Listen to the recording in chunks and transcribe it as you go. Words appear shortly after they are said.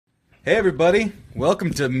Hey everybody, welcome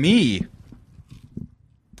to me.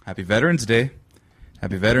 Happy Veterans Day.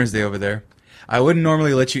 Happy Veterans Day over there. I wouldn't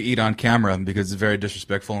normally let you eat on camera because it's very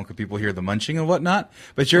disrespectful and people hear the munching and whatnot.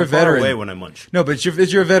 But you're a veteran. Far away when I munch. No, but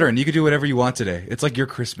you're a veteran. You can do whatever you want today. It's like your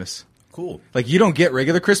Christmas. Cool. Like you don't get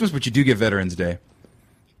regular Christmas, but you do get Veterans Day.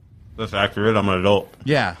 That's accurate. I'm an adult.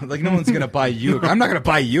 Yeah, like no one's gonna buy you. I'm not gonna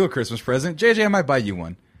buy you a Christmas present. JJ, I might buy you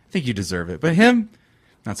one. I think you deserve it, but him,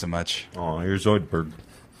 not so much. Oh, here's Zoidberg.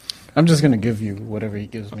 I'm just going to give you whatever he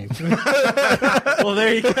gives me. Well,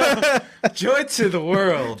 there you go. Joy to the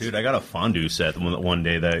world. Dude, I got a fondue set one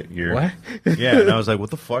day that year. What? Yeah, and I was like,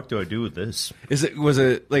 what the fuck do I do with this? Was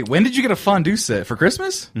it, like, when did you get a fondue set? For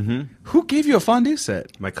Christmas? Mm-hmm. Who gave you a fondue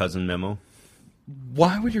set? My cousin Memo.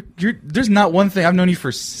 Why would there's not one thing, I've known you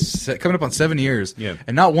for coming up on 7 years. Yeah.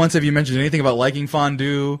 And not once have you mentioned anything about liking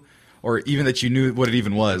fondue or even that you knew what it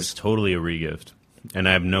even was. It's totally a re-gift. And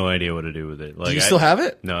I have no idea what to do with it. Like, do you still have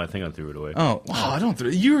it? No, I think I threw it away. Oh, wow, I don't.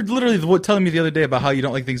 You were literally telling me the other day about how you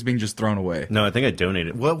don't like things being just thrown away. No, I think I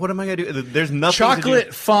donated. What am I going to do? There's nothing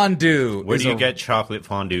Chocolate fondue. Where do you get chocolate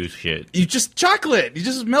fondue shit? You just chocolate. You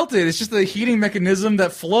just melt it. It's just the heating mechanism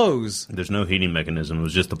that flows. There's no heating mechanism. It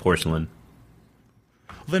was just the porcelain.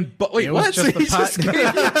 Then, wait, it was what? just the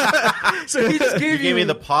pot. So he just gave He gave me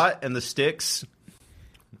the pot and the sticks.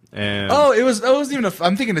 And it wasn't even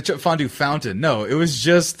I'm thinking the fondue fountain. No, it was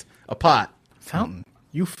just a pot. Fountain.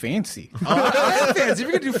 You fancy. That's fancy. If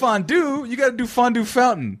you're going to do fondue, you got to do fondue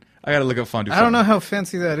fountain. I got to look up fondue fountain. I don't know how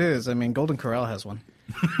fancy that is. I mean, Golden Corral has one.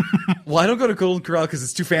 Well, I don't go to Golden Corral because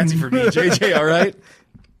it's too fancy for me, JJ, all right?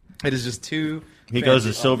 It is just too he fancy. goes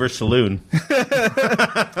to Silver Saloon.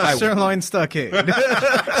 Sirloin Stockade.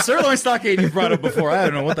 Sirloin Stockade you brought up before. I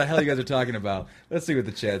don't know what the hell you guys are talking about. Let's see what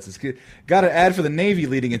the chat says. Got an ad for the Navy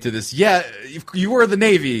leading into this. Yeah, you were the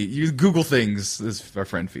Navy. You Google things. This is our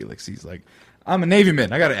friend Felix. He's like, I'm a Navy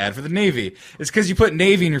man. I got an ad for the Navy. It's because you put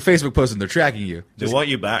Navy in your Facebook post and they're tracking you. They want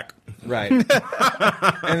you back. Right.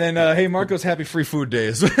 And then, hey, Marco's happy free food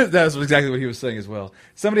days. That was exactly what he was saying as well.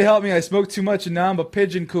 Somebody help me. I smoked too much and now I'm a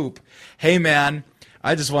pigeon coop. Hey, man,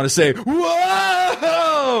 I just want to say,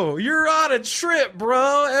 whoa, you're on a trip,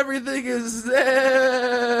 bro. Everything is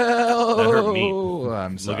there. That hurt me.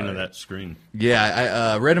 I'm sorry. Looking at that screen.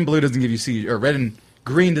 Yeah, red and blue doesn't give you seizures, or red and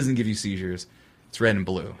green doesn't give you seizures. It's red and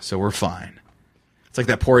blue, so we're fine. It's like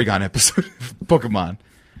that Porygon episode of Pokemon.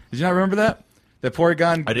 Did you not remember that? That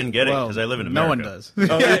Porygon. I didn't get it because I live in America. No one does.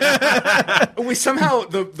 Oh, yeah. We somehow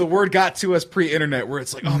the word got to us pre-internet where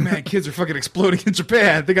it's like, oh man, kids are fucking exploding in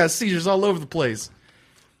Japan. They got seizures all over the place.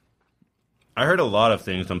 I heard a lot of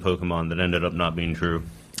things on Pokemon that ended up not being true.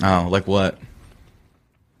 Oh, like what?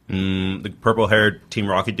 The purple-haired Team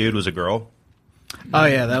Rocket dude was a girl. Oh,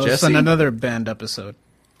 yeah, that was Jesse? on another band episode.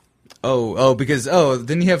 Because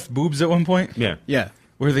didn't he have boobs at one point? Yeah. Yeah,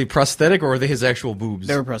 Were they prosthetic or were they his actual boobs?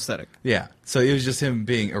 they were prosthetic. Yeah. So it was just him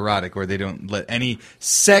being erotic, where they don't let any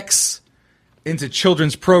sex into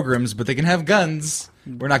children's programs, but they can have guns.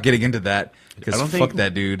 We're not getting into that because I don't fuck think-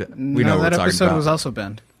 that dude. No, We know what that we're talking episode about. was also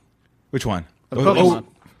banned. Which one? The Pokemon.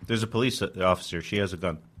 There's a police officer. She has a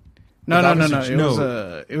gun. No.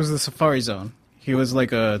 No. It was the Safari Zone. He was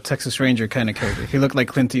like a Texas Ranger kind of character. He looked like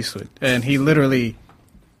Clint Eastwood, and he literally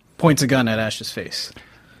points a gun at Ash's face.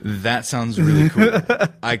 That sounds really cool.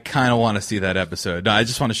 I kind of want to see that episode. No, I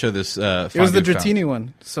just want to show this. It was the Dratini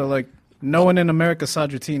one. So like, no one in America saw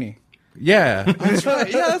Dratini. Yeah, that's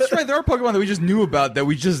right. Yeah, that's right. There are Pokemon that we just knew about that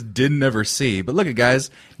we just didn't ever see. But look at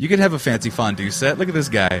guys, you could have a fancy fondue set. Look at this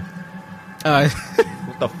guy.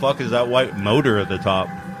 What the fuck is that white motor at the top?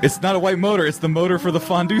 It's not a white motor. It's the motor for the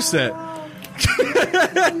fondue set. Is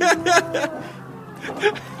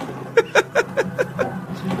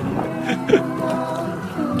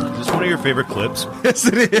this one of your favorite clips? Yes,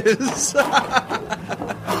 it is.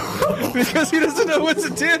 Because he doesn't know what to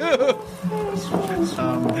do.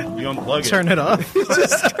 You unplug it. Turn it off. He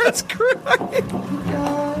just starts crying.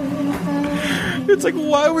 It's like,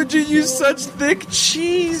 why would you use such thick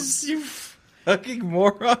cheese, you fucking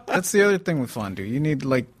moron? That's the other thing with fondue. You need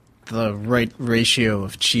like the right ratio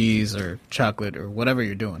of cheese or chocolate or whatever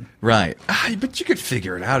you're doing. Right. But you could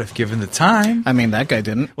figure it out if given the time. I mean, that guy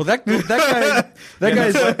didn't. Well, that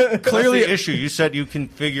guy's like, clearly That's the issue. You said you can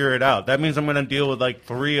figure it out. That means I'm going to deal with like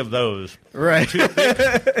 3 of those. Right.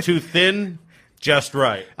 Too thin, just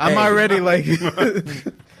right. I'm already like...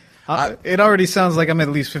 it already sounds like I'm at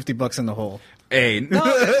least $50 in the hole. Hey, no,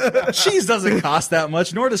 cheese doesn't cost that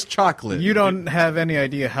much, nor does chocolate. You don't have any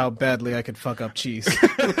idea how badly I could fuck up cheese.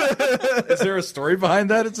 Is there a story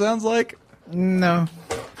behind that, it sounds like? No.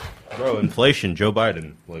 Bro, inflation, Joe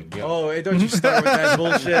Biden. Like, yeah. Oh, hey, don't you start with that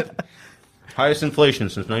bullshit. Highest inflation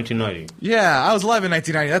since 1990. Yeah, I was alive in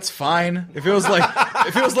 1990. That's fine. If it was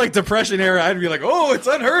like Depression era, I'd be like, oh, it's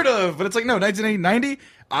unheard of. But it's like, no, 1990,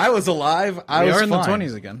 I was alive. We was are in fine. the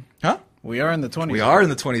 20s again. Huh? We are in the 20s. We are in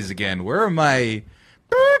the 20s again. Where are my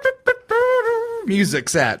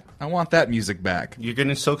music's at? I want that music back. You're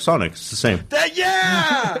getting Silk Sonic. It's the same.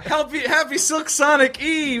 Happy Silk Sonic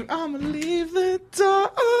Eve. I'ma leave the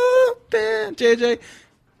door open. JJ.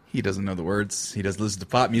 He doesn't know the words. He doesn't listen to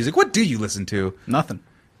pop music. What do you listen to? Nothing.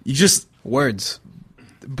 You just... Words.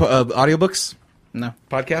 Audiobooks? No.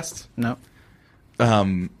 Podcasts? No.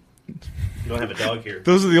 You don't have a dog here.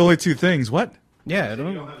 Those are the only two things. What? Yeah, I don't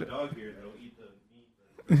You know. don't have a dog here that'll eat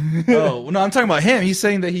the meat. Oh, no, I'm talking about him. He's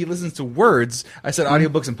saying that he listens to words. I said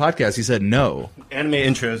audiobooks and podcasts. He said no. Anime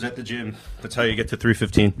intros at the gym. That's how you get to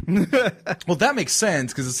 315. Well, that makes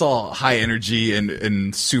sense because it's all high energy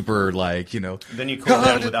and super, like, you know. Then you cool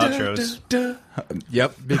down with outros.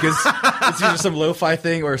 Yep, because it's either some lo-fi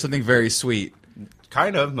thing or something very sweet.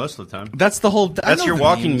 Kind of, most of the time. That's the whole... That's your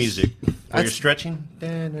walking music. Where That's- you're stretching.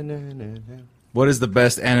 What is the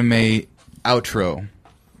best anime outro?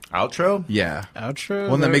 Outro? Yeah. Outro?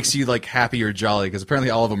 One that makes you, like, happy or jolly, because apparently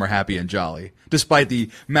all of them are happy and jolly, despite the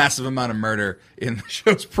massive amount of murder in the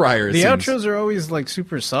shows prior. The outros are always, like,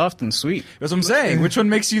 super soft and sweet. That's what I'm saying. Which one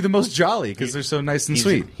makes you the most jolly? Because they're so nice and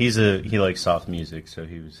sweet. He likes soft music, so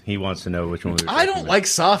he wants to know which one. I don't like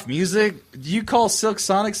soft music. Do you call Silk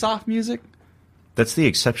Sonic soft music? That's the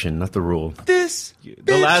exception, not the rule. This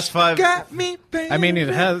The last five- got me, baby. I mean, it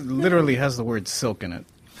literally has the word silk in it.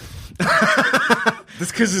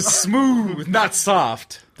 That's because it's smooth, not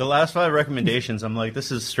soft. The last 5 recommendations, I'm like,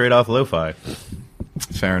 this is straight off lo-fi.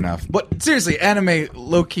 Fair enough. But seriously, anime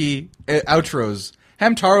low-key outros.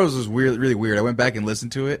 Hamtaro's was weird, really weird. I went back and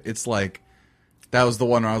listened to it. It's like, that was the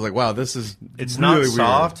one where I was like, wow, this is It's really not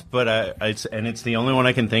soft, but it's the only one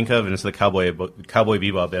I can think of, and it's the Cowboy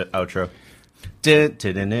Bebop outro.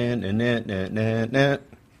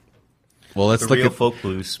 Well, let's The look real at folk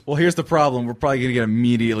blues. Well, here's the problem. We're probably going to get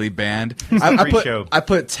immediately banned. Pre-show. I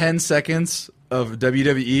put 10 seconds of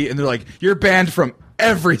WWE, and they're like, you're banned from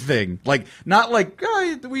everything. Like, not like,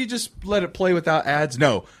 oh, we just let it play without ads.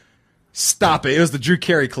 No. Stop it. It was the Drew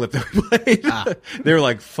Carey clip that we played. They were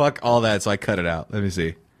like, fuck all that, so I cut it out. Let me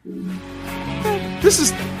see. This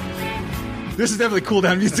is definitely cool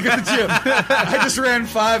down music at the gym. I just ran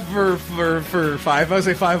 5 for 5. I would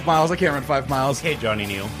say 5 miles. I can't run 5 miles. Hey, Johnny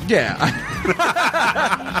Neal. Yeah.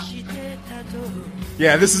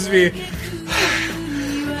 Yeah, this is me.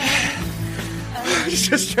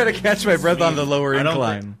 Just trying to catch my breath on the lower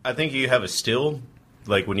incline. I think you have a still,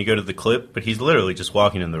 like when you go to the clip, but he's literally just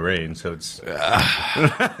walking in the rain, so it's...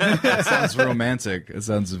 That sounds romantic. It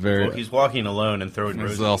sounds very... Well, he's walking alone and throwing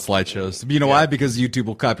It's roses. all slideshows. You know why? Because YouTube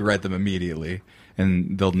will copyright them immediately,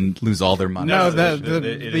 and they'll lose all their money. No, it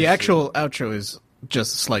the is actual outro is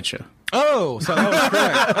just a slideshow. Oh, so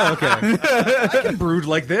correct. Oh, okay. I can brood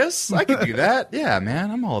like this. I can do that. Yeah,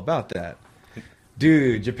 man, I'm all about that.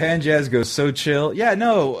 Dude, Japan Jazz goes so chill. Yeah,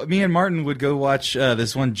 no, me and Martin would go watch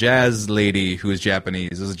this one jazz lady who was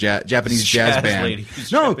Japanese. It was a Japanese jazz band. Lady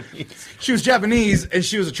who's No, Japanese. she was Japanese, and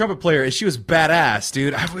she was a trumpet player, and she was badass,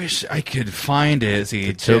 dude. I wish I could find it.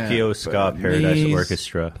 See, Tokyo Ska Paradise Japanese-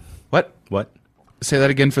 Orchestra. What? What? Say that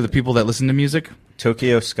again for the people that listen to music.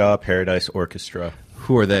 Tokyo Ska Paradise Orchestra.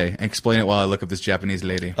 Who are they? Explain it while I look up this Japanese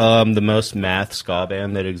lady. The most math ska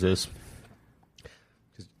band that exists.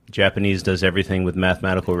 Japanese does everything with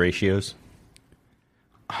mathematical ratios.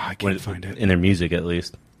 Oh, I can't find it. In their music, at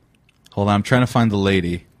least. Hold on, I'm trying to find the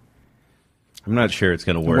lady. I'm not sure it's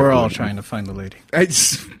going to work. We're all trying to find the lady.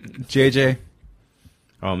 JJ.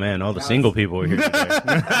 Oh, man, all the single people are here today.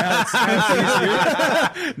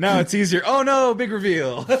 Now it's easier. Oh no, big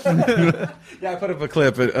reveal. Yeah, I put up a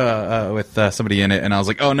clip with somebody in it, and I was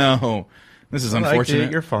like, oh no, this is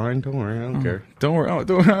unfortunate. You're fine. Don't worry. I don't care. Don't worry. I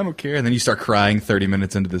don't care. And then you start crying 30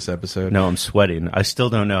 minutes into this episode. No, I'm sweating. I still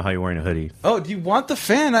don't know how you're wearing a hoodie. Oh, do you want the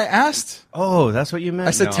fan? I asked. Oh, that's what you meant?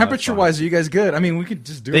 I said, No, temperature-wise, are you guys good? I mean, we could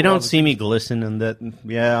just do it. They while don't see me glisten and that.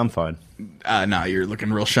 Yeah, I'm fine. Nah, you're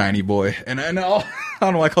looking real shiny, boy. And I don't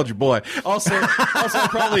know why I called you boy. Also, I'm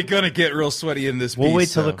probably going to get real sweaty in this piece. We'll wait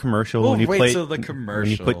till the commercial. We'll when you wait till the commercial.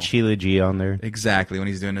 When you put Chila G on there. Exactly, when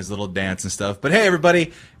he's doing his little dance and stuff. But hey,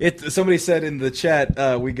 everybody, somebody said in the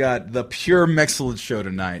chat, we got the Pure Mexcellent show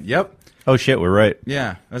tonight. Yep. Oh, shit, we're right.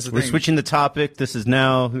 Yeah, that's the We're thing. switching the topic. This is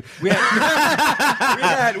now We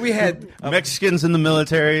had Mexicans in the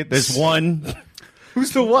military. There's one.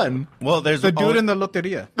 Who's the one? Well, there's The dude in the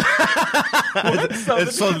loteria.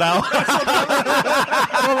 It's sold out.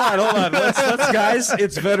 Hold on. Let's guys.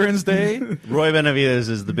 It's Veterans Day. Roy Benavides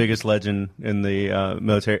is the biggest legend in the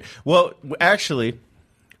military. Well, actually,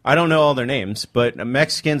 I don't know all their names, but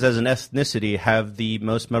Mexicans as an ethnicity have the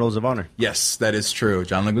most medals of honor. Yes, that is true.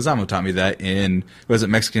 John Leguizamo taught me that in, was it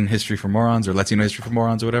Mexican History for Morons or Latino History for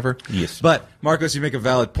Morons or whatever? Yes. But, Marcos, you make a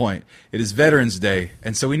valid point. It is Veterans Day,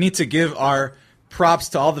 and so we need to give our props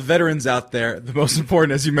to all the veterans out there. The most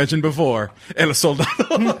important, as you mentioned before, El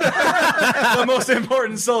Soldado. The most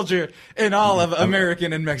important soldier in all of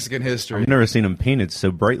American and Mexican history. I've never seen them painted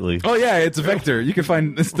so brightly. Oh, yeah, it's a vector. You can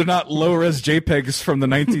find, they're not low-res JPEGs from the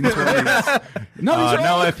 1920s. No, these are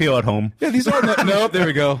Now all, I feel at home. yeah, these are, no, there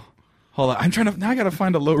we go. Hold on, now I gotta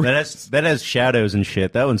find a low-res. That has shadows and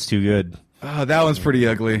shit. That one's too good. Oh, that one's pretty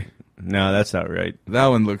ugly. No, that's not right. That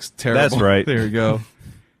one looks terrible. That's right. There we go.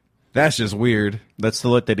 That's just weird. That's the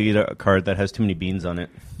Loteria card that has too many beans on it.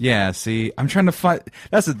 Yeah, see, I'm trying to find.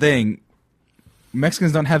 That's the thing.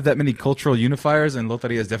 Mexicans don't have that many cultural unifiers, and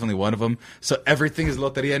Loteria is definitely one of them. So everything is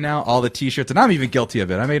Loteria now, all the T-shirts, and I'm even guilty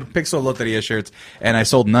of it. I made Pixel Loteria shirts, and I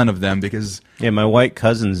sold none of them because... Yeah, my white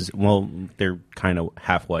cousins, well, they're kind of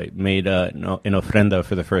half white, made an ofrenda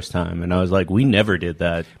for the first time, and I was like, we never did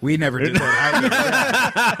that. We never did that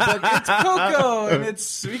either. But it's Coco,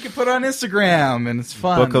 and we can put it on Instagram, and it's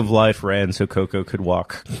fun. Book of Life ran so Coco could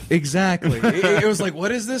walk. Exactly. It was like,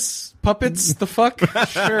 what is this? Puppets? The fuck?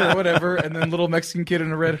 Sure, whatever. And then little Mexican kid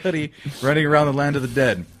in a red hoodie running around the land of the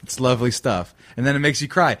dead. It's lovely stuff. And then it makes you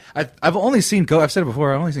cry. I've only seen Coco. I've said it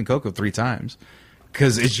before. I've only seen Coco 3 times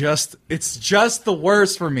because it's just the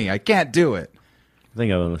worst for me. I can't do it. I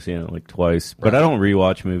think I've only seen it like twice, but I don't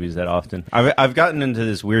rewatch movies that often. I've gotten into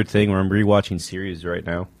this weird thing where I'm rewatching series right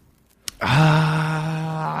now.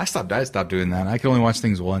 I stopped doing that. I can only watch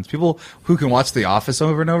things once. People who can watch The Office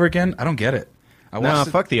over and over again, I don't get it.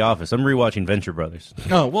 Fuck The Office. I'm rewatching Venture Brothers.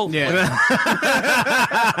 Oh, well, Yeah.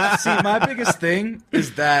 see, my biggest thing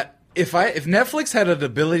is that if Netflix had an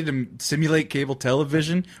ability to simulate cable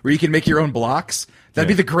television where you can make your own blocks, that'd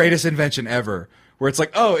be the greatest invention ever. Where it's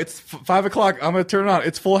like, oh, it's 5 o'clock, I'm going to turn it on.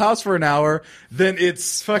 It's Full House for an hour, then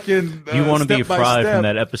it's fucking You want to be Fry step. from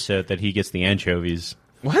that episode that he gets the anchovies.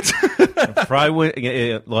 What? Fry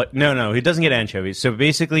no, he doesn't get anchovies. So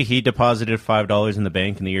basically, he deposited $5 in the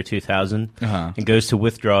bank in the year 2000 and goes to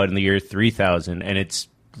withdraw it in the year 3000, and it's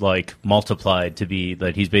like multiplied to be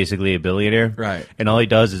that he's basically a billionaire. Right. And all he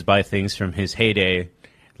does is buy things from his heyday,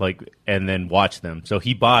 like, and then watch them. So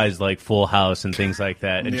he buys like Full House and things like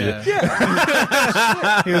that. And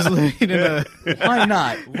Yeah. He was living in a Why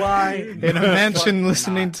not? Why? in a mansion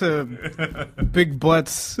listening to big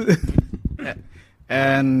butts.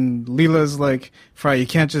 And Leela's like, Fry, you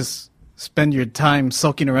can't just spend your time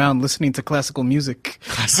sulking around listening to classical music.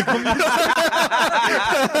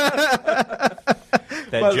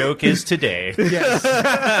 That joke is today. Yes.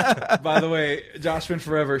 By the way, Josh Finn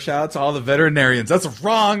Forever, shout out to all the veterinarians. That's a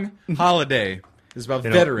wrong holiday. It's about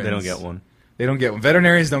veterans. They don't get one. They don't get one.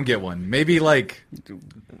 Veterinarians don't get one. Maybe like...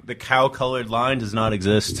 The cow-colored line does not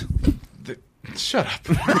exist. Shut up.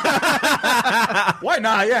 Why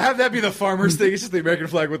not? Yeah, have that be the farmer's thing. It's just the American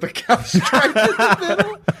flag with the cow stripe in the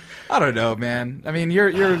middle. I don't know, man. I mean, you're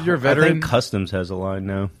a I veteran. think Customs has a line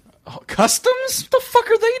now. Oh, Customs? What the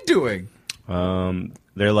fuck are they doing?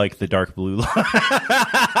 They're like the dark blue line.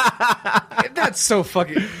 That's so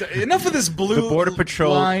fucking... Enough of this blue The Border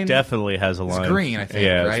Patrol line. definitely has a line. It's green, I think,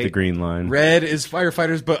 Yeah, right? it's the green line. Red is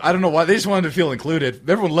firefighters, but I don't know why. They just wanted to feel included.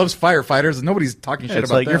 Everyone loves firefighters, and nobody's talking shit It's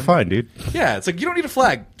about like, them. you're fine, dude. Yeah, it's like, you don't need a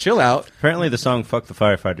flag. Chill out. Apparently the song Fuck the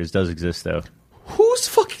Firefighters does exist, though. Who's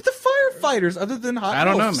fucking the firefighters other than hot I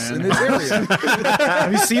don't know, wolves man. in this area?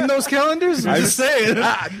 Have you seen those calendars? I'm just saying.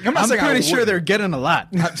 I'm not I'm saying I pretty sure wouldn't. they're getting a lot.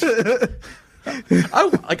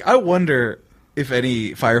 I wonder if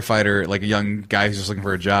any firefighter, like a young guy who's just looking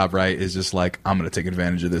for a job, right, is just like, I'm going to take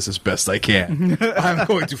advantage of this as best I can. I'm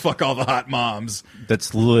going to fuck all the hot moms.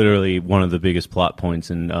 That's literally one of the biggest plot points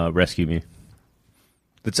in Rescue Me.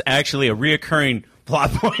 That's actually a reoccurring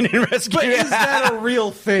plot point in Rescue But Me. is that a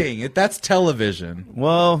real thing? That's television.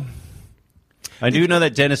 Well, I do know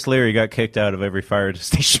that Dennis Leary got kicked out of every fire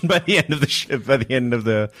station by the end of the ship. By the end of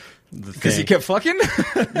the Because he thing. kept fucking?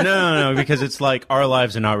 No, because it's like our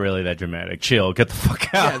lives are not really that dramatic. Chill, get the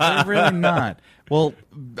fuck out. Yeah, they're really not. Well,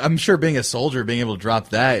 I'm sure being a soldier, being able to drop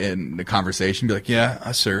that in the conversation, be like, yeah,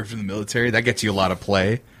 I served in the military. That gets you a lot of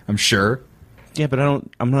play, I'm sure. Yeah, but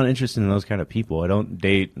I'm not interested in those kind of people. I don't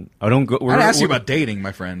date. I don't go. I asked you about dating,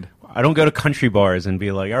 my friend. I don't go to country bars and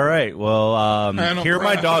be like, all right, well, here are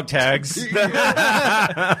my dog tags. They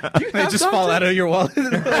just fall out of your wallet.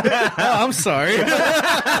 Oh, I'm sorry. They're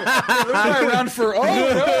going around for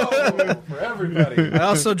for everybody. I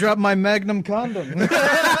also dropped my Magnum condom.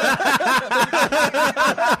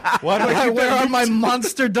 Why do I wear on my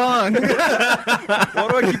monster dong? Why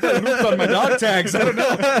do I keep that hoop on my dog tags? I don't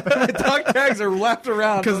know. My dog tags are wrapped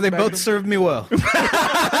around Because they both served me well.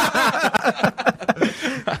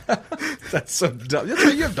 That's so dumb.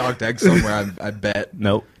 You have dog tags somewhere, I bet.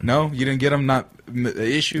 Nope. No, you didn't get them. Not an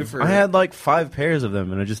issue for. I had like 5 pairs of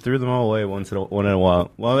them, and I just threw them all away one in a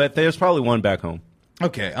while. Well, there's probably one back home.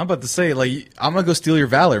 Okay, I'm about to say, like, I'm gonna go steal your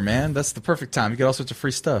valor, man. That's the perfect time. You get all sorts of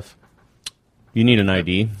free stuff. You need an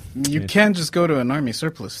ID. You can't just go to an army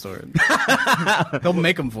surplus store. They'll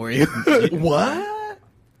make them for you. What?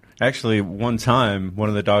 Actually, one time, one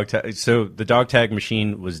of the dog tags. So the dog tag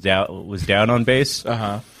machine was down on base.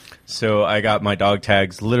 So I got my dog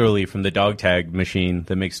tags literally from the dog tag machine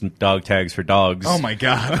that makes dog tags for dogs. Oh my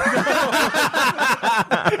god.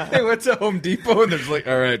 They went to Home Depot and they're just like,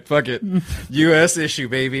 all right, fuck it. U.S. issue,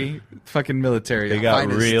 baby. Fucking military. They got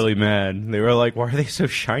really mad. They were like, why are they so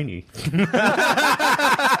shiny?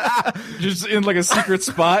 Just in like a secret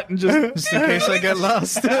spot and just in case I get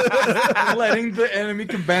lost. letting the enemy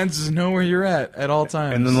combatants know where you're at all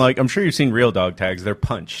times. And then, like, I'm sure you've seen real dog tags. They're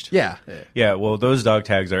punched. Yeah. Yeah, well, those dog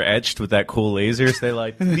tags are etched with that cool laser. So they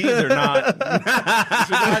like, these are not.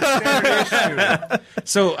 These are not standard issue.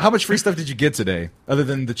 So how much free stuff did you get today, other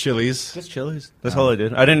than the Chili's? Just Chili's. That's all I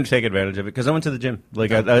did. I didn't take advantage of it because I went to the gym.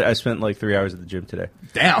 Like, I spent like 3 hours at the gym today.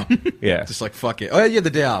 Damn. Yeah. Just like, fuck it. Oh, yeah, you had the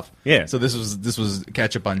day off. Yeah. So this was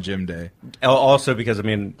catch up on gym day. Also because, I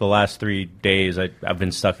mean, the last 3 days I've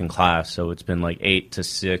been stuck in class, so it's been like 8 to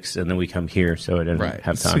 6, and then we come here, so I didn't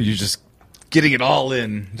have time. So you're just getting it all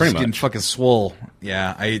in. Pretty just getting much. fucking swole.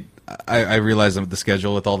 Yeah, I realize with the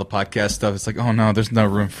schedule with all the podcast stuff, it's like, oh no, there's no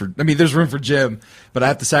room for. I mean, there's room for gym, but I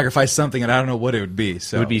have to sacrifice something, and I don't know what it would be.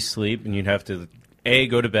 So It would be sleep, and you'd have to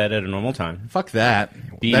go to bed at a normal time. fuck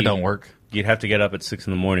that. B, that don't work. You'd have to get up at 6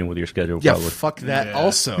 in the morning with your schedule. Yeah, Probably. fuck that. Yeah.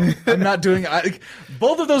 Also, I'm not doing.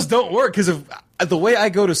 Both of those don't work because of the way I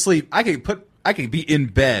go to sleep. I can be in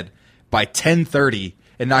bed by 10:30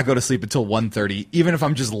 and not go to sleep until 1:30, even if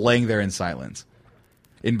I'm just laying there in silence,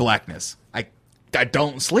 in blackness. I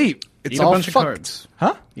don't sleep. It's Eat all a bunch fucked. of carbs.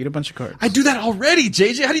 Huh? Eat a bunch of carbs. I do that already,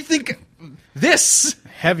 JJ. How do you think this?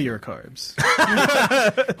 Heavier carbs.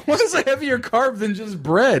 What is a heavier carb than just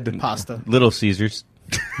bread? Pasta. Little Caesars.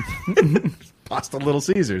 Pasta Little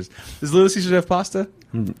Caesars. Does Little Caesars have pasta?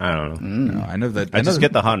 I don't know. No, I know that. I just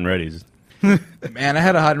get the hot and readies. Man, I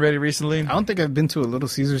had a hot and ready recently. I don't think I've been to a Little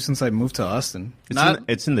Caesar since I moved to Austin.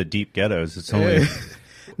 It's in the deep ghettos. It's only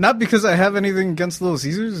not because I have anything against Little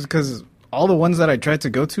Caesars, it's because all the ones that I tried to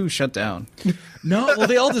go to shut down. No, well,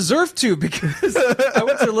 they all deserve to because I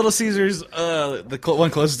went to Little Caesars, the one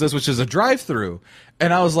closest to us, which is a drive-through,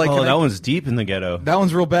 and I was like, "Oh, that one's deep in the ghetto. That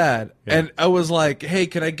one's real bad." Yeah. And I was like, "Hey,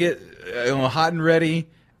 can I get hot and ready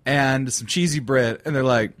and some cheesy bread?" And they're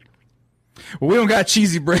like, "Well, we don't got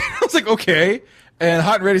cheesy bread." I was like, "Okay." And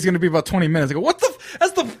hot and ready is going to be about 20 minutes. I go, "What the?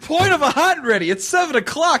 That's the point of a hot and ready. It's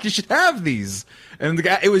 7:00. You should have these." And the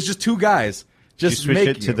guy, it was just 2 guys. Just you switch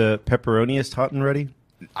it to the pepperoniest hot and ready.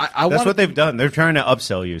 That's what they've done. They're trying to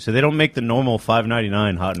upsell you, so they don't make the normal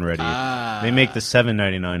 $5.99 hot and ready. They make the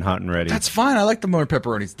 $7.99 hot and ready. That's fine. I like the more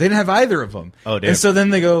pepperonis. They didn't have either of them. Oh, damn. And so then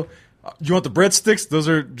they go, "You want the breadsticks? Those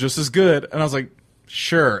are just as good." And I was like,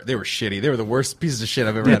 "Sure." They were shitty. They were the worst pieces of shit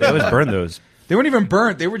I've ever had. They always burn those. They weren't even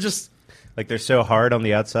burnt. They were just like they're so hard on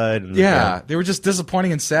the outside. And they were just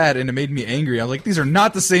disappointing and sad, and it made me angry. I was like, "These are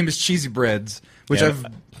not the same as cheesy breads," which I've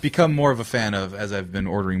become more of a fan of as I've been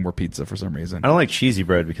ordering more pizza for some reason. I don't like cheesy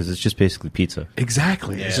bread because it's just basically pizza.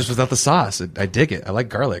 Exactly. Yeah. It's just without the sauce. I dig it. I like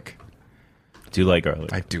garlic. Do you like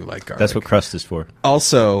garlic? I do like garlic. That's what crust is for.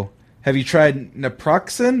 Also, have you tried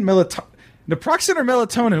naproxen? Naproxen or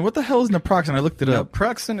melatonin? What the hell is naproxen? I looked it up.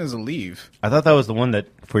 Naproxen is a leave. I thought that was the one that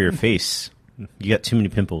for your face. You got too many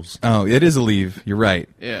pimples. Oh, it is a leave. You're right.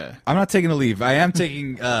 Yeah. I'm not taking a leave. I am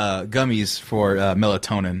taking gummies for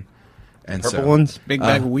melatonin. And purple ones? Big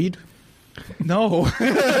bag of weed? No.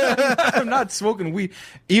 I'm not smoking weed.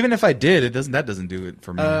 Even if I did, that doesn't do it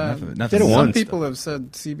for me. Nothing. Some people have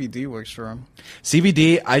said CBD works for them.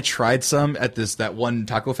 CBD, I tried some at that one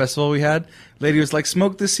taco festival we had. Lady was like,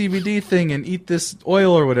 "Smoke this CBD thing and eat this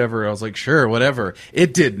oil or whatever." I was like, "Sure, whatever."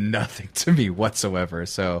 It did nothing to me whatsoever.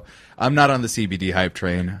 So I'm not on the CBD hype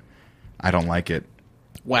train. I don't like it.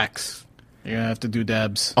 Wax. You're gonna have to do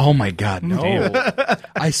dabs. Oh my God, no!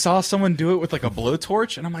 I saw someone do it with like a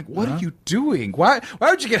blowtorch, and I'm like, "What are you doing? Why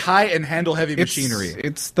would you get high and handle heavy machinery?"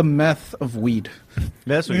 It's the meth of weed.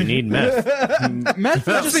 That's what you need, meth. Meth,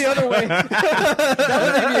 that's the other way.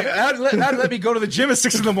 That'd let me go to the gym at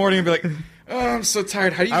 6 in the morning and be like, "Oh, I'm so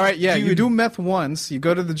tired." How do you? All right, yeah, you do meth once. You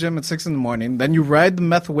go to the gym at 6 in the morning. Then you ride the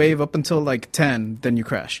meth wave up until like 10. Then you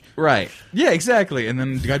crash. Right. Yeah, exactly. And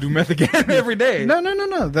then you gotta do meth again every day.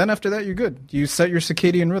 No. Then after that, you're good. You set your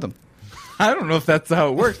circadian rhythm. I don't know if that's how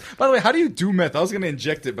it works. By the way, how do you do meth? I was going to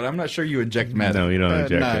inject it, but I'm not sure you inject meth. No, you don't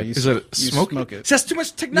inject it. Is it you smoke it. See, that's too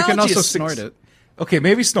much You technology. can also snort it. Okay,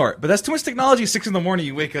 maybe snort, but that's too much technology. 6 in the morning,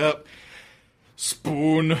 you wake up,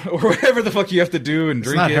 spoon, or whatever the fuck you have to do and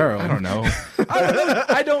drink not it. heroin. I don't know.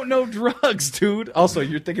 I don't know drugs, dude. Also,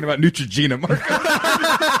 you're thinking about Neutrogena, Marco.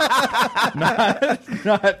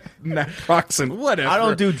 not naproxen, whatever. I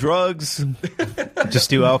don't do drugs. Just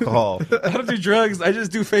do alcohol. I don't do drugs. I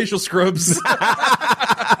just do facial scrubs.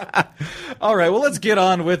 All right, well, let's get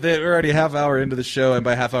on with it. We're already a half hour into the show, and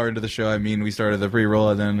by half hour into the show, I mean we started the pre-roll,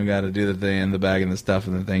 and then we got to do the thing and the bag and the stuff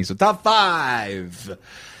and the thing. So, top 5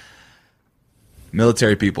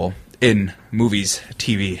 military people in movies,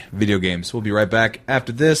 TV, video games. We'll be right back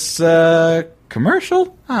after this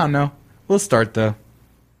commercial. I don't know. We'll start though.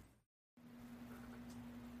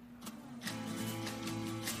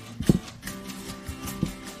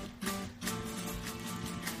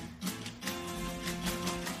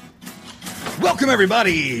 Welcome,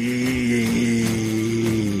 everybody,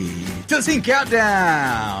 to the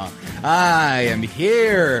CincountDown. I am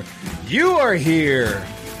here. You are here.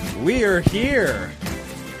 We are here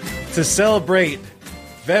to celebrate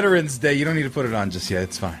Veterans Day. You don't need to put it on just yet.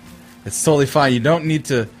 It's fine. It's totally fine. You don't need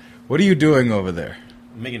to. What are you doing over there?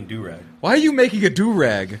 I'm making do-rag. Why are you making a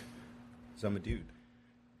do-rag? Because I'm a dude.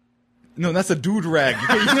 No, that's a dude rag.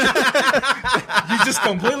 You just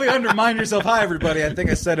completely undermine yourself. Hi, everybody. I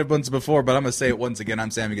think I said it once before, but I'm going to say it once again.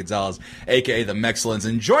 I'm Sammy Gonzalez, a.k.a. The Mexcellence.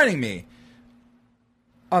 And joining me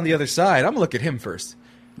on the other side, I'm going to look at him first.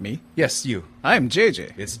 Me? Yes, you. I'm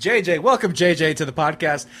JJ. It's JJ. Welcome, JJ, to the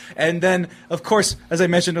podcast. And then, of course, as I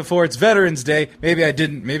mentioned before, it's Veterans Day. Maybe I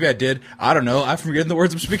didn't. Maybe I did. I don't know. I'm forgetting the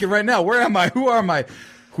words I'm speaking right now. Where am I? Who am I?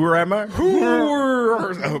 Who am I?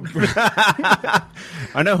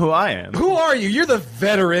 I know who I am. Who are you? You're the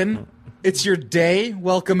veteran. It's your day.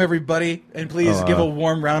 Welcome, everybody. And please give a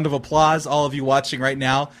warm round of applause, all of you watching right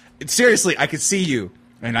now. Seriously, I can see you.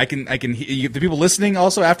 And I can hear the people listening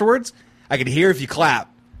also afterwards. I can hear if you clap.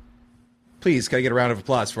 Please, can I get a round of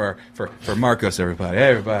applause for Marcos, everybody?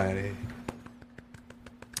 Hey, everybody.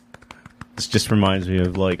 This just reminds me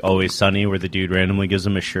of, like, Always Sunny, where the dude randomly gives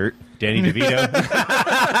him a shirt. Danny DeVito.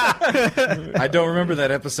 I don't remember that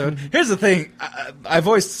episode. Here's the thing. I've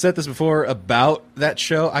always said this before about that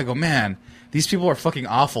show. I go, man, these people are fucking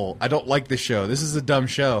awful. I don't like this show. This is a dumb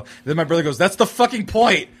show. Then my brother goes, that's the fucking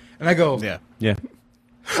point. And I go, Yeah.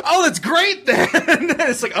 Oh, that's great then.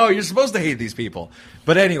 It's like, oh, you're supposed to hate these people.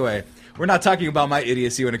 But anyway, we're not talking about my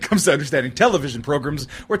idiocy when it comes to understanding television programs.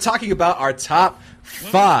 We're talking about our top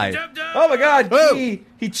 5. Oh my God,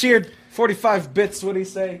 he cheered 45 bits. What did he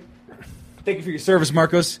say? Thank you for your service,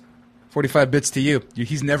 Marcos. 45 bits to you.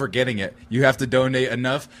 He's never getting it. You have to donate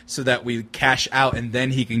enough so that we cash out, and then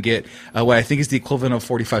he can get what I think is the equivalent of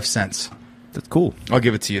 45 cents. That's cool. I'll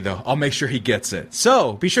give it to you, though. I'll make sure he gets it.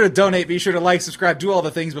 So, be sure to donate, be sure to like, subscribe, do all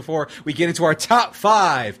the things before we get into our top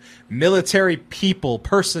 5 military people,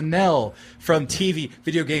 personnel from TV,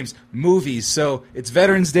 video games, movies. So, it's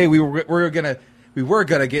Veterans Day. We were gonna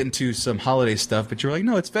get into some holiday stuff, but you're like,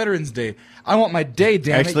 no, it's Veterans Day. I want my day,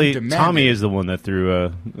 damn it. Actually, Tommy is the one that threw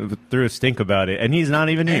a stink about it, and he's not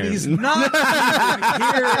even here. And he's not even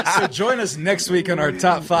here. So join us next week on our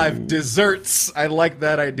top 5 desserts. I like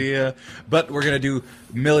that idea. But we're going to do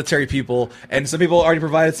military people. And some people already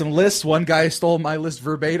provided some lists. One guy stole my list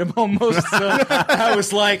verbatim almost. So I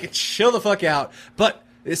was like, chill the fuck out. But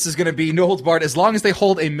this is going to be no holds barred. As long as they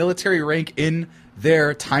hold a military rank in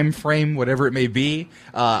their time frame, whatever it may be.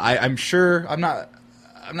 I'm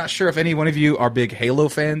not sure if any one of you are big Halo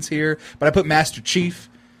fans here, but I put Master Chief.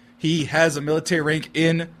 He has a military rank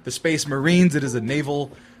in the Space Marines. It is a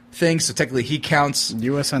naval thing, so technically he counts.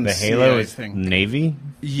 USNC, the Halo is thing. Navy?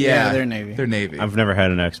 Yeah, they're Navy. They're Navy. I've never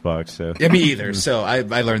had an Xbox, so. Yeah, me either. So I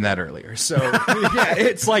learned that earlier. So yeah,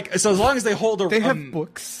 it's like, so as long as they hold they have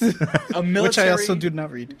books, a military, which I also do not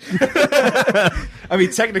read. I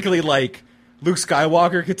mean, technically, like, Luke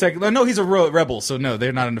Skywalker could technically... No, he's a rebel, so no,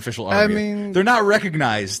 they're not an official army. I mean... They're not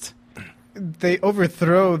recognized. They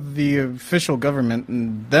overthrow the official government,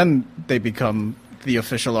 and then they become the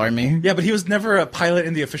official army. Yeah, but he was never a pilot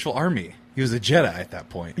in the official army. He was a Jedi at that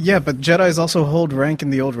point. Yeah, but Jedis also hold rank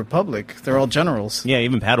in the Old Republic. They're all generals. Yeah,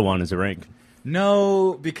 even Padawan is a rank.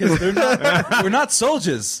 No, because they're not. We're not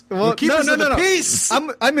soldiers. We're keepers of the peace.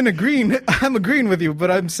 I'm agreeing with you,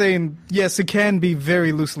 but I'm saying yes, it can be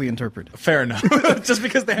very loosely interpreted. Fair enough. Just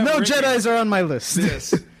because they have No ranking. Jedis are on my list.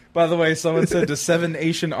 Yes. By the way, someone said, does 7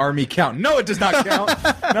 Asian Army count? No, it does not count.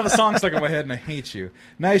 Now the song's stuck in my head and I hate you.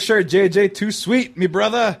 Nice shirt, JJ. Too sweet, me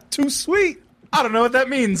brother. Too sweet. I don't know what that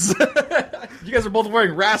means. You guys are both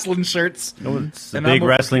wearing wrestling shirts. No, it's a And big I'm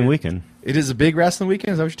wrestling weekend. It is a big wrestling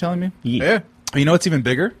weekend? Is that what you're telling me? Yeah. You know what's even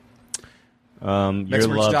bigger? Your love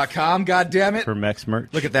Mexmerch.com, goddammit. for Mex merch.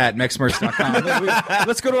 Look at that, Mexmerch.com.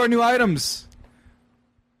 Let's go to our new items.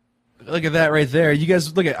 Look at that right there. You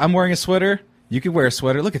guys, look at, I'm wearing a sweater. You could wear a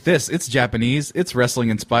sweater. Look at this. It's Japanese. It's wrestling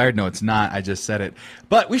inspired. No, it's not. I just said it.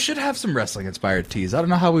 But we should have some wrestling inspired tees. I don't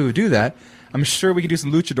know how we would do that. I'm sure we could do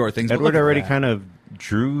some luchador things. Edward already kind of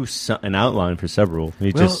drew an outline for several.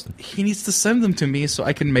 He needs to send them to me so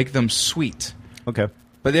I can make them sweet. Okay.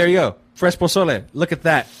 But there you go. Fresh Pozole. Look at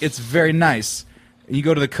that. It's very nice. You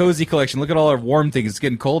go to the Cozy collection. Look at all our warm things. It's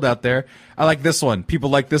getting cold out there. I like this one. People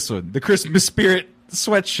like this one. The Christmas Spirit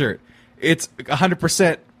sweatshirt. It's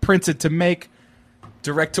 100% printed to make.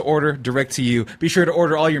 Direct to order, direct to you. Be sure to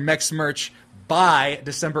order all your Mex merch by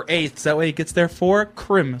December 8th. So that way it gets there for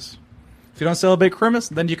Christmas. If you don't celebrate Christmas,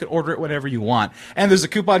 then you can order it whenever you want. And there's a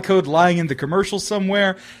coupon code lying in the commercial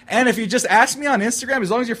somewhere. And if you just ask me on Instagram, as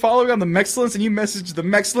long as you're following on the Mexcellence and you message the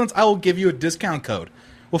Mexcellence, I will give you a discount code.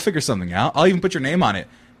 We'll figure something out. I'll even put your name on it.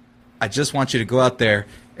 I just want you to go out there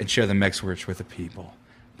and share the Mex merch with the people.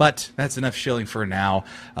 But that's enough shilling for now.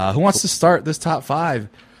 Who wants to start this top 5?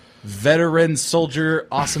 Veteran, soldier,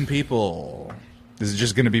 awesome people. Is it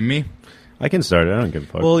just going to be me? I can start it. I don't give a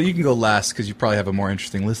fuck. Well, you can go last because you probably have a more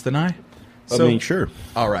interesting list than I. I mean, sure.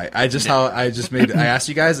 All right. I asked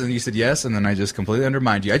you guys and you said yes, and then I just completely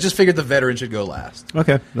undermined you. I just figured the veteran should go last.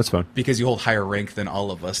 Okay, that's fine. Because you hold higher rank than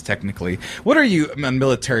all of us, technically. What are you, man,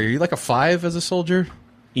 military? Are you like a 5 as a soldier?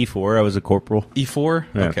 E4. I was a corporal. E4?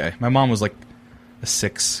 Yeah. Okay. My mom was like a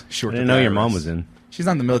 6. She worked I didn't at know the your IRS. mom was in. She's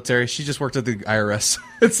not in the military. She just worked at the IRS.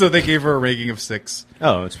 And so they gave her a ranking of 6.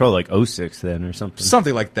 Oh, it's probably like 06 then or something.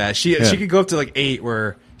 Something like that. She could go up to like 8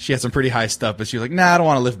 where she had some pretty high stuff, but she was like, nah, I don't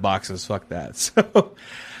want to lift boxes. Fuck that. So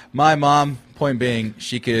my mom, point being,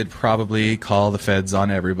 she could probably call the feds on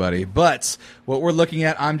everybody. But what we're looking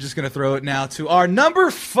at, I'm just going to throw it now to our number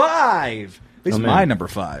 5. At least my number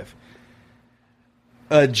 5.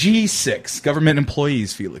 G6, government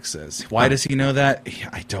employees, Felix says. Why does he know that?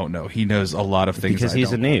 I don't know. He knows a lot of things. Because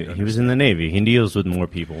he's a Navy. He was in the Navy. He deals with more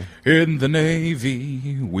people. In the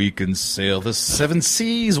Navy, we can sail the 7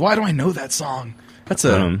 seas. Why do I know that song? That's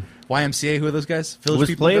a YMCA. Who are those guys? It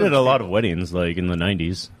was played at a lot of weddings, like in the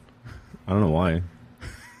 90s. I don't know why.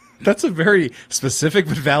 That's a very specific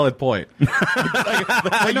but valid point.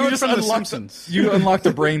 I know it's from The Simpsons. You unlocked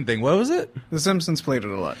a brain thing. What was it? The Simpsons played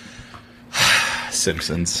it a lot.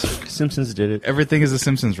 Simpsons. Simpsons did it. Everything is a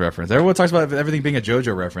Simpsons reference. Everyone talks about everything being a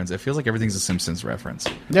JoJo reference. It feels like everything's a Simpsons reference.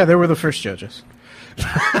 Yeah, they were the first JoJos.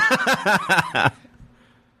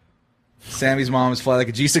 Sammy's mom is fly like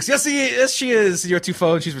a G6. Yes, she is. You're too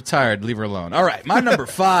phone. She's retired. Leave her alone. All right, my number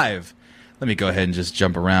 5. Let me go ahead and just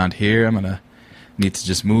jump around here. I'm going to need to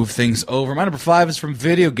just move things over. My number 5 is from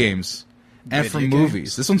video games and from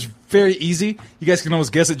movies. This one's very easy. You guys can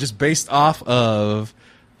almost guess it just based off of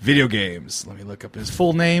video games. Let me look up his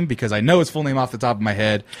full name because I know his full name off the top of my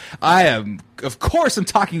head. I'm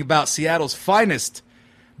talking about Seattle's finest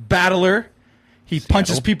battler. He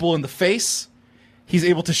punches people in the face. He's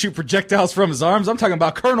able to shoot projectiles from his arms. I'm talking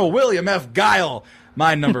about Colonel William F. Guile,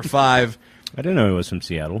 my number 5. I didn't know he was from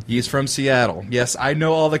Seattle. He's from Seattle. Yes, I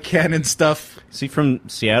know all the canon stuff. Is he from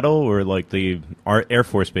Seattle or like the Air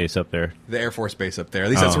Force Base up there? The Air Force Base up there. At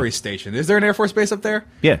least that's where he's stationed. Is there an Air Force Base up there?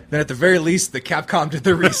 Yeah. Then at the very least, the Capcom did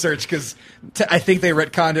the research because I think they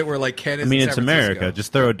retconned it where like Ken is. I mean, in it's San Francisco. America.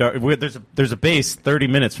 Just throw a dart. There's a base 30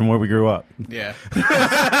 minutes from where we grew up. Yeah.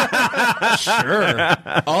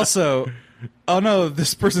 Sure. Also, oh no,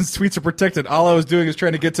 this person's tweets are protected. All I was doing is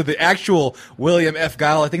trying to get to the actual William F.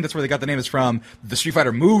 Guile. I think that's where they got the name is from. The Street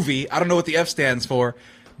Fighter movie. I don't know what the F stands for,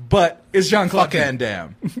 but it's Jean-Claude Van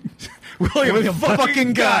Damme. William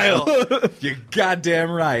fucking Guile. You're goddamn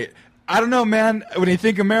right. I don't know, man. When you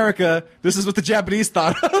think America, this is what the Japanese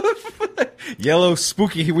thought of. Yellow,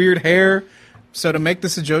 spooky, weird hair. So to make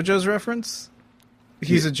this a JoJo's reference,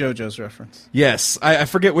 he's a JoJo's reference. Yes. I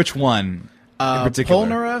forget which one. In particular.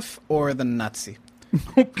 Polnareff or the Nazi?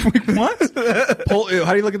 What?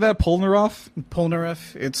 How do you look at that? Polnareff?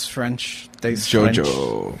 Polnareff. It's French.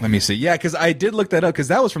 Jojo. French. Let me see. Yeah, because I did look that up because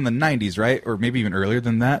that was from the 90s, right? Or maybe even earlier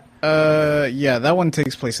than that. Yeah, that one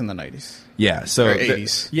takes place in the 90s. Yeah, so Or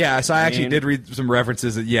 80s. So I actually did read some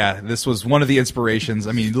references. That, this was one of the inspirations.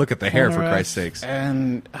 I mean, look at the hair, for Polnareff, Christ's sakes.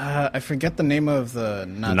 And I forget the name of the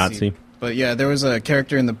Nazi. But yeah, there was a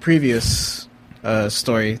character in the previous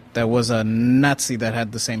story that was a Nazi that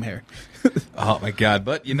had the same hair. Oh my god!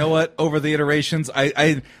 But you know what? Over the iterations,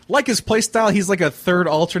 I like his playstyle. He's like a third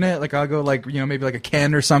alternate. Like I'll go like maybe like a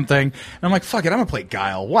Ken or something. And I'm like, fuck it, I'm gonna play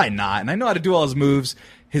Guile. Why not? And I know how to do all his moves.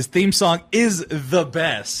 His theme song is the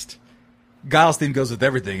best. Guile's theme goes with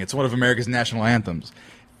everything. It's one of America's national anthems.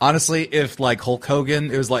 Honestly, if like Hulk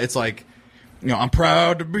Hogan, it's like I'm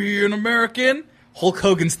proud to be an American. Hulk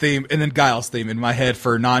Hogan's theme and then Guile's theme in my head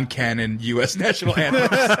for non-canon U.S. national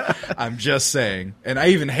anthems. I'm just saying. And I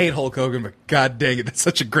even hate Hulk Hogan, but god dang it, that's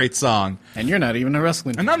such a great song. And you're not even a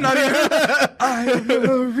wrestling fan. And I'm not even... I'm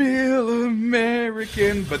a real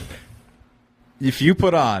American. But if you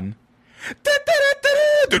put on...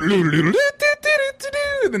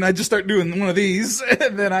 then I just start doing one of these,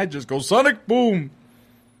 and then I just go Sonic Boom.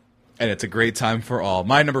 And it's a great time for all.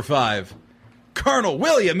 My number 5, Colonel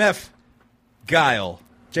William F. Guile.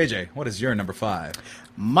 JJ, what is your number 5?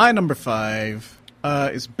 My number 5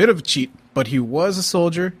 is a bit of a cheat, but he was a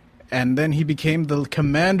soldier, and then he became the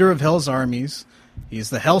commander of Hell's armies.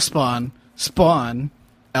 He's the Hellspawn,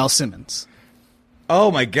 Al Simmons.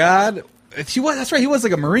 Oh my god. That's right, he was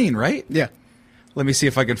like a Marine, right? Yeah. Let me see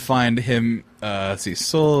if I can find him. Let's see,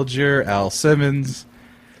 Soldier, Al Simmons.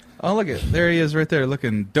 Oh, look there he is right there,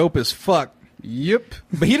 looking dope as fuck. Yep.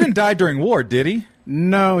 But he didn't die during war, did he?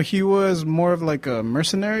 No, he was more of like a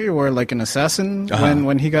mercenary or like an assassin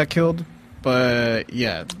when he got killed. But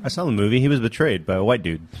yeah, I saw the movie. He was betrayed by a white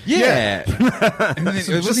dude. Yeah. And then,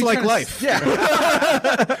 just like life.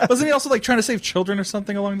 Yeah. Wasn't he also like trying to save children or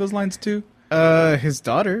something along those lines too? His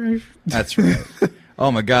daughter. That's right.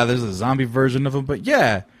 Oh my god, there's a zombie version of him. But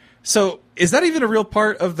yeah. So is that even a real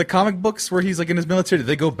part of the comic books where he's like in his military? Did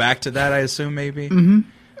they go back to that, I assume, maybe? Mm-hmm.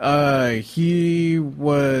 He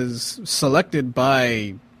was selected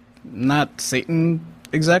by not Satan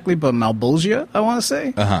exactly, but Malbolgia, I want to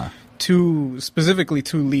say, specifically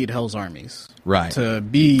to lead Hell's armies, right? To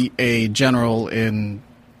be a general in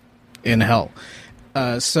Hell.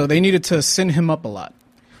 So they needed to sin him up a lot.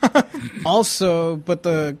 Also, but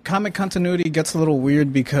the comic continuity gets a little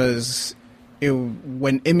weird because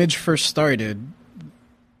when Image first started,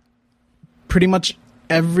 pretty much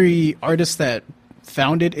every artist that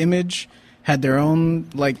founded Image had their own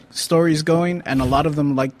like stories going, and a lot of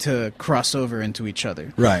them like to cross over into each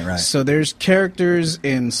other. Right. So there's characters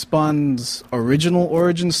in Spawn's original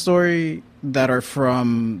origin story that are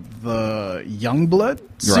from the Youngblood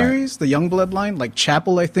series, the Youngblood line. Like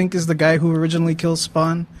Chapel, I think, is the guy who originally kills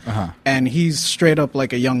Spawn, and he's straight up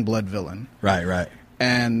like a Youngblood villain. Right.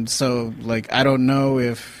 And so, like, I don't know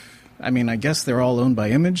if, I mean, I guess they're all owned by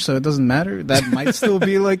Image, so it doesn't matter. That might still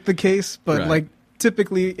be like the case, but like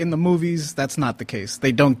typically in the movies, that's not the case.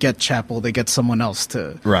 They don't get Chapel; they get someone else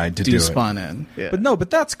to do Spawn in. Yeah. But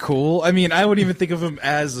that's cool. I mean, I wouldn't even think of him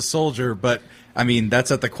as a soldier, but I mean, that's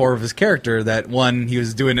at the core of his character. That one, he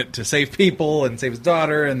was doing it to save people and save his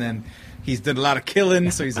daughter, and then he's did a lot of killing,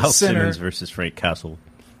 so he's a Al sinner. Simmons versus Frank Castle.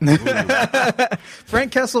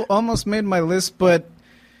 Frank Castle almost made my list, but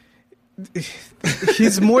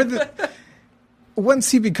he's more than.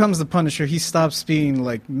 Once he becomes the Punisher, he stops being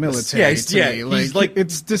like military. He's like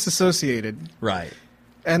it's disassociated, right?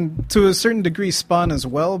 And to a certain degree, Spawn as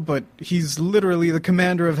well. But he's literally the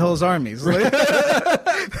commander of Hell's armies. Like,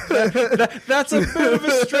 that's a bit of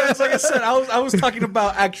a stretch. Like I said, I was talking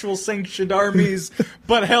about actual sanctioned armies,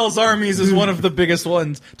 but Hell's armies is one of the biggest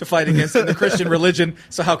ones to fight against in the Christian religion.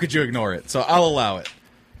 So how could you ignore it? So I'll allow it.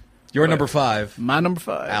 Your number 5. My number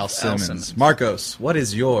 5. Al Simmons. Marcos, what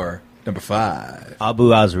is your number 5?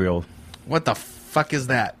 Abu Azrael. What the fuck is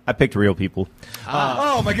that? I picked real people.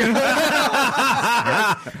 Oh my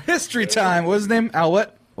god! History time. What was his name? Al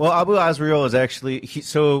what? Well, Abu Azrael is actually.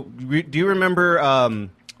 Do you remember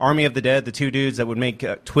Army of the Dead? The two dudes that would make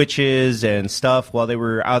twitches and stuff while they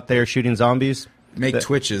were out there shooting zombies. Make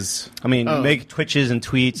twitches. I mean, make twitches and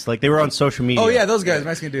tweets. Like they were on social media. Oh yeah, those guys,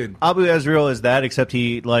 Mexican dude. Abu Azrael is that, except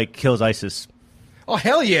he like kills ISIS. Oh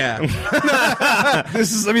hell yeah!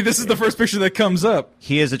 This is the first picture that comes up.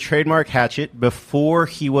 He is a trademark hatchet. Before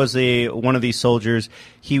he was one of these soldiers,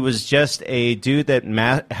 he was just a dude that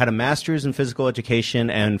had a master's in physical education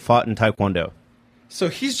and fought in Taekwondo. So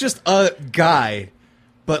he's just a guy,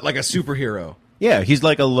 but like a superhero. Yeah, he's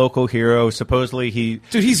like a local hero. Supposedly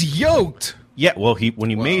Dude, he's yoked. Yeah, well, when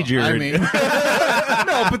he majored... I mean...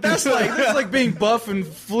 No, but that's like being buff and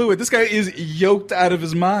fluid. This guy is yoked out of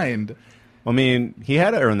his mind. I mean, he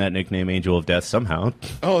had to earn that nickname, Angel of Death, somehow.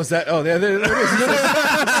 Oh, is that... Oh, there it is. It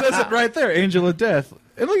says it right there, Angel of Death.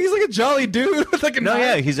 And look, he's like a jolly dude with like a knife.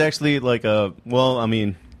 Yeah, he's actually like a... Well, I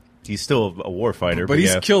mean, he's still a war fighter. But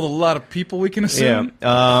he's killed a lot of people, we can assume.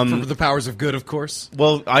 Yeah. For the powers of good, of course.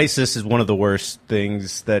 Well, ISIS is one of the worst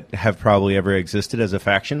things that have probably ever existed as a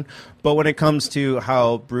faction. But when it comes to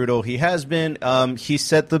how brutal he has been, he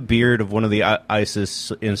set the beard of one of the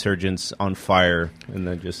ISIS insurgents on fire, and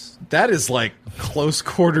then just... That is like close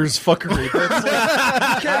quarters fuckery. That's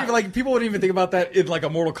like, you can't even, people wouldn't even think about that in like a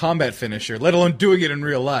Mortal Kombat finisher, let alone doing it in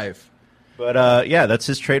real life. But yeah, that's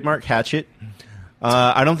his trademark hatchet.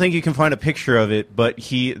 I don't think you can find a picture of it, but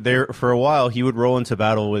for a while he would roll into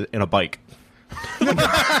battle in a bike.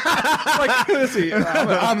 Like, let's see.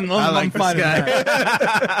 I'm finding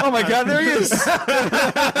that. Oh my god, there he is.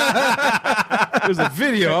 There's a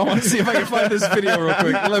video. I want to see if I can find this video real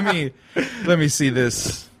quick. Let me see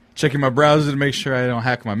this. Checking my browser to make sure I don't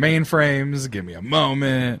hack my mainframes. Give me a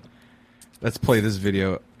moment. Let's play this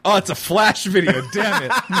video. Oh, it's a Flash video. Damn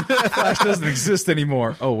it. Flash doesn't exist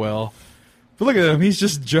anymore. Oh well. But look at him. He's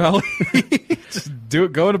just jolly. Just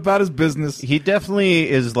going about his business. He definitely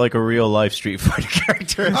is like a real life Street Fighter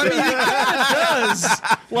character. I mean, he kind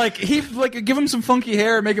of does. Give him some funky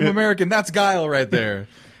hair and make him American. That's Guile right there.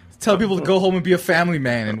 Tell people to go home and be a family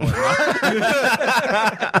man and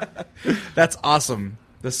whatnot. That's awesome.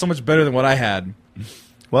 That's so much better than what I had.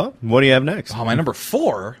 Well, what do you have next? Oh, my number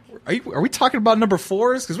 4. Are we talking about number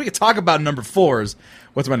 4s? Because we could talk about number 4s.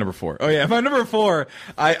 What's my number 4? Oh, yeah, my number 4,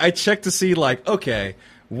 I checked to see, okay,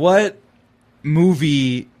 what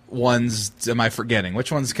movie ones am I forgetting?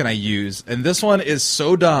 Which ones can I use? And this one is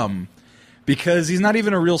so dumb because he's not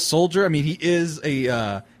even a real soldier. I mean, he is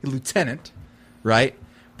a lieutenant, right?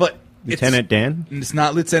 But Lieutenant Dan? It's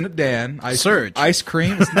not Lieutenant Dan. Surge. Ice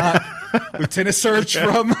Cream. It's not Lieutenant Surge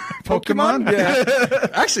from Pokemon. Yeah.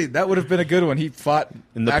 Actually, that would have been a good one. He fought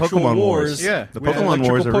in the actual Pokemon wars. Yeah. The Pokemon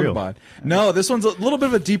Wars are real. No, this one's a little bit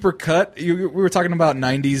of a deeper cut. We were talking about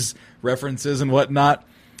 90s references and whatnot.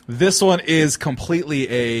 This one is completely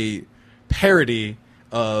a parody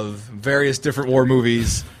of various different war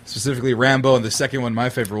movies, specifically Rambo, and the second one, my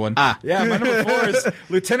favorite one. Yeah, my number 4 is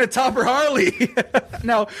Lieutenant Topper Harley.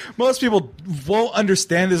 Now, most people won't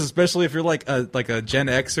understand this, especially if you're like a Gen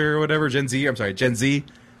Xer or whatever, Gen Z.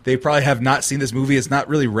 They probably have not seen this movie. It's not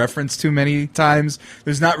really referenced too many times.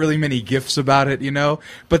 There's not really many GIFs about it,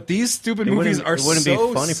 But these stupid movies are so silly.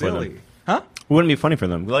 Be funny for them. Huh? It wouldn't be funny for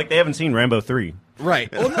them. They haven't seen Rambo 3.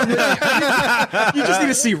 Right. Well, no, you just need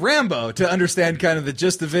to see Rambo to understand kind of the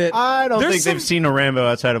gist of it. I don't think they've seen a Rambo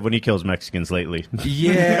outside of when he kills Mexicans lately.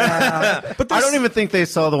 Yeah. But I don't even think they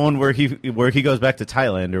saw the one where he goes back to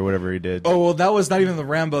Thailand or whatever he did. Oh, well, that was not even the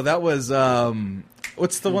Rambo. That was,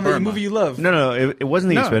 what's the movie you love? No, it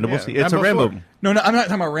wasn't The Expendables. Yeah, it's a Rambo. 4. No, I'm not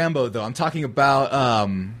talking about Rambo, though. I'm talking about,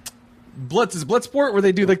 Bloodsport, where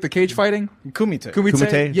they do the cage fighting?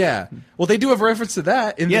 Kumite. Yeah. Well, they do have a reference to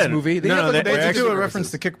that in this movie. They do a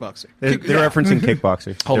reference to kickboxer. They're referencing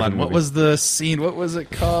Kickboxer. Hold on. What was the scene? What was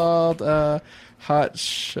it called? Hot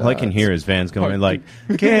Shots. All I can hear is Vans going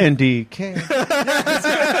candy. That's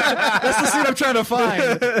the scene I'm trying to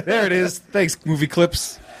find. There it is. Thanks, movie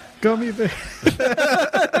clips. Gummy bear.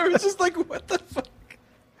 I was just like, what the fuck?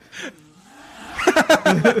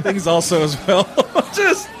 Things also as well.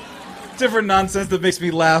 Just different nonsense that makes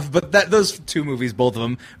me laugh. But those two movies, both of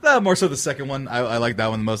them, more so the second one. I like that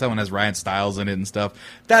one the most. That one has Ryan Stiles in it and stuff.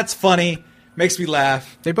 That's funny. Makes me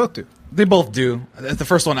laugh. They both do. They both do. The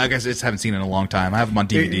first one, I guess, I just haven't seen in a long time. I have them on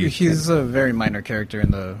DVD. He's a very minor character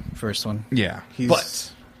in the first one. Yeah.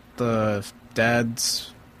 He's the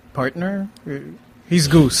dad's partner. He's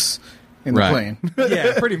Goose in the plane.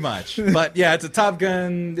 Yeah, pretty much. But yeah, it's a Top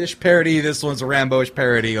Gun-ish parody. This one's a Rambo-ish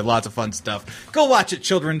parody with lots of fun stuff. Go watch it,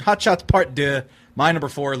 children. Hot Shots Part 2. My number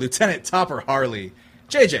 4, Lieutenant Topper Harley.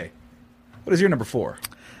 JJ, what is your number 4?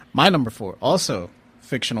 My number 4, also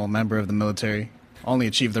fictional member of the military. Only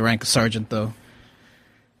achieved the rank of sergeant, though.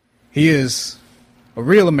 He is a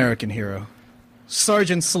real American hero.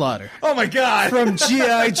 Sergeant Slaughter. Oh my God! From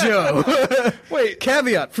G.I. Joe. Wait,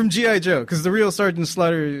 caveat from G.I. Joe, because the real Sergeant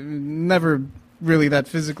Slaughter never really that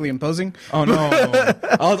physically imposing. Oh no!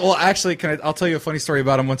 I'll tell you a funny story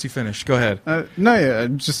about him once you finish. Go ahead.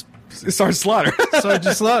 Just Sergeant Slaughter.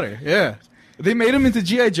 Sergeant Slaughter. Yeah, they made him into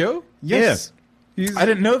G.I. Joe. Yes, I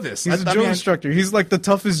didn't know this. He's a drill instructor. He's like the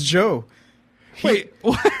toughest Joe. Wait,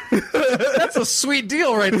 what? That's a sweet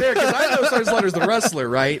deal right there. Because I know Sergeant Slaughter's the wrestler,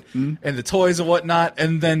 right? And the toys and whatnot.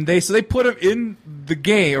 And then they put him in the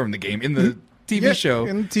TV show.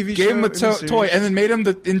 In the TV gave show, him a toy, and then made him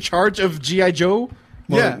in charge of G.I. Joe.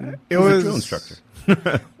 Well, it was a drill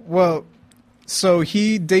instructor. Well, so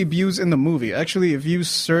he debuts in the movie. Actually, if you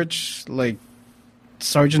search like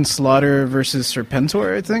Sergeant Slaughter versus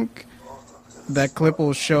Serpentor, I think that clip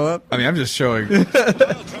will show up. I mean, I'm just showing. Bam!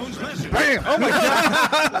 Oh my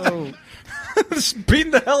god! Just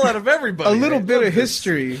beating the hell out of everybody. A little bit of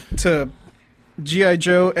history to G.I.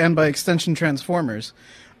 Joe and by extension Transformers.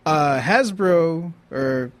 Hasbro,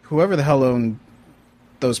 or whoever the hell owned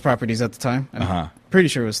those properties at the time, I'm pretty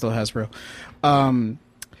sure it was still Hasbro,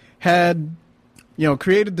 had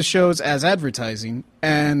created the shows as advertising,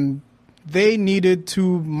 and they needed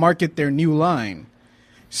to market their new line.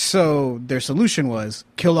 So their solution was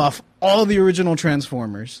kill off all the original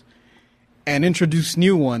Transformers and introduce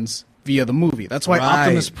new ones via the movie. That's why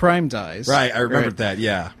Optimus Prime dies. Right, I remembered that,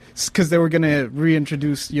 yeah. Because they were going to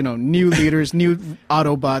reintroduce, new leaders, new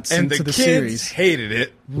Autobots and into the kids series. Hated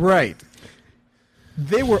it. Right.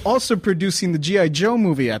 They were also producing the G.I. Joe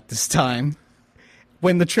movie at this time.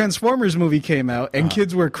 When the Transformers movie came out and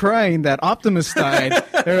kids were crying that Optimus died,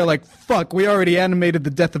 they were like, fuck, we already animated the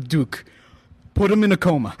death of Duke. Put him in a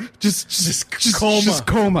coma. Just coma. Just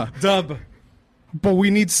coma. Dub. But we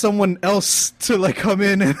need someone else to come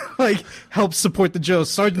in and help support the Joes.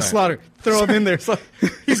 Sergeant Slaughter, throw him in there.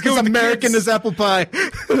 He's American as apple pie.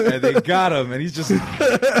 And they got him, and he's just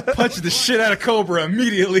punching the shit out of Cobra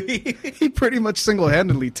immediately. He pretty much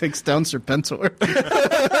single-handedly takes down Serpentor.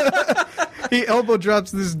 He elbow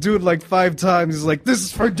drops this dude 5 times. He's like, "This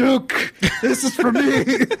is for Duke. This is for me.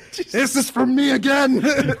 This is for me again.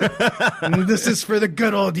 And this is for the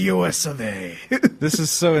good old U.S. of A." This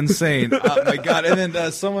is so insane. Oh, my God. And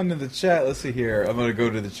then someone in the chat, let's see here. I'm going to go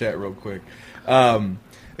to the chat real quick.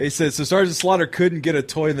 They said, so Sergeant Slaughter couldn't get a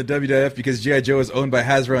toy in the WWF because G.I. Joe was owned by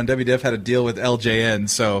Hasbro and WWF had a deal with LJN.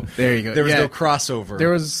 So there you go. There was no crossover. There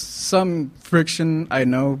was some friction, I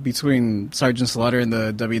know, between Sergeant Slaughter and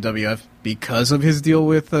the WWF because of his deal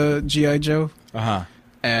with G.I. Joe. Uh-huh.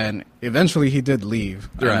 And eventually he did leave.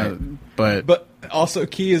 Right. But also,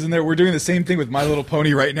 key is in there. We're doing the same thing with My Little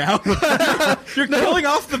Pony right now. You're killing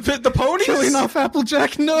off the ponies? Killing off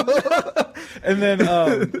Applejack? No. And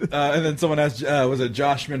then someone asked, was it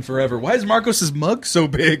Joshman Forever? Why is Marcos's mug so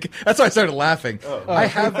big? That's why I started laughing. I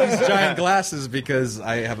have these giant glasses because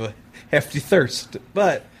I have a hefty thirst.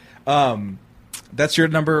 But that's your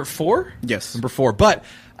number 4? Yes. Number 4. But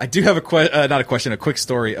I do have a quick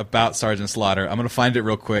story about Sergeant Slaughter. I'm going to find it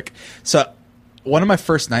real quick. So, one of my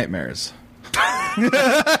first nightmares. Hell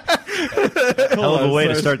of a way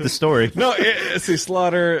to start the story. No, see,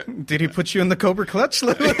 Slaughter. Did he put you in the Cobra clutch?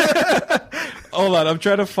 Hold on, I'm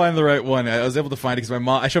trying to find the right one. I was able to find it because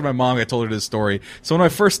I showed my mom. I told her this story. So one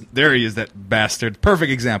of my first, there he is, that bastard.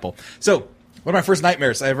 Perfect example. So one of my first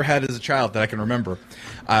nightmares I ever had as a child that I can remember.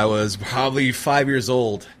 I was probably 5 years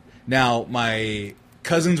old. Now my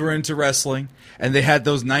cousins were into wrestling, and they had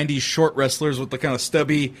those 90s short wrestlers with the kind of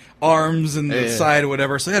stubby arms and the side or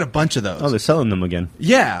whatever. So they had a bunch of those. Oh, they're selling them again.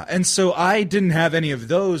 Yeah, and so I didn't have any of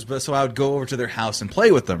those, but so I would go over to their house and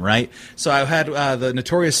play with them, right? So I had the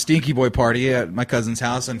notorious Stinky Boy party at my cousin's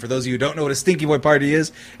house, and for those of you who don't know what a Stinky Boy party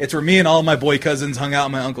is, it's where me and all my boy cousins hung out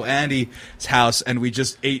at my Uncle Andy's house, and we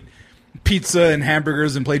just ate pizza and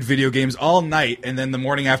hamburgers and played video games all night, and then the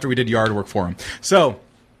morning after we did yard work for him. So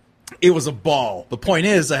it was a ball. The point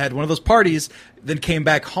is, I had one of those parties, then came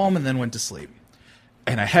back home and then went to sleep.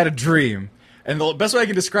 And I had a dream. And the best way I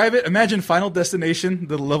can describe it, imagine Final Destination,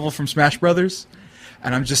 the level from Smash Brothers.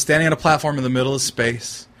 And I'm just standing on a platform in the middle of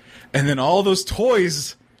space. And then all those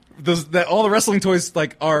toys, all the wrestling toys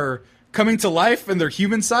are coming to life, and they're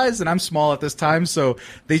human sized, and I'm small at this time, so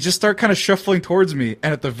they just start kind of shuffling towards me.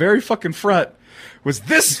 And at the very fucking front was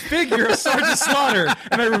this figure of Sergeant Slaughter,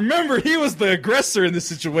 and I remember he was the aggressor in this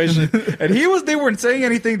situation, and they weren't saying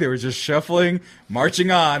anything, they were just shuffling,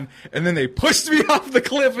 marching on, and then they pushed me off the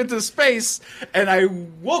cliff into space, and I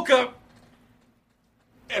woke up,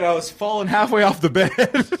 and I was falling halfway off the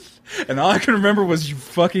bed, and all I can remember was you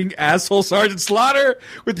fucking asshole Sergeant Slaughter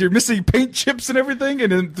with your missing paint chips and everything,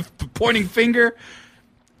 and then the pointing finger.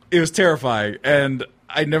 It was terrifying, and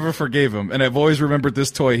I never forgave him, and I've always remembered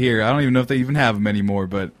this toy here. I don't even know if they even have him anymore,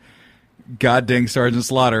 but god dang Sergeant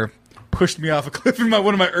Slaughter pushed me off a cliff in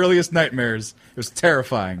one of my earliest nightmares. It was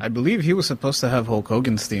terrifying. I believe he was supposed to have Hulk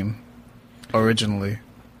Hogan's theme originally.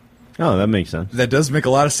 Oh, that makes sense. That does make a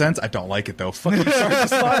lot of sense. I don't like it, though. Fucking Sergeant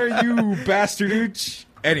Slaughter, you bastard.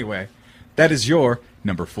 Anyway, that is your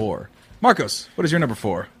number 4. Marcos, what is your number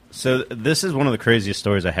 4? So this is one of the craziest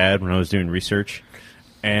stories I had when I was doing research.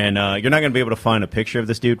 And you're not going to be able to find a picture of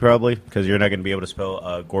this dude, probably, because you're not going to be able to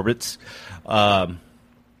spell Gorbitz.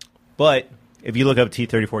 But if you look up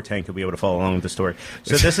T-34 tank, you'll be able to follow along with the story.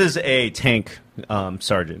 So this is a tank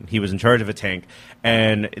sergeant. He was in charge of a tank.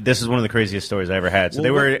 And this is one of the craziest stories I ever had. So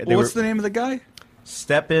what's the name of the guy?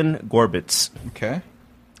 Stepan Gorbitz. Okay.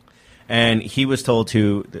 And he was told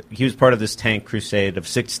he was part of this tank crusade of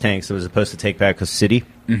 6 tanks that was supposed to take back a city.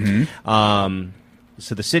 Mm-hmm.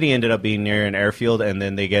 So the city ended up being near an airfield, and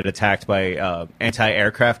then they get attacked by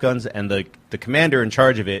anti-aircraft guns. And the commander in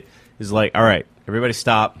charge of it is like, all right, everybody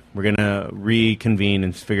stop. We're going to reconvene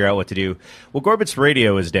and figure out what to do. Well, Gorbitz's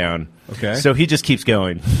radio is down. Okay. So he just keeps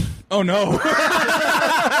going. Oh, no.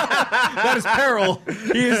 That is peril.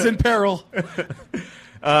 He is in peril.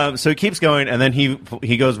 So he keeps going, and then he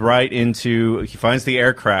goes right into, he finds the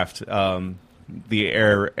aircraft, the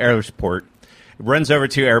airport, runs over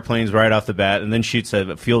 2 airplanes right off the bat, and then shoots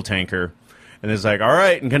a fuel tanker, and is like, all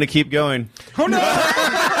right, I'm going to keep going. Oh, no!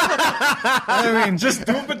 I mean, just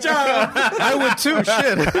do a job. I would too,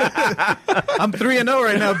 shit. I'm 3-0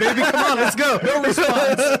 right now, baby. Come on, let's go. No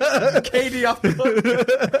response. Katie off the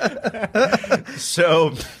hook.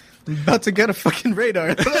 So... I'm about to get a fucking radar.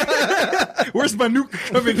 Where's my nuke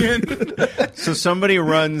coming in? So somebody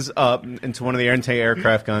runs up into one of the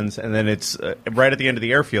anti-aircraft guns, and then it's right at the end of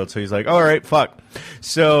the airfield. So he's like, all right, fuck.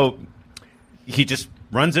 So he just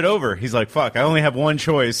runs it over. He's like, fuck, I only have one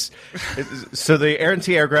choice. So the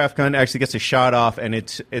anti-aircraft gun actually gets a shot off, and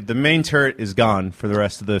the main turret is gone for the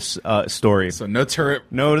rest of this story. So no turret.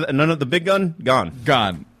 None of the big gun, gone.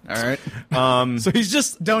 Gone. All right. So he's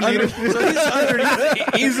just don't need it. So he's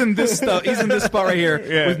underneath. He's in this stuff. He's in this spot right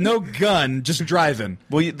here with no gun, just driving.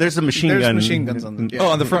 Well, there's a machine gun. There's machine guns on the. Yeah. Oh,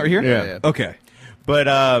 on the front right here. Yeah. Okay. But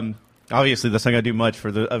obviously, that's not going to do much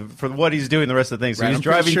for for what he's doing the rest of the thing. So right, he's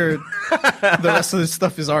driving. Sure the rest of this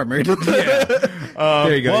stuff is armored. Yeah.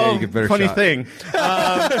 There you go. Well, you get better funny shot. thing.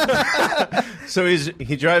 So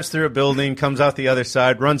he drives through a building, comes out the other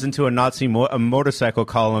side, runs into a Nazi motorcycle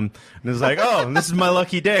column, and is like, "Oh, this is my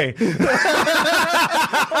lucky day."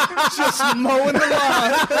 Just mowing the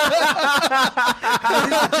lawn.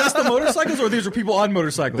 Just the motorcycles, or these were people on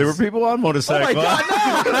motorcycles? There were people on motorcycles. Oh my God,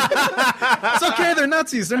 no! It's okay. They're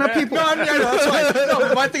Nazis. They're not people. No, I mean, I know, that's fine.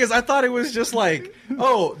 No, my thing is, I thought it was just like,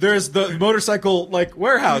 oh, there's the motorcycle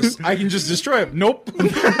warehouse. I can just destroy it. Nope.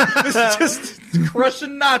 This is just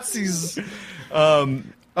crushing Nazis.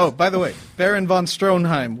 Oh, by the way, Baron von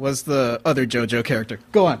Stroheim was the other JoJo character.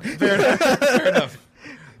 Go on. Fair enough.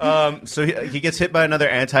 So he gets hit by another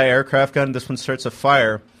anti-aircraft gun. This one starts a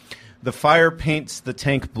fire. The fire paints the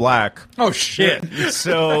tank black. Oh, shit.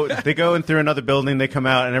 So they go in through another building. They come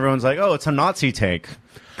out, and everyone's like, oh, it's a Nazi tank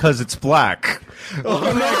because it's black. Oh,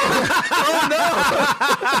 no. Oh, no.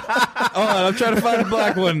 Oh, I'm trying to find a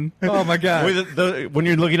black one. Oh, my God. When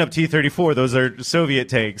you're looking up T-34, those are Soviet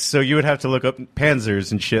tanks. So you would have to look up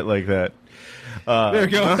Panzers and shit like that. There you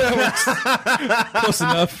go. That works. Close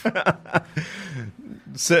enough.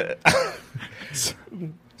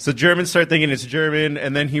 So Germans start thinking it's German,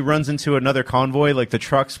 and then he runs into another convoy, like the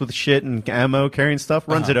trucks with shit and ammo carrying stuff,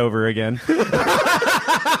 runs it over again.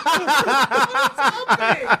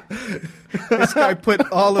 This guy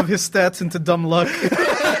put all of his stats into dumb luck.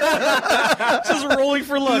 Just rolling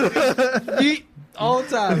for luck. Yeet. All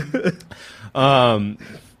the time.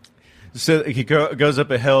 So he goes up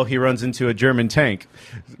a hill. He runs into a German tank.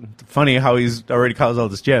 Funny how he's already caused all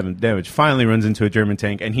this damage. Finally runs into a German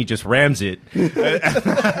tank, and he just rams it.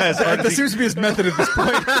 That seems to be his method at this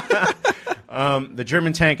point. The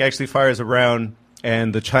German tank actually fires a round,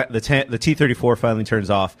 and the T-34 finally turns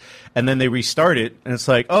off. And then they restart it, and it's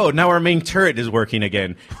like, oh, now our main turret is working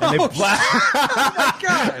again. And Oh, my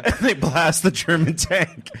God. and they blast the German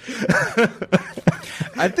tank.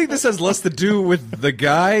 I think this has less to do with the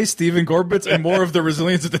guy, Steven Gorbitz, and more of the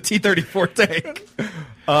resilience of the T-34 tank.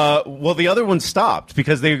 Well, the other one stopped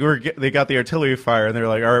because they got the artillery fire, and they're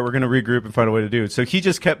like, all right, we're going to regroup and find a way to do it. So he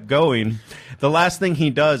just kept going. The last thing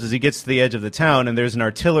he does is he gets to the edge of the town, and there's an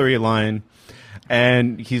artillery line,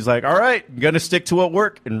 and he's like, all right, I'm going to stick to what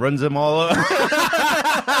worked, and runs them all up.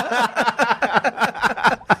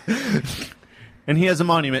 And he has a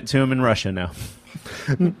monument to him in Russia now.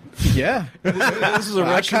 Yeah. This is a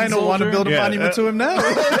I Russian kind of want to soldier. build a monument to him now.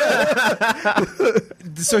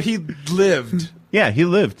 So he lived, Yeah, he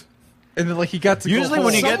lived. and then he got to Usually go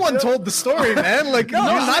when you home. get Someone told the story, man. Like, no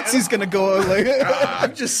Nazi's going to go. Like,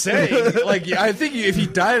 I'm just saying. I think if he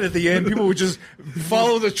died at the end, people would just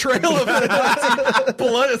follow the trail of the Nazi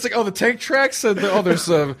blood. It's like, oh, the tank tracks, and there's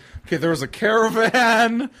there was a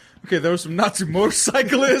caravan. Okay, there were some Nazi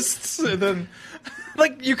motorcyclists, and then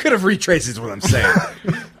Like, you could have retraced is what I'm saying.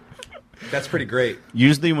 That's pretty great.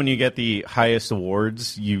 Usually when you get the highest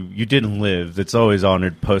awards, you didn't live. It's always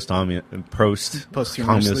honored posthumously.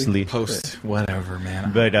 Post whatever,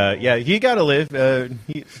 man. But yeah, he got to live.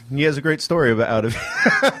 He has a great story out of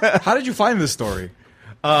it. How did you find this story?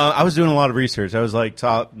 I was doing a lot of research. I was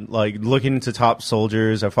looking into top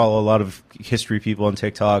soldiers. I follow a lot of history people on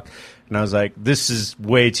TikTok, and I was like, "This is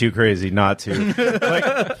way too crazy not to."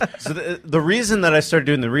 So the reason that I started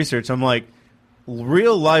doing the research, I'm like,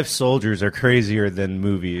 real life soldiers are crazier than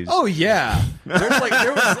movies. Oh yeah,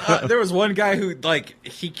 there was one guy who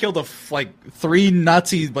he killed 3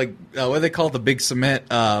 Nazi what do they call it, the big cement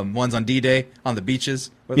ones on D-Day on the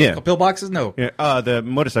beaches. What are they called, pillboxes? No, the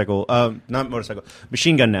motorcycle, not motorcycle,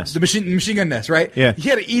 machine gun nest. The machine gun nest, right? Yeah, he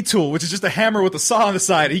had an E-tool, which is just a hammer with a saw on the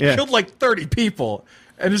side. He killed 30 people,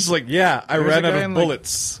 and it's like, I ran out of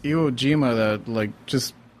bullets. Iwo Jima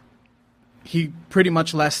that he pretty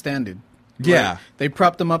much last standed. Yeah, they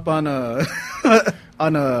propped him up on a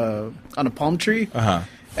on a palm tree,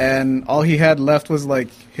 and all he had left was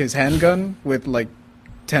his handgun with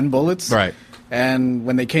 10 bullets. Right. And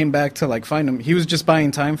when they came back to find him, he was just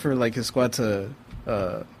buying time for his squad to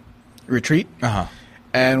retreat.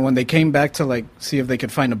 And when they came back to see if they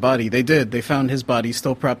could find a body, they did. They found his body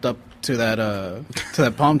still propped up to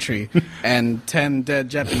that palm tree, and 10 dead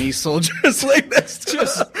Japanese soldiers. That's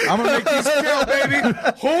just, I'm gonna make these count, baby.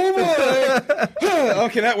 Oh boy.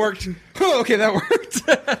 Okay, that worked. Okay, that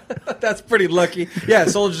worked. That's pretty lucky. Yeah,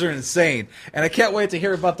 soldiers are insane, and I can't wait to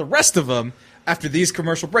hear about the rest of them after these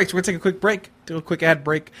commercial breaks. We're gonna take a quick break, do a quick ad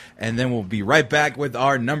break, and then we'll be right back with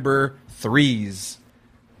our number 3s.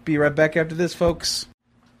 Be right back after this, folks.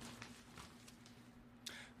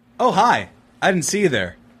 Oh, hi. I didn't see you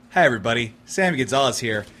there. Hi, everybody. Sammy Gonzalez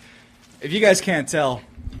here. If you guys can't tell,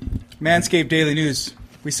 Manscaped Daily News,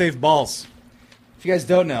 we save balls. If you guys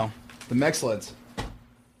don't know, the Mexcellence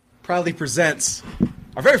proudly presents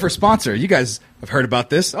our very first sponsor. You guys have heard about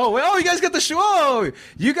this. Oh, you guys got the show. Oh,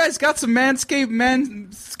 you guys got some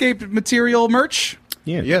Manscaped material merch?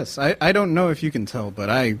 Yeah. Yes, I don't know if you can tell, but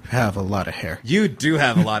I have a lot of hair. You do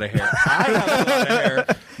have a lot of hair. I have a lot of hair.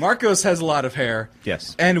 Marcos has a lot of hair.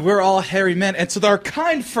 Yes. And we're all hairy men. And so our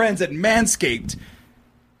kind friends at Manscaped,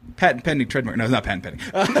 patent pending, trademark, no, it's not patent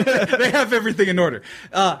pending. They have everything in order.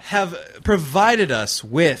 Have provided us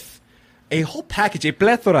with a whole package, a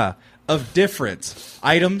plethora of different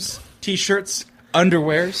items, T-shirts,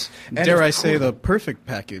 underwears. And dare I say the perfect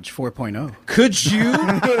package 4.0. Could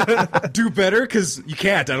you do better? Because you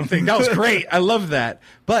can't, I don't think. That was great. I love that.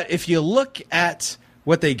 But if you look at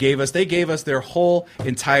what they gave us their whole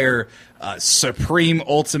entire supreme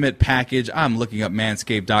ultimate package. I'm looking up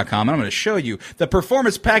manscaped.com, and I'm going to show you the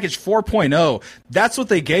Performance Package 4.0. That's what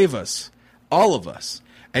they gave us, all of us.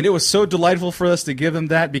 And it was so delightful for us to give them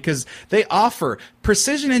that because they offer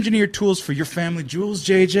precision engineered tools for your family jewels,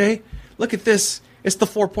 JJ. Look at this. It's the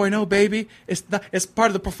 4.0, baby. It's part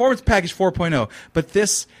of the Performance Package 4.0. But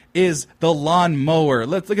this is the lawn mower.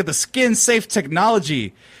 Let's look at the skin-safe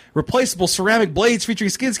technology. Replaceable ceramic blades featuring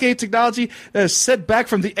skin-safe technology that is set back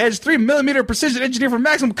from the edge. 3mm precision engineered for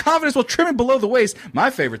maximum confidence while trimming below the waist. My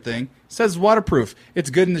favorite thing, says waterproof. It's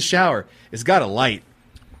good in the shower. It's got a light.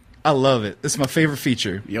 I love it. This is my favorite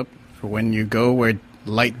feature. Yep. For when you go where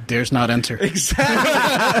light dares not enter.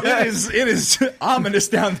 Exactly. It is ominous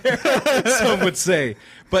down there, some would say.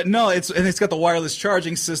 But no, it's got the wireless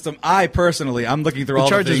charging system. I'm looking through all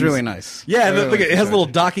the things. The charge is really nice. Yeah, look, it has a little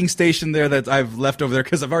docking station there that I've left over there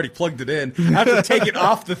because I've already plugged it in. I have to take it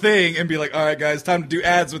off the thing and be like, all right, guys, time to do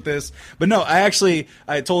ads with this. But no, I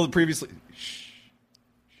told it previously.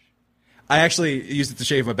 I actually used it to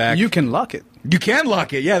shave my back. You can lock it. You can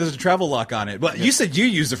lock it. Yeah, there's a travel lock on it. But you said you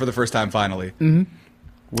used it for the first time finally. Mm-hmm.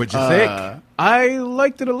 What'd you think? I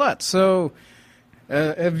liked it a lot. So,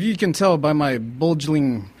 if you can tell by my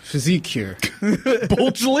bulging physique here.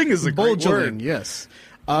 Bulging is a great word. Yes.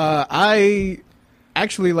 I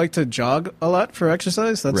actually like to jog a lot for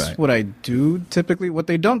exercise. That's what I do typically. What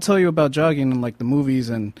they don't tell you about jogging in like the movies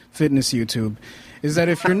and fitness YouTube is that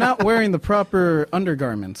if you're not wearing the proper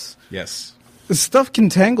undergarments, yes, the stuff can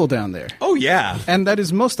tangle down there. Oh, yeah. And that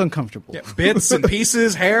is most uncomfortable. Yeah, bits and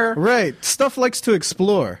pieces, hair. Right. Stuff likes to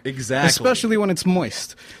explore. Exactly. Especially when it's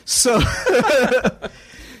moist. So,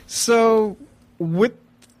 so with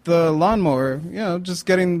the lawnmower, just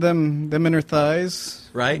getting them inner thighs.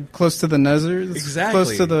 Right. Close to the nezzers. Exactly.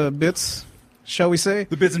 Close to the bits, shall we say.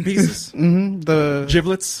 The bits and pieces. Mm-hmm. The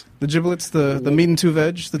giblets. The giblets, the meat and two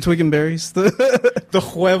veg, the twig and berries. The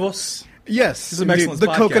huevos. Yes, this is an excellent the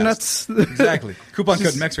podcast. Coconuts. Exactly. Coupon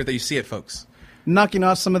code MEX right there. You see it, folks. Knocking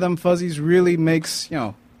off some of them fuzzies really makes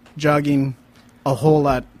jogging a whole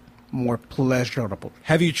lot more pleasurable.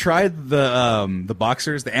 Have you tried the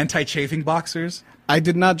boxers, the anti-chafing boxers? I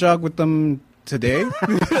did not jog with them today.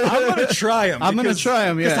 I'm going to try them. I'm going to try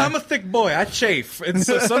them, yeah. Because I'm a thick boy. I chafe. And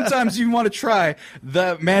so sometimes you want to try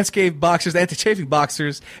the Manscaped boxers, the anti-chafing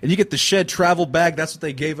boxers, and you get the shed travel bag. That's what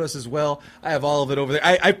they gave us as well. I have all of it over there.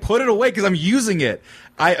 I put it away because I'm using it.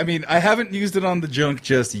 I mean, I haven't used it on the junk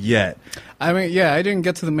just yet. I mean, yeah, I didn't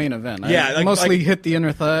get to the main event. Yeah, I mostly hit the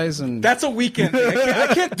inner thighs. And that's a weekend thing.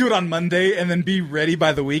 I can't do it on Monday and then be ready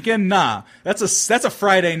by the weekend. Nah, that's a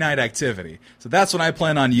Friday night activity. So that's when I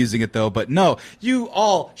plan on using it, though. But no, you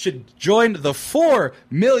all should join the 4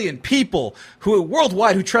 million people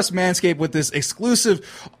worldwide who trust Manscaped with this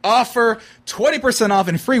exclusive offer, 20% off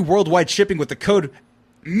and free worldwide shipping with the code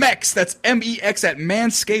MEX, that's MEX at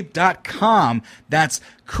manscaped.com. That's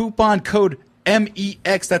coupon code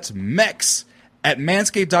MEX, that's MEX at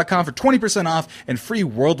manscaped.com for 20% off and free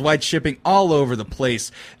worldwide shipping all over the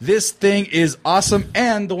place. This thing is awesome,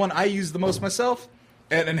 and the one I use the most myself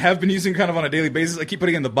and have been using kind of on a daily basis, I keep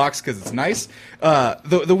putting it in the box because it's nice,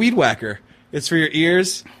 the Weed Whacker. It's for your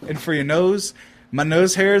ears and for your nose. My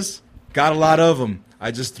nose hairs, got a lot of them.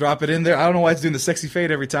 I just drop it in there. I don't know why it's doing the sexy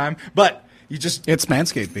fade every time, but it's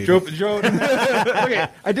Manscaped, baby. Okay,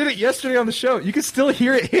 I did it yesterday on the show. You can still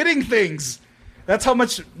hear it hitting things. That's how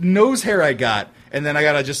much nose hair I got. And then I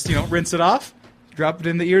got to just, rinse it off, drop it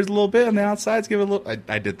in the ears a little bit, and the outsides give it a little...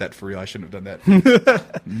 I did that for real. I shouldn't have done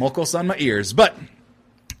that. Mocos on my ears. But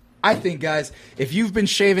I think, guys, if you've been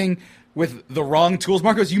shaving with the wrong tools...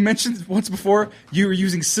 Marcos, you mentioned once before you were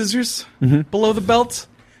using scissors below the belt.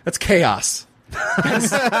 That's chaos.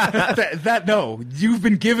 No, you've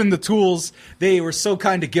been given the tools. They were so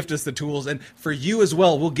kind to gift us the tools, and for you as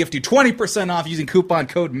well, we'll gift you 20% off using coupon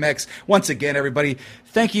code MEX. Once again, everybody,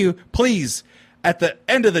 thank you. Please, at the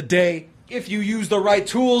end of the day, if you use the right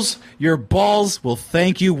tools, your balls will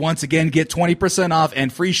thank you. Once again, get 20% off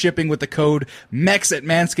and free shipping with the code MEX at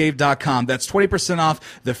manscaped.com. That's 20% off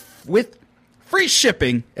with free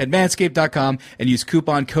shipping at manscaped.com and use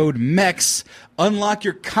coupon code MEX. Unlock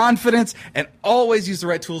your confidence and always use the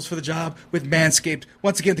right tools for the job with Manscaped.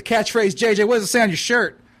 Once again, the catchphrase, JJ, what does it say on your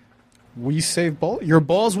shirt? We save balls. Your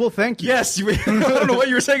balls will thank you. Yes. I don't know what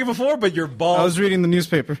you were saying before, but your balls. I was reading the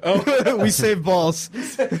newspaper. Oh. We save balls.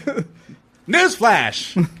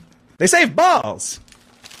 Newsflash. They save balls.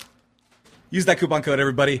 Use that coupon code,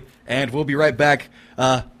 everybody, and we'll be right back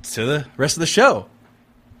to the rest of the show.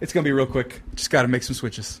 It's going to be real quick. Just got to make some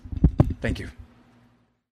switches. Thank you.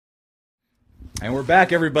 And we're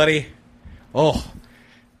back, everybody. Oh,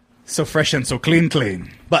 so fresh and so clean.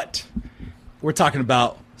 But we're talking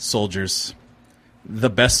about soldiers, the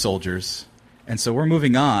best soldiers. And so we're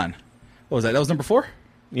moving on. What was that? That was number 4?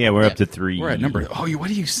 Yeah, we're up to 3. We're at number... Oh,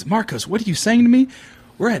 Marcos, what are you saying to me?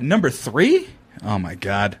 We're at number 3? Oh, my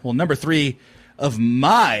God. Well, number 3 of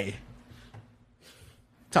my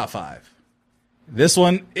top 5. This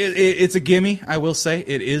one, it's a gimme, I will say.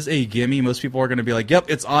 It is a gimme. Most people are going to be like, yep,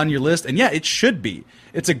 it's on your list. And yeah, it should be.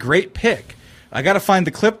 It's a great pick. I got to find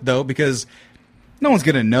the clip, though, because no one's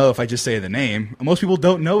going to know if I just say the name. Most people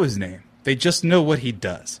don't know his name. They just know what he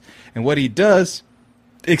does. And what he does,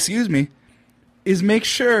 is make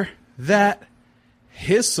sure that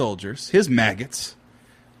his soldiers, his maggots,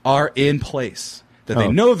 are in place. That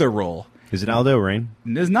they know their role. Is it Aldo Rain?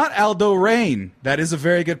 It's not Aldo Rain. That is a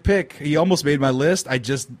very good pick. He almost made my list. I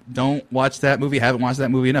just don't watch that movie. Haven't watched that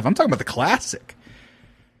movie enough. I'm talking about the classic.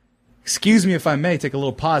 Excuse me if I may take a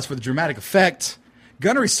little pause for the dramatic effect.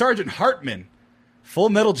 Gunnery Sergeant Hartman, Full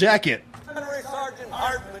Metal Jacket. Gunnery Sergeant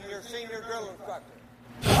Hartman, your senior drill instructor.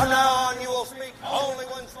 From now on, you will speak only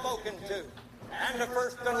when spoken to. And the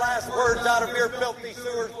first and last words out of your filthy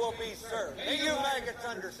sewers will be sir. Do you maggots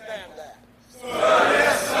understand that? Sir,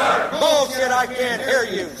 yes, sir. Bullshit, I can't hear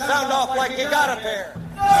you. Sound off like you got a pair. Sir,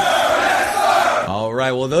 yes, sir. All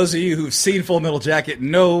right, well, those of you who've seen Full Metal Jacket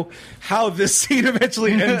know how this scene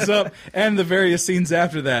eventually ends up and the various scenes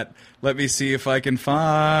after that. Let me see if I can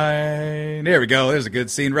find... There we go. There's a good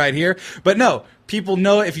scene right here. But no, people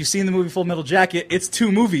know if you've seen the movie Full Metal Jacket, it's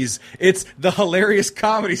 2 movies. It's the hilarious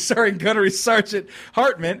comedy starring Gunnery Sergeant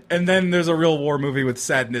Hartman, and then there's a real war movie with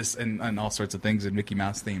sadness and all sorts of things and Mickey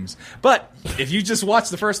Mouse themes. But if you just watch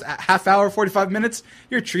the first half hour, 45 minutes,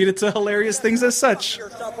 you're treated to hilarious things as such.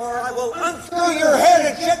 Yourself, or I will unscrew your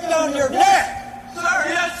head and shit down your neck. Sir,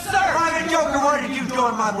 yes, sir! Private Joker, why did you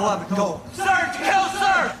join my beloved corps? Sir, to kill,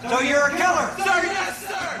 sir! So you're a killer? Sir, yes,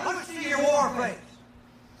 sir! Let me see your war face.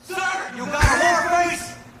 Sir! You got a war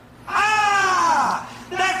face? Ah!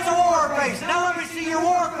 That's a war face! Now let me see your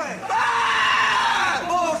war face! Ah!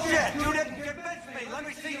 Bullshit! You didn't convince me! Let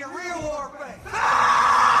me see your real war face!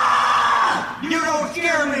 Ah! You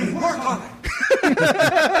scare me. Work on it.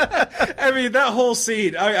 I mean, that whole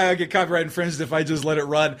scene, I get copyright infringed if I just let it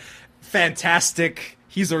run. Fantastic.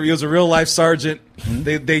 He was a real life sergeant.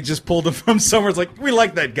 They just pulled him from somewhere. It's like, we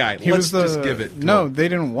like that guy. Let's just give it. No, they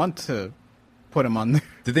didn't want to put him on there.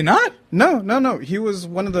 Did they not? No. He was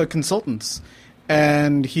one of the consultants,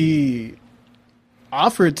 and he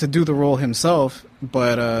offered to do the role himself,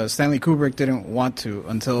 but Stanley Kubrick didn't want to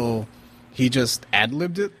until he just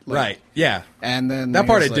ad-libbed it. Right, yeah. And then that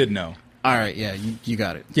part I like, did know. All right, yeah, you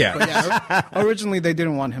got it. Yeah. But yeah, originally they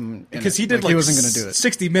didn't want him because he did he wasn't going to do it.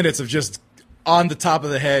 60 minutes of just on the top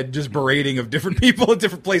of the head, just berating of different people at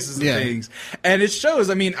different places and things. And it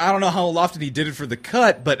shows, I mean, I don't know how often he did it for the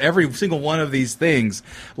cut, but every single one of these things,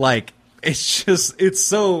 like, it's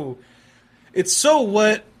so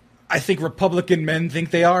what I think Republican men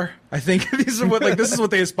think they are. I think this is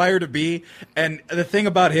what they aspire to be. And the thing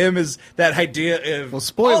about him is that idea of, Well,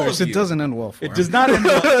 spoilers, all of it doesn't end well for him. It does not end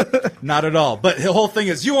well. Not at all. But the whole thing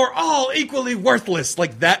is, you are all equally worthless.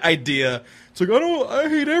 Like that idea. It's like, I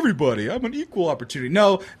hate everybody. I'm an equal opportunity.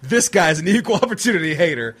 No, this guy's an equal opportunity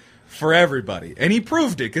hater for everybody. And he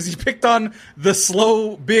proved it because he picked on the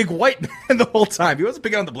slow, big white man the whole time. He wasn't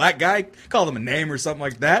picking on the black guy. Called him a name or something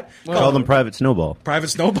like that. Called him Private Snowball. Private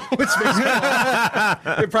Snowball, which makes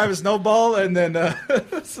me Private Snowball, and then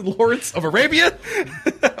Lawrence of Arabia.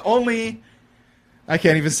 Only I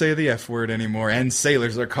can't even say the F word anymore, and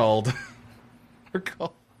sailors are called.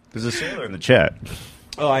 There's a sailor in the chat.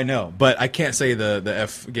 Oh, I know, but I can't say the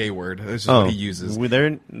F gay word. That's just what he uses. Well,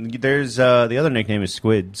 there's the other nickname is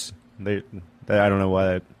Squids. I don't know why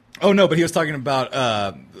that. Oh no, but he was talking about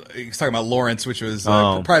Lawrence, which was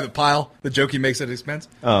Private Pile, the joke he makes at his expense.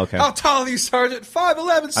 Oh, okay. How tall are you, Sergeant?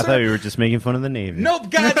 5'11", sir. I thought you were just making fun of the Navy. Nope,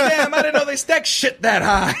 goddamn, I didn't know they stack shit that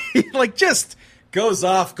high. Like, just goes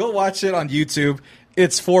off. Go watch it on YouTube.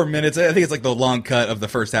 It's 4 minutes. I think it's like the long cut of the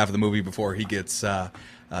first half of the movie before he gets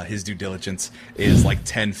his due diligence is like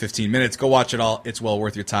 10, 15 minutes. Go watch it all. It's well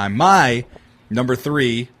worth your time. My number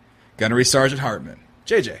 3, Gunnery Sergeant Hartman.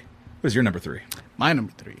 JJ, what is your number 3? My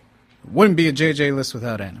number 3. Wouldn't be a JJ list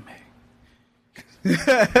without anime.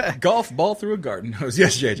 Golf ball through a garden hose.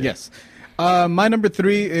 Yes, JJ. Yes. My number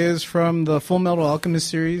 3 is from the Full Metal Alchemist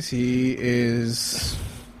series. He is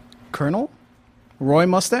Colonel Roy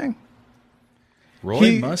Mustang.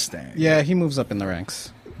 Mustang. Yeah, he moves up in the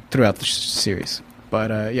ranks throughout the series.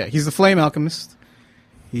 But yeah, he's the Flame Alchemist.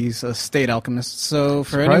 He's a state alchemist. So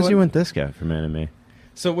for Surprised anyone, you went this guy from anime.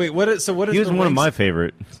 So wait, what is He was the one of ranks? my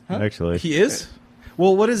favorite, actually. He is?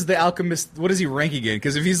 Well, what is the alchemist? What is he ranking in?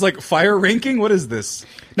 Because if he's like fire ranking, what is this?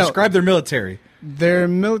 No. Describe their military. they're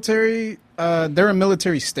military. They're a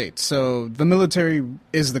military state, so the military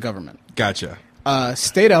is the government. Gotcha.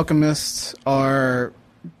 State alchemists are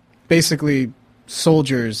basically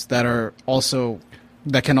soldiers that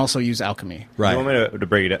can also use alchemy. Right. You want me to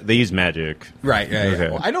break it down? They use magic. Right. Yeah. Okay.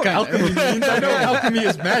 Well, I know what alchemy means. I know alchemy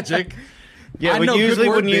is magic. Yeah, I but know usually good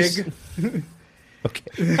word when you big.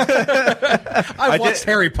 Okay. I've watched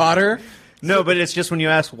Harry Potter. No, but it's just when you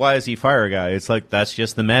ask why is he fire guy, it's like that's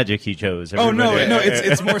just the magic he chose. Oh no, Everybody-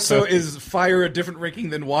 it's more so is fire a different ranking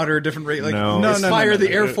than water a different rank? Like, No. is fire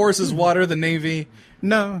the Air Force is water the Navy?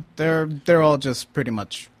 No, they're all just pretty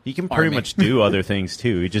much. He can pretty army. much do other things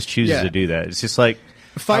too. He just chooses Yeah. to do that. It's just like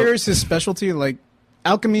Fire is his specialty. Like,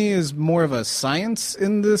 alchemy is more of a science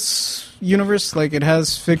in this universe. Like, it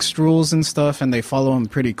has fixed rules and stuff, and they follow them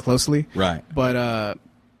pretty closely. Right. But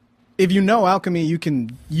if you know alchemy, you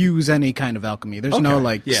can use any kind of alchemy. There's no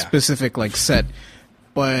specific set.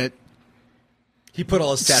 But He put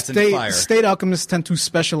all his stats in fire. state alchemists tend to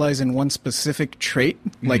specialize in one specific trait,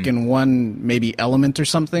 like in one maybe element or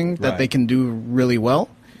something that Right. they can do really well.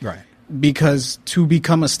 Right. Because to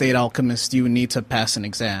become a state alchemist, you need to pass an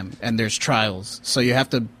exam, and there's trials. So you have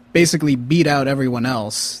to basically beat out everyone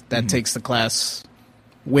else that takes the class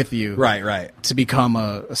with you, Right. to become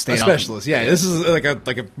a state A specialist. Yeah. This is like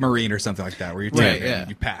a Marine or something like that, where you're Right, taking yeah.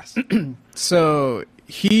 you pass. So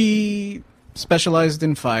he specialized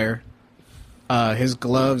in fire. His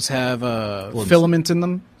gloves have a filament in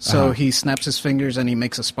them, so he snaps his fingers and he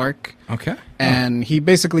makes a spark. Okay. And he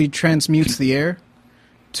basically transmutes the air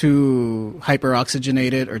to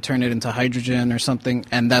hyperoxygenate it or turn it into hydrogen or something,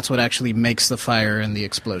 and that's what actually makes the fire and the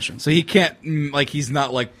explosion. So he can't he's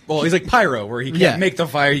not he's like Pyro, where he can't make the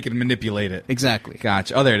fire, he can manipulate it. Exactly.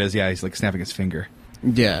 Gotcha. Oh, there it is. Yeah, he's like snapping his finger.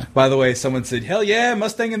 Yeah. By the way, someone said, "Hell yeah,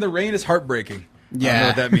 Mustang in the rain is heartbreaking." I don't know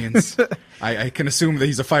what that means. I can assume that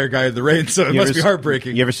he's a fire guy in the rain, so it must be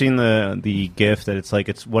heartbreaking. You ever seen the GIF that it's like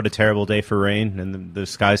it's what a terrible day for rain and the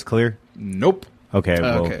sky's clear? Nope. Okay.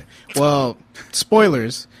 Well, Okay. Well,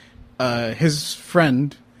 spoilers. His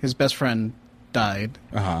best friend, died,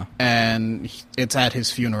 and it's at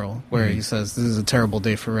his funeral where he says, "This is a terrible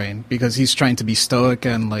day for Rain," because he's trying to be stoic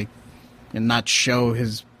and not show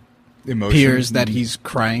his Emotion. peers that he's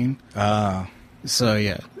crying. Ah. So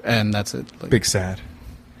yeah, and that's it. Big sad.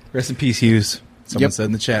 Rest in peace, Hughes. Someone said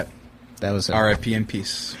in the chat. That was it. R.I.P. in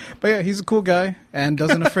peace. But yeah, he's a cool guy and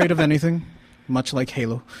doesn't afraid of anything, much like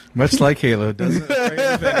Halo. Much like Halo, doesn't afraid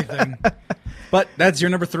of anything. But that's your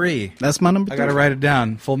number 3. That's my number 3. I gotta write it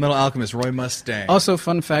down. Full Metal Alchemist, Roy Mustang. Also,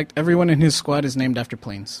 fun fact: everyone in his squad is named after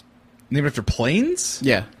planes. Named after planes?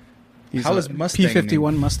 Yeah. He's How is Mustang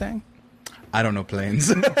P-51 named? Mustang? I don't know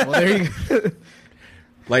planes. Well, there you go.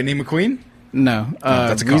 Lightning McQueen? No.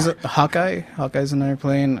 That's a car. Hawkeye. Hawkeye's an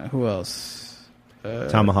airplane. Who else?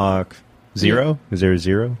 Tomahawk. Zero? Is there a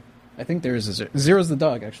Zero? I think there is a Zero. Zero's the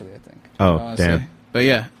dog, actually, I think. Oh, damn. But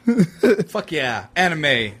yeah. Fuck yeah.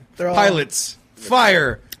 Anime. They're all- Pilots.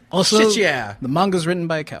 Fire. Also, Shit yeah. the manga's written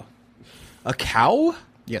by a cow. A cow?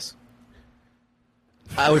 Yes.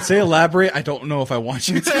 I would say elaborate. I don't know if I want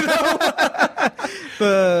you to.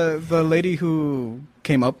 The lady who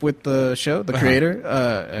came up with the show, the creator,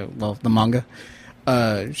 the manga,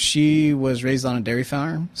 she was raised on a dairy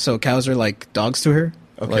farm, so cows are like dogs to her.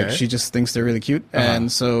 Okay. Like, she just thinks they're really cute.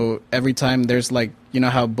 And so every time there's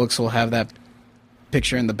how books will have that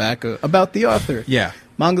picture in the back about the author. Yeah.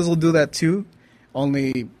 Mangas will do that too,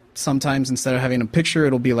 only sometimes instead of having a picture,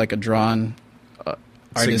 it'll be like a drawn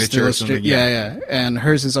artist signature or something. Yeah. And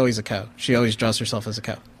hers is always a cow. She always draws herself as a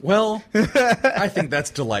cow. Well, I think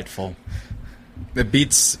that's delightful. It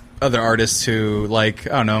beats other artists who, I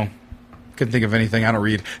don't know, couldn't think of anything. I don't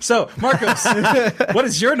read. So, Marcos, what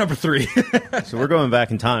is your number 3? So we're going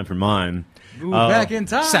back in time for mine. Ooh, back in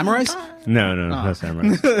time. Samurais? No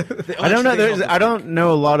samurai. I don't know. I don't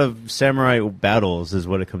know a lot of samurai battles. Is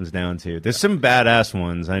what it comes down to. There's some badass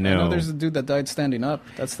ones. I know. There's a dude that died standing up.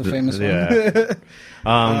 That's the famous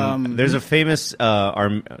one. There's a famous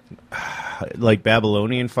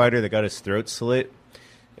Babylonian fighter that got his throat slit.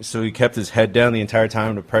 So he kept his head down the entire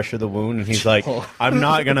time to pressure the wound, and he's like, "I'm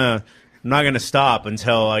not gonna stop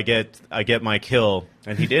until I get my kill."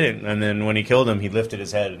 And he didn't. And then when he killed him, he lifted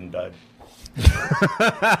his head and died.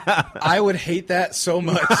 I would hate that so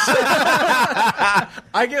much.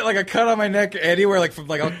 I get a cut on my neck anywhere,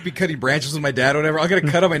 I'll be cutting branches with my dad or whatever. I'll get a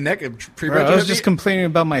cut on my neck. And I was just complaining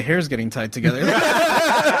about my hairs getting tied together.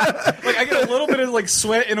 I get a little bit of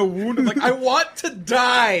sweat in a wound. I'm I want to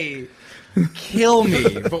die. Kill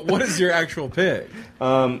me. But what is your actual pick?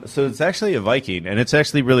 So it's actually a Viking, and it's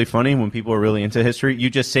actually really funny when people are really into history. You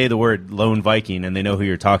just say the word lone Viking, and they know who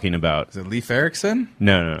you're talking about. Is it Leif Erikson?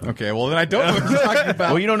 No. Okay, well then I don't know what you're talking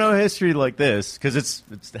about. Well, you don't know history like this because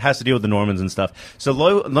it has to deal with the Normans and stuff. So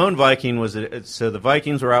lone Viking so the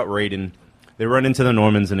Vikings were out raiding. They run into the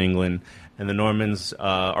Normans in England. And the Normans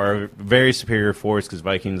are a very superior force because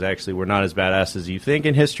Vikings actually were not as badass as you think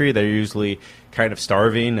in history. They're usually kind of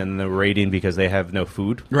starving and they're raiding because they have no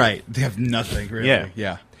food. Right. They have nothing, really.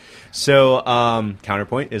 Yeah. So,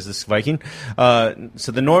 counterpoint is this Viking.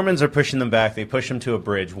 So the Normans are pushing them back. They push them to a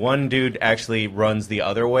bridge. One dude actually runs the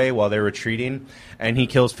other way while they're retreating, and he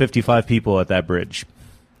kills 55 people at that bridge.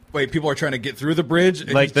 Wait, people are trying to get through the bridge?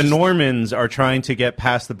 The Normans are trying to get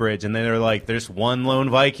past the bridge, and then they're like, there's one lone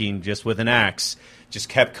Viking just with an axe. Just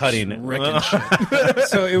kept cutting.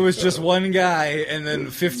 So it was just one guy and then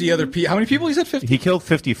 50 other people. How many people? He said 50? He killed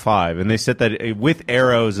 55, and they said that with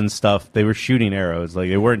arrows and stuff, they were shooting arrows.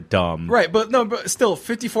 They weren't dumb. Right, but still,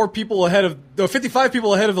 55 people ahead of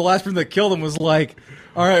the last person that killed him was like,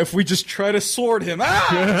 all right, if we just try to sword him.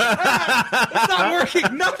 It's not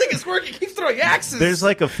working. Nothing is working. Keep throwing axes. There's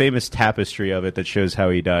a famous tapestry of it that shows how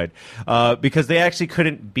he died. Because they actually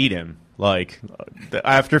couldn't beat him.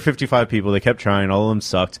 After 55 people, they kept trying. All of them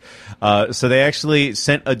sucked. So they actually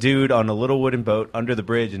sent a dude on a little wooden boat under the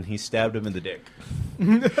bridge, and he stabbed him in the dick.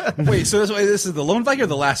 Wait, so this is the Lone Viking or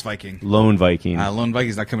the Last Viking? Lone Viking. Lone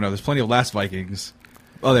Viking's not coming out. There's plenty of Last Vikings.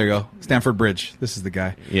 Oh, there you go. Stamford Bridge. This is the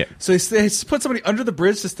guy. Yeah. So they put somebody under the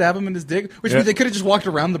bridge to stab him in his dick, which means they could have just walked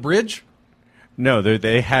around the bridge? No,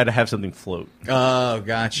 they had to have something float. Oh,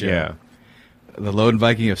 gotcha. Yeah. The Lone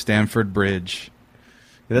Viking of Stamford Bridge.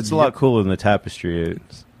 That's a lot cooler than the tapestry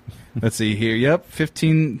is. Let's see here. Yep,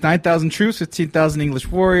 9,000 troops, 15,000 English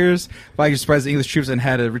warriors. Vikings surprised the English troops and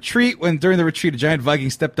had a retreat. When during the retreat, a giant Viking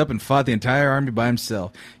stepped up and fought the entire army by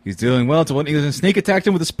himself. He was doing well until one English snake attacked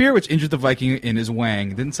him with a spear, which injured the Viking in his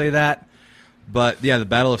wang. Didn't say that, but yeah, the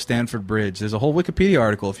Battle of Stamford Bridge. There's a whole Wikipedia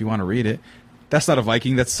article if you want to read it. That's not a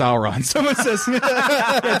Viking. That's Sauron. Someone says,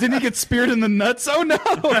 yeah, didn't he get speared in the nuts? Oh no!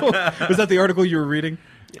 Was that the article you were reading?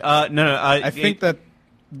 No. I think that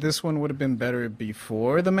this one would have been better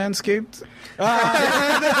before the Manscaped.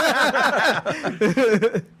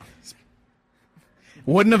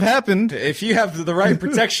 Wouldn't have happened if you have the right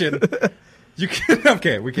protection. You can.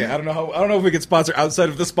 Okay, we can't. I don't know if we can sponsor outside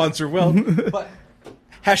of the sponsor. Well, but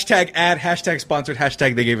hashtag ad, hashtag sponsored,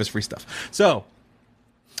 hashtag they gave us free stuff. So,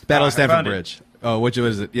 Battle of Stamford Bridge. Oh, what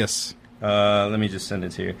is it? Yes. Let me just send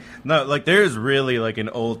it to you. No, like there's really like an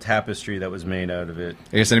old tapestry that was made out of it.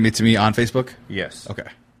 Are you sending it to me on Facebook? Yes. Okay.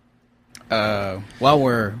 While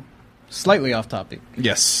we're slightly off topic.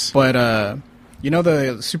 Yes. But you know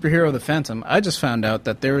the superhero, the Phantom? I just found out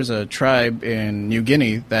that there is a tribe in New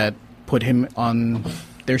Guinea that put him on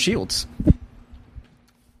their shields.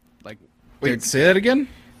 Like, wait, say that again?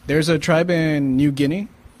 There's a tribe in New Guinea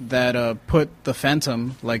that put the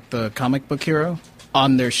Phantom, like the comic book hero,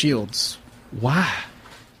 on their shields. Why?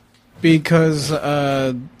 Because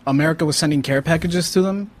America was sending care packages to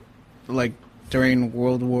them, like during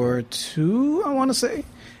World War II, I want to say.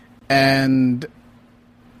 And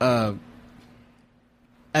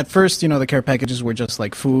at first, you know, the care packages were just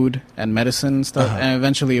like food and medicine and stuff. And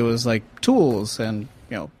eventually it was like tools and,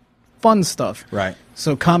 you know, fun stuff. Right.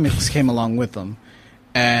 So comics came along with them.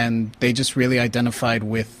 And they just really identified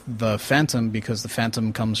with the Phantom because the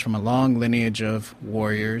Phantom comes from a long lineage of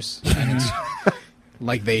warriors. And it's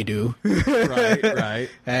like they do. Right.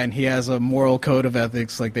 And he has a moral code of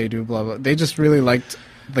ethics like they do, blah, blah. They just really liked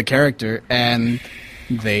the character, and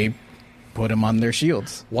they put him on their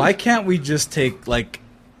shields. Why can't we just take, like,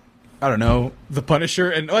 I don't know, the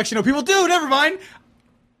Punisher and... Oh, actually, no, people do. Never mind.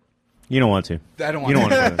 You don't want to. I don't want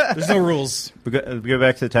to. There's no rules. We go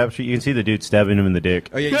back to the tapestry. You can see the dude stabbing him in the dick.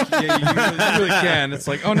 Oh, yeah, you really can. It's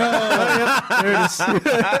like, oh, no. There it is.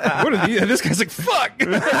 What are these? And this guy's like, fuck.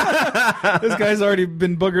 This guy's already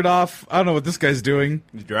been boogered off. I don't know what this guy's doing.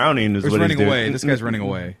 He's drowning is He's what running he's doing. away. This guy's running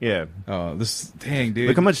away. Yeah. Oh, dang, dude.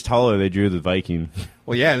 Look how much taller they drew the Viking.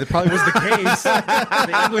 Well, yeah, that probably was the case.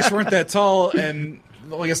 The English weren't that tall, and,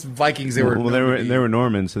 well, I guess Vikings, they were... Well, they were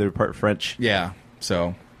Normans, so they were part French. Yeah,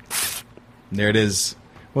 so... There it is.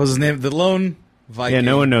 What was his name? The lone Viking. Yeah,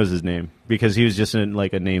 no one knows his name because he was just a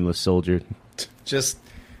nameless soldier. Just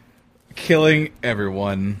killing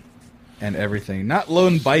everyone and everything. Not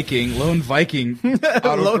lone biking, lone Viking. Lone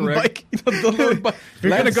Viking. If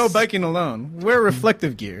you're going to go biking alone, wear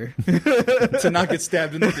reflective gear. To not get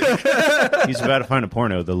stabbed in the dick. He's about to find a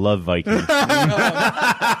porno, the Love Viking.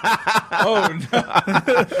 Oh, no.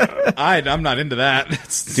 I'm not into that.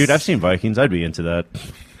 Dude, I've seen Vikings. I'd be into that.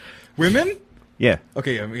 Women? Yeah.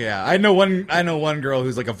 Okay, yeah. I know one girl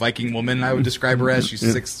who's like a Viking woman, I would describe her as. She's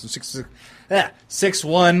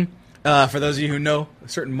 6'1". For those of you who know, a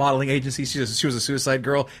certain modeling agency, she was a suicide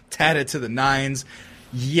girl, tatted to the nines.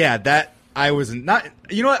 Yeah, that I was not.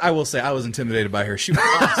 You know what? I will say I was intimidated by her. She was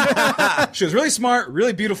awesome. She was really smart,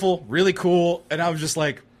 really beautiful, really cool, and I was just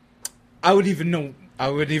like, I wouldn't even know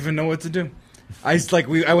what to do. I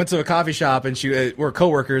went to a coffee shop and we're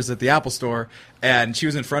coworkers at the Apple store, and she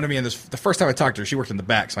was in front of me. And the first time I talked to her, she worked in the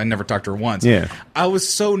back, so I never talked to her once. Yeah, I was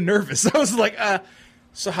so nervous. I was like,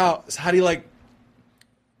 so how do you like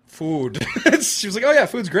food? She was like, oh yeah,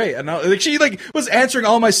 food's great. And she was answering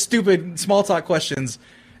all my stupid small talk questions.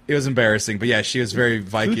 It was embarrassing, but yeah, she was very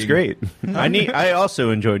Viking. Food's great. I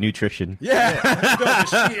also enjoy nutrition.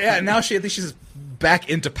 Yeah, now at least she's back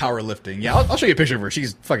into powerlifting. Yeah, I'll show you a picture of her.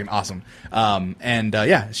 She's fucking awesome.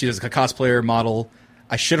 Yeah, she does a cosplayer model.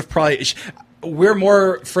 I should have probably... We're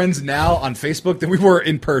more friends now on Facebook than we were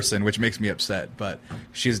in person, which makes me upset. But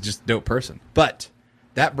she's just a dope person. But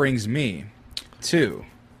that brings me to...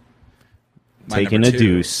 Taking a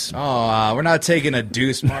deuce. Oh, we're not taking a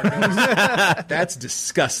deuce, Marcos. That's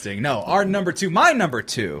disgusting. No, my number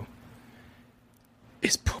two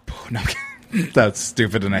is poo-poo. No, I'm kidding. That's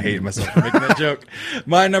stupid, and I hate myself for making that joke.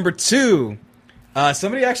 My number two,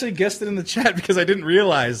 somebody actually guessed it in the chat because I didn't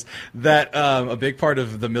realize that a big part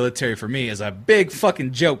of the military for me is a big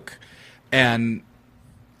fucking joke. And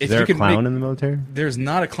if is there you a can clown in the military? There's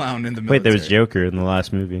not a clown in the military. Wait, there was Joker in the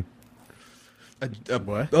last movie.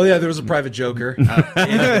 What? Oh yeah, there was a private Joker in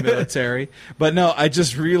the military. But no, I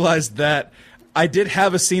just realized that I did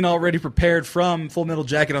have a scene already prepared from Full Metal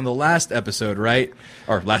Jacket on the last episode, right?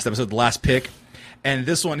 Or last episode, the last pick. And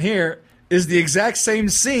this one here is the exact same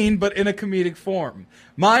scene, but in a comedic form.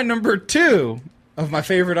 My number two of my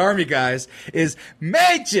favorite Army guys is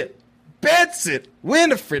Major Benson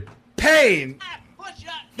Winifred Payne. Push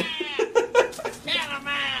up,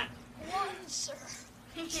 man. One, sir.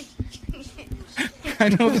 I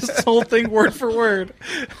know this whole thing word for word.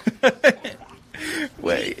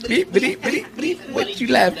 Wait, what you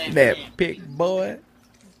laughing at, pig boy?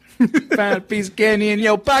 Found a piece of candy in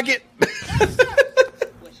your pocket.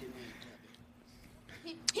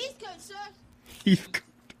 Keith.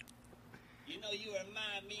 You know, you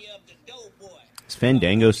remind me of the Doughboy. Is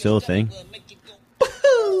Fandango still a thing? You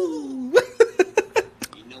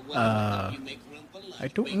know what? You make room for lunch. I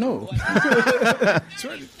don't know.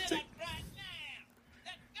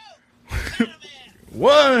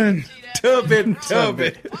 One tub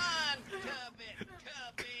it.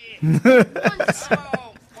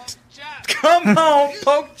 Come on,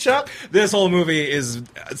 pork chop. This whole movie is,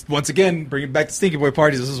 once again, bringing back to Stinky Boy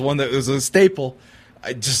parties. This is one that was a staple.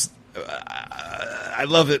 I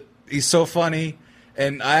love it. He's so funny.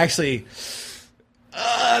 And I actually,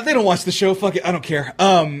 they don't watch the show. Fuck it. I don't care.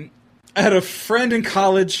 I had a friend in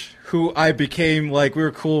college who I became, like, we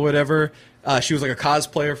were cool, whatever. She was like a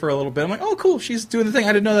cosplayer for a little bit. I'm like, oh, cool. She's doing the thing.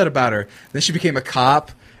 I didn't know that about her. Then she became a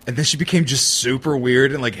cop. And then she became just super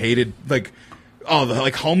weird and, like, hated, like, the,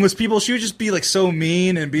 like, homeless people. She would just be, like, so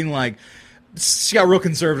mean and being, like, she got real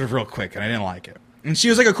conservative real quick, and I didn't like it. And she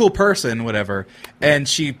was, like, a cool person, whatever. And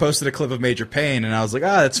she posted a clip of Major Payne, and I was like,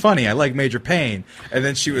 that's funny. I like Major Payne. And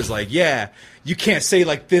then she was like, yeah, you can't say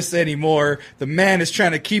like this anymore. The man is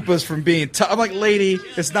trying to keep us from being tough. I'm like, lady,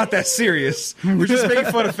 it's not that serious. We're just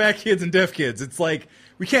making fun of fat kids and deaf kids. It's like,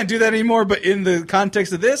 we can't do that anymore, but in the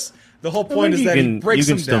context of this, the whole point is that he breaks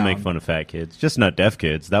them down. You can still make fun of fat kids, just not deaf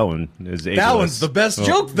kids. That one is ageless. That one's the best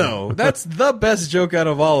joke, though. That's the best joke out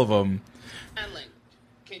of all of them.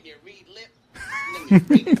 Can you read lip? Let me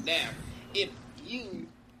break it down. If you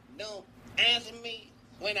don't answer me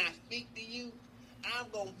when I speak to you, I'm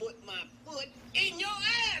gonna put my foot in your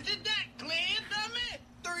ass. Is that clear, dummy?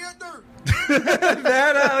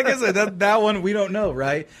 That, like I said, that one we don't know,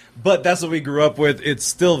 right? But that's what we grew up with. It's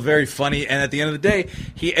still very funny, and at the end of the day,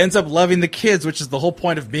 he ends up loving the kids, which is the whole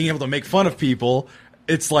point of being able to make fun of people.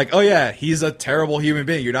 It's like, oh yeah, he's a terrible human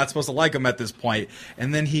being. You're not supposed to like him at this point.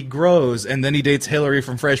 And then he grows, and then he dates Hillary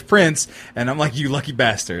from Fresh Prince, and I'm like, you lucky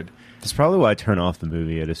bastard. That's probably why I turn off the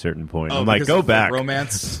movie at a certain point. Oh, I'm like, go back.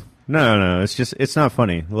 Romance. No, it's not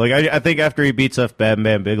funny. Like I think after he beats up Bam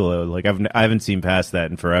Bam Bigelow, like I haven't seen past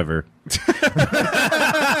that in forever.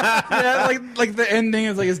 Yeah, like the ending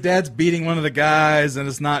is like his dad's beating one of the guys, and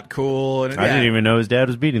it's not cool. And I didn't even know his dad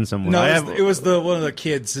was beating someone. No, it was one of the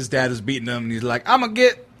kids. His dad was beating him, and he's like, I'm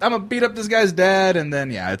gonna beat up this guy's dad, and then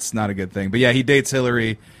it's not a good thing. But yeah, he dates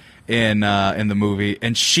Hillary in the movie,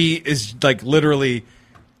 and she is like literally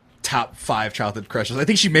top 5 childhood crushes. I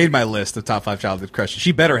think she made my list of top 5 childhood crushes.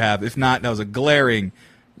 She better have. If not, that was a glaring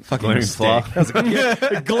mistake. Flaw. That was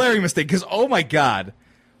a glaring mistake. Because oh my god,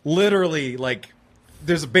 literally, like,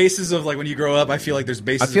 there's bases of like when you grow up. I feel like there's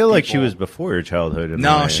bases. I feel of like people. she was before your childhood.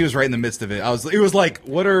 No, she was right in the midst of it. It was like,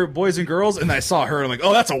 what are boys and girls? And I saw her, and I'm like,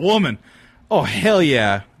 oh, that's a woman. Oh hell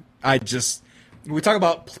yeah! We talk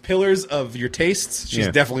about pillars of your tastes. She's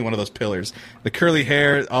definitely one of those pillars. The curly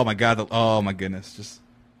hair. Oh my god. Oh my goodness. Just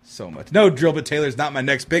so much. No, Drill Bit Taylor's not my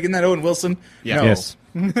next pick. Isn't that Owen Wilson? Yeah. No. Yes.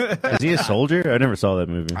 Is he a soldier? I never saw that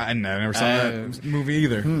movie. I never saw that movie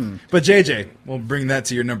either. But JJ, we'll bring that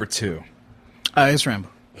to your number 2. It's Rambo.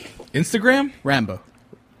 Instagram? Rambo.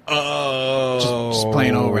 Oh. Just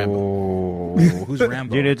plain old Rambo. Who's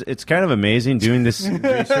Rambo? Dude, it's kind of amazing doing this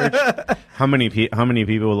research. How many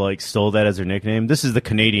people like stole that as their nickname? This is the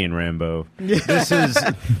Canadian Rambo. This is,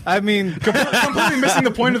 I mean, completely missing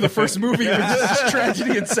the point of the first movie, which is just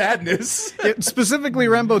tragedy and sadness. specifically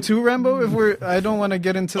Rambo 2 Rambo. I don't want to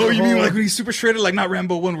get into. Oh, you mean like when he's super shredded, like not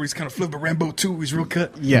Rambo 1 where he's kind of flipped, but Rambo 2 he's real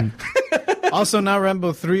cut. Yeah. Also, not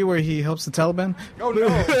Rambo 3 where he helps the Taliban. Oh no.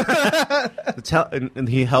 and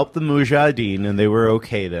he helped the Mujahideen, and they were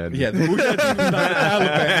okay then. Yeah, the Mujahideen was not the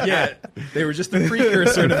Taliban yet. They were just the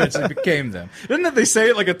precursor and eventually became them. Didn't that they say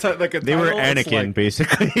it like a They were Anakin,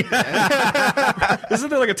 basically. Isn't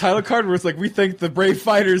there like a title card where it's like, we thank the brave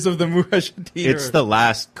fighters of the Mujahideen? It's the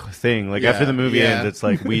last thing. Like after the movie ends, it's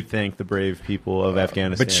like, we thank the brave people of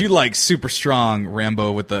Afghanistan. But you like super strong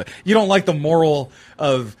Rambo with you don't like the moral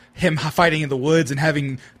of him fighting in the woods and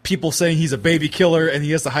having people saying he's a baby killer and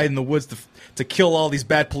he has to hide in the woods to kill all these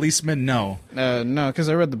bad policemen? No. No, because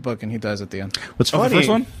I read the book and he dies at the end. What's funny? The first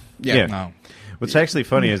one? Yeah. No. What's actually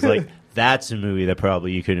funny is like, that's a movie that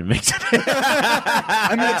probably you couldn't make today.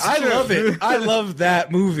 I mean, I love it. I love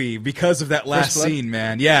that movie because of that last scene,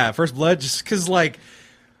 man. Yeah, First Blood, just because, like,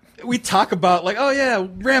 we talk about, like, oh, yeah,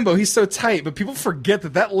 Rambo, he's so tight, but people forget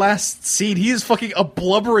that last scene, he is fucking a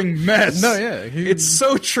blubbering mess. No, yeah. It's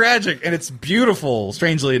so tragic, and it's beautiful,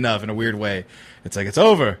 strangely enough, in a weird way. It's like, it's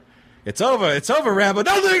over. It's over. It's over, Rambo.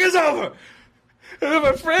 Nothing is over. And then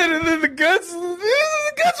my friend, and then the guns are all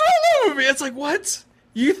over me. It's like, what?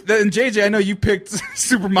 And JJ, I know you picked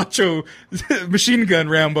Super Macho Machine Gun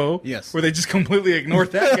Rambo. Yes. Where they just completely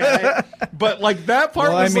ignored that guy. But, like, that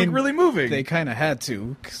part was, like, really moving. They kind of had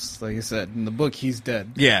to, because, like I said, in the book, he's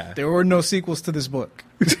dead. Yeah. There were no sequels to this book.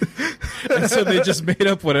 And so they just made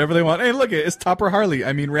up whatever they want. Hey, look, it's Topper Harley.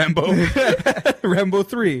 I mean, Rambo. Rambo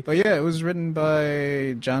 3. But, yeah, it was written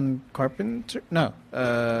by John Carpenter. No.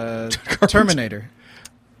 Terminator.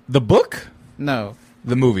 The book? No.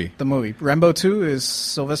 The movie. The movie. Rambo 2 is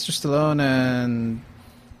Sylvester Stallone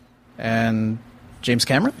and James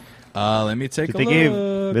Cameron. Let me take a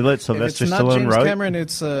look. They let Sylvester if it's not Stallone James write. Cameron,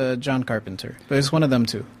 it's John Carpenter. But it's one of them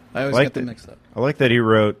two. I always get them mixed up. I like that he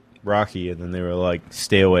wrote Rocky, and then they were like,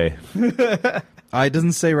 "Stay away." It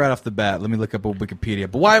doesn't say right off the bat. Let me look up on Wikipedia.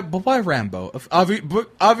 But why Rambo?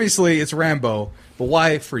 Obviously, it's Rambo. But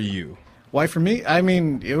why for you? Why for me? I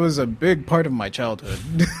mean, it was a big part of my childhood.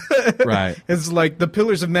 Right. It's like the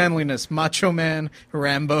pillars of manliness: Macho Man,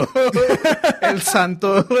 Rambo, El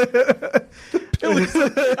Santo. The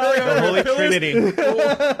Holy Trinity.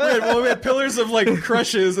 We had pillars of like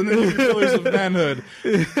crushes, and then pillars of manhood.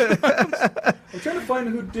 I'm trying to find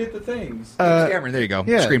who did the things. James Cameron. There you go.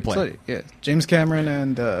 Yeah, Screenplay. So, James Cameron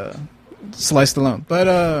and Sly Stallone.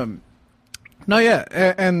 But no, yeah,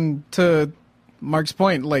 and to Mark's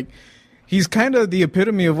point, like. He's kind of the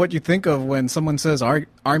epitome of what you think of when someone says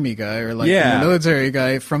army guy or like military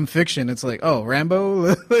guy from fiction. It's like, oh,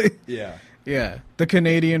 Rambo? Yeah. Yeah. The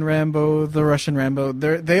Canadian Rambo, the Russian Rambo.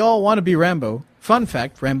 They all want to be Rambo. Fun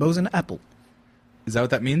fact, Rambo's an apple. Is that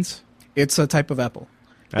what that means? It's a type of apple.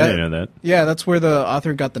 I didn't know that. Yeah, that's where the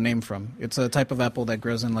author got the name from. It's a type of apple that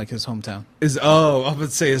grows in like his hometown. I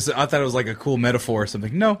would say, I thought it was like a cool metaphor or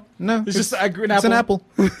something. No. It's just an apple. It's an apple.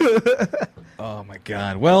 Oh, my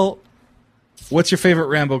God. Well... What's your favorite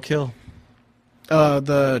Rambo kill?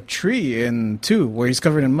 The tree in 2, where he's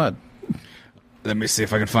covered in mud. Let me see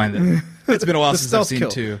if I can find it. It's been a while since I've seen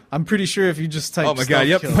 2. I'm pretty sure if you just type oh my God,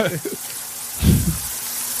 yep. kill.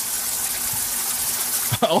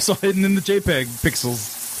 Also hidden in the JPEG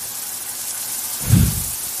pixels.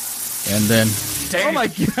 And then... Dang. Oh my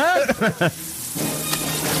God!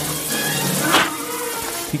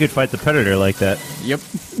 He could fight the Predator like that. Yep.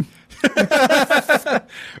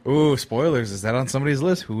 Ooh, spoilers. Is that on somebody's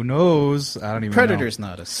list? Who knows? I don't even Predator's know.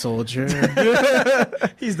 not a soldier.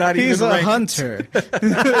 He's not even He's a ranked. hunter.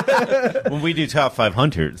 When we do top 5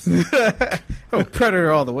 hunters. Oh,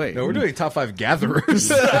 Predator all the way. No, we're doing top 5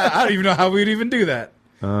 gatherers. I don't even know how we'd even do that.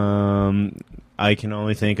 I can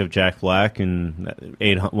only think of Jack Black in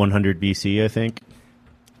 100 BC, I think.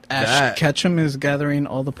 Ash Ketchum is gathering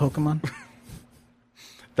all the Pokemon.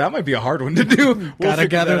 That might be a hard one to do. Gotta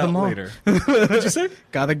gather them all. Later. What'd you say?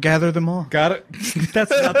 Gotta gather them all. Got it. That's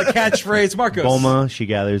not the catchphrase, Marcos. Bulma, she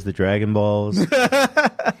gathers the Dragon Balls.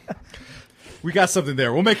 We got something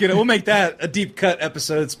there. We'll make that a deep cut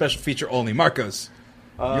episode, special feature only. Marcos,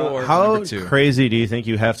 your how number 2. crazy do you think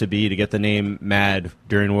you have to be to get the name Mad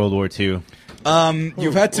during World War II?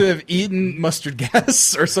 You've had to have eaten mustard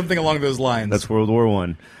gas or something along those lines. That's World War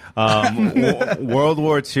I. World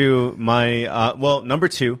War II, number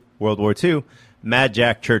 2, World War II, Mad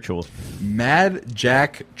Jack Churchill. Mad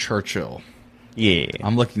Jack Churchill. Yeah.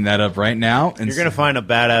 I'm looking that up right now. And you're going to find a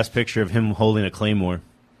badass picture of him holding a claymore.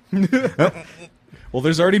 Well,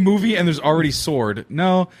 there's already movie and there's already sword.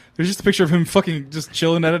 No, there's just a picture of him fucking just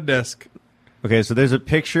chilling at a desk. Okay, so there's a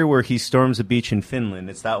picture where he storms a beach in Finland.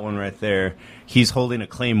 It's that one right there. He's holding a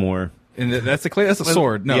claymore. And that's a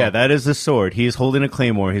sword. No. Yeah, that is a sword. He's holding a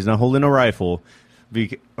claymore. He's not holding a rifle.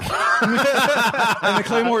 And the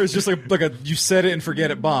claymore is just like a you set it and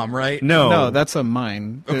forget it bomb, right? No, that's a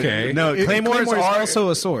mine. Okay. No, claymores is are also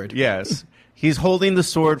a sword. Yes. He's holding the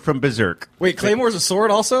sword from Berserk. Wait, claymore's a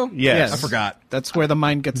sword also? Yes. I forgot. That's where the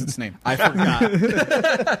mine gets its name. I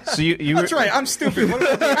forgot. So you That's right. I'm stupid. What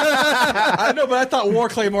did I know, but I thought War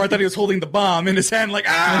Claymore. I thought he was holding the bomb in his hand, like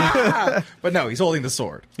But no, he's holding the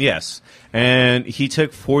sword. Yes, and he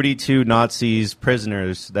took 42 Nazis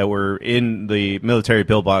prisoners that were in the military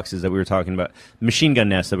pillboxes that we were talking about, machine gun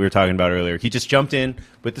nests that we were talking about earlier. He just jumped in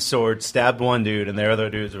with the sword, stabbed one dude, and the other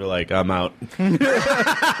dudes were like, "I'm out." And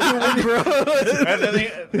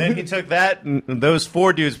then he took that, and those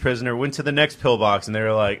 4 dudes prisoner, went to the next pillbox, and they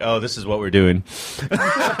were like, "Oh, this is what we're doing."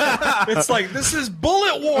 It's like, this is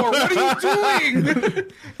bullet war. What are you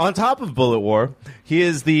doing? On top of bullet war, he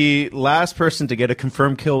is the last person to get a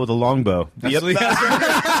confirmed kill with a longbow.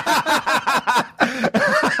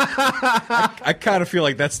 I kind of feel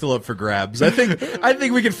like that's still up for grabs. I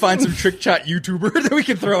think we can find some trick shot YouTuber that we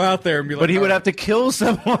can throw out there and be like, But he would have to kill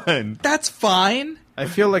someone. That's fine. I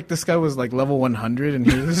feel like this guy was like level 100, and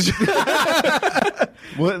he was.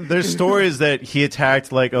 Well, there's stories that he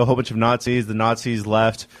attacked like a whole bunch of Nazis. The Nazis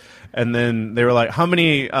left, and then they were like, "How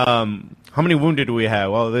many wounded do we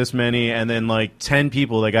have?" Well, this many, and then like 10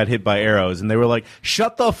 people that got hit by arrows, and they were like,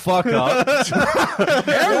 "Shut the fuck up!"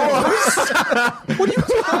 Arrows? What are you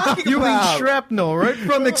talking You mean about? shrapnel, right?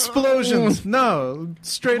 From explosions. No,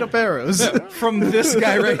 straight up arrows. From this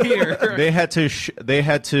guy right here. They had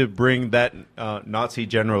to bring that Nazi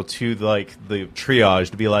general to like the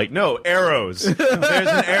triage to be like, "No, arrows. There's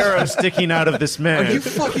an arrow sticking out of this man." Are you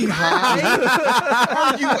fucking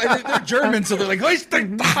high? Are you? And they're German, so they're like,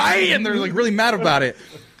 high, and they're like really mad about it.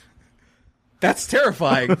 That's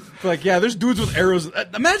terrifying. Like, yeah, there's dudes with arrows.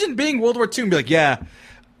 Imagine being World War II and be like, yeah,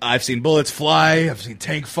 I've seen bullets fly, I've seen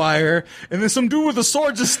tank fire, and then some dude with a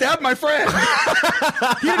sword just stabbed my friend.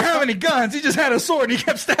 He didn't have any guns, he just had a sword and he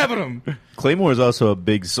kept stabbing him. Claymore is also a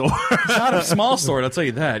big sword. It's not a small sword, I'll tell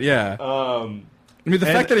you that, yeah. I mean, the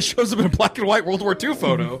fact that it shows up in a black and white World War II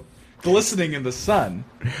photo, glistening in the sun.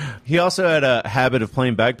 He also had a habit of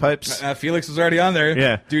playing bagpipes. Felix was already on there.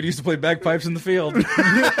 Yeah. Dude used to play bagpipes in the field.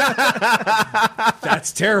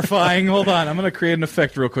 That's terrifying. Hold on. I'm going to create an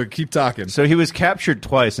effect real quick. Keep talking. So he was captured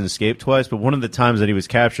twice and escaped twice, but one of the times that he was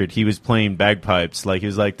captured, he was playing bagpipes. Like, he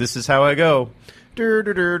was like, "This is how I go."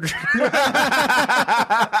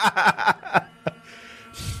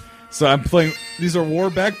 So I'm playing. These are war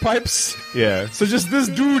bagpipes. Yeah. So just this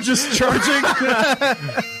dude just charging.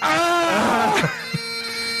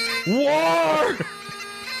 War!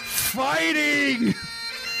 Fighting!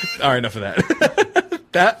 All right, enough of that.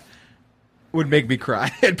 That would make me cry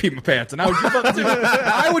and pee my pants, and I would give up too.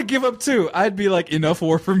 I would give up too. I'd be like, enough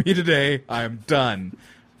war for me today. I am done.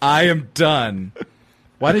 I am done.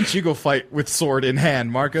 Why didn't you go fight with sword in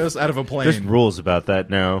hand, Marcos, out of a plane? There's rules about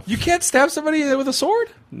that now. You can't stab somebody with a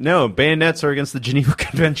sword? No, bayonets are against the Geneva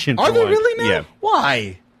Convention. Are for they one. really now? Yeah,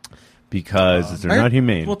 Why? because they're not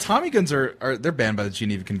humane. Well, Tommy guns are they're banned by the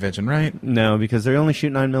Geneva Convention, right? No, because they only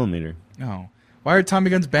shoot 9mm. No. Why are Tommy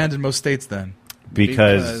guns banned in most states then?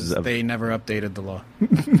 Because of, they never updated the law.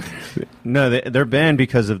 no, they're banned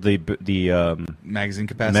because of the Magazine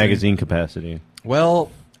capacity. magazine capacity.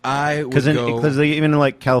 Well, I would go. Because even in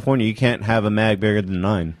like California, you can't have a mag bigger than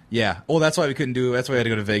 9. Yeah. Well, that's why we couldn't do. That's why we had to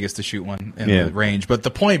go to Vegas to shoot one in Yeah. the range. But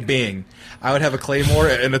the point being, I would have a claymore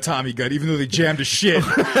and a Tommy gun, even though they jammed to shit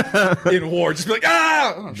in war. Just be like,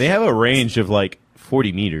 ah! Oh, They have a range of like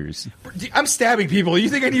 40 meters. I'm stabbing people. You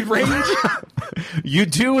think I need range? You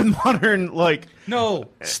do in modern, like... No.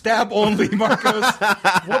 Stab only, Marcos.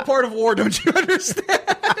 What part of war don't you understand?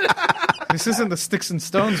 This isn't the sticks and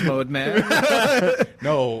stones mode, man.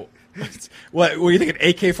 No. What do you think, an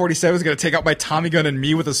AK-47 is going to take out my Tommy gun and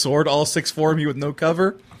me with a sword, all 6'4", me with no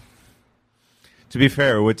cover? To be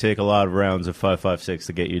fair, it would take a lot of rounds of 5.56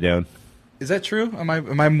 to get you down. Is that true? Am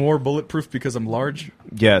I more bulletproof because I'm large?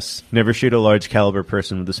 Yes. Never shoot a large caliber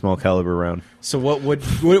person with a small caliber round. So what would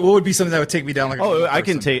be something that would take me down like a Oh, small I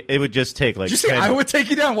can person? take... It would just take like... Did you say 10 I would take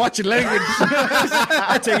you down? Watch your language.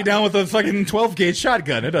 I'd take you down with a fucking 12-gauge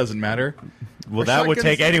shotgun. It doesn't matter. Well, Are that would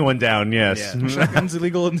shotguns- take anyone down, yes. Yeah. Shotguns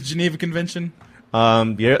illegal in the Geneva Convention?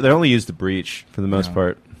 Yeah, they're only used to breach for the most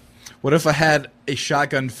part. What if I had a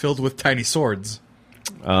shotgun filled with tiny swords?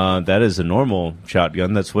 That is a normal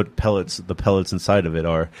shotgun. That's what the pellets inside of it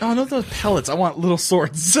are. Oh, no, those pellets. I want little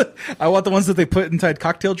swords. I want the ones that they put inside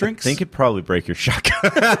cocktail drinks. I think it'd probably break your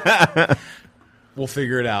shotgun. We'll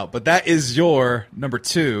figure it out. But that is your number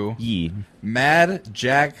 2, Yee. Mad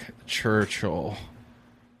Jack Churchill.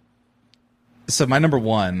 So my number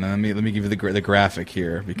 1, let me give you the graphic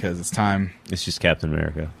here because it's time. It's just Captain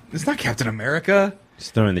America. It's not Captain America.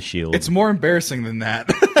 Just throwing the shield. It's more embarrassing than that.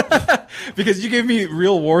 Because you gave me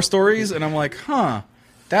real war stories, and I'm like, huh,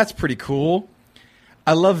 that's pretty cool.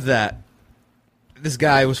 I love that. This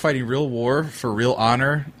guy was fighting real war for real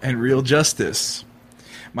honor and real justice.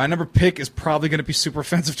 My number pick is probably going to be super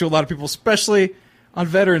offensive to a lot of people, especially on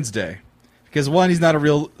Veterans Day. Because 1, he's not a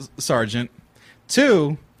real sergeant.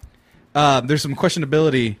 2, there's some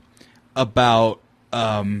questionability about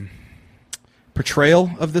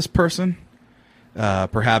portrayal of this person.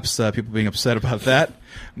 Perhaps people being upset about that.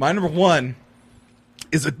 My number 1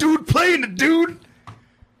 is a dude playing a dude.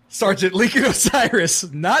 Sergeant Lincoln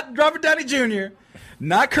Osiris. Not Robert Downey Jr.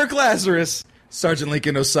 Not Kirk Lazarus. Sergeant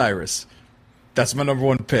Lincoln Osiris. That's my number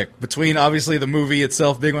 1 pick. Between, obviously, the movie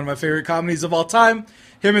itself being one of my favorite comedies of all time,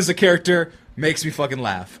 him as a character makes me fucking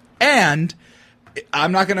laugh. And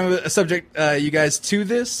I'm not going to subject you guys to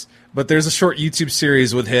this, but there's a short YouTube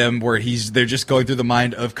series with him where they're just going through the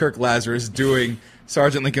mind of Kirk Lazarus doing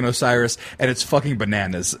Sergeant Lincoln Osiris, and it's fucking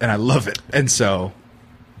bananas, and I love it. And so,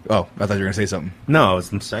 Oh, I thought you were going to say something. No, it's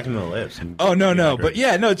second to the list. Oh, no. But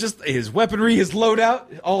yeah, no, just his weaponry, his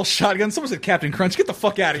loadout, all shotgun. Someone said Captain Crunch. Get the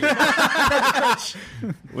fuck out of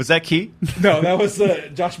here. Was that Key? No, that was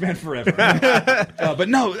Josh Man Forever. But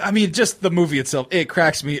no, I mean, just the movie itself, it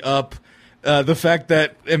cracks me up. The fact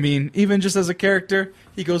that, I mean, even just as a character,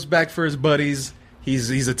 he goes back for his buddies.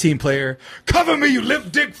 He's a team player. Cover me, you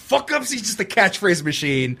lip dick fuck-ups. He's just a catchphrase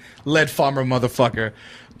machine. Lead farmer motherfucker.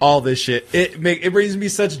 All this shit. It brings me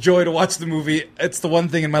such joy to watch the movie. It's the one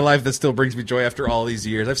thing in my life that still brings me joy after all these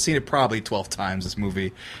years. I've seen it probably 12 times, this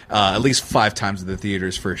movie. At least 5 times in the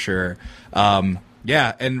theaters for sure.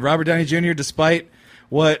 Yeah, and Robert Downey Jr., despite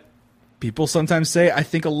what people sometimes say, I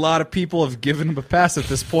think a lot of people have given him a pass at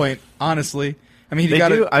this point, honestly. I mean,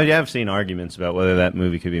 I have seen arguments about whether that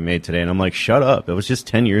movie could be made today, and I'm like, shut up. It was just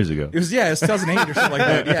 10 years ago. It was 2008 or something like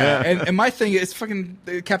that. Yeah, and my thing is fucking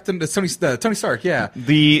Tony Stark. Yeah,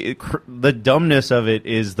 the dumbness of it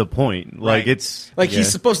is the point. Like it's like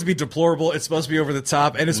he's supposed to be deplorable. It's supposed to be over the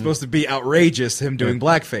top, and it's supposed to be outrageous. Him doing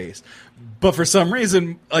blackface. But for some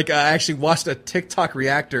reason, like I actually watched a TikTok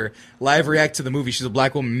reactor live react to the movie. She's a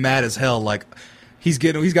black woman, mad as hell. Like he's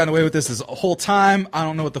gotten away with this whole time. I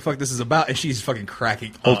don't know what the fuck this is about, and she's fucking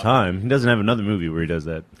cracking up. Whole time. He doesn't have another movie where he does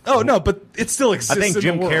that. Oh no, but it still exists. I think in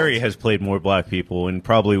Jim the world. Carrey has played more black people in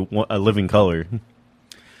probably A Living Color.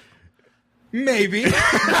 Maybe.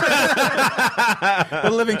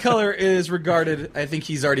 But Living Color is regarded, I think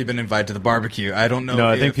he's already been invited to the barbecue. I don't know. No,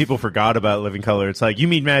 I think people forgot about Living Color. It's like, you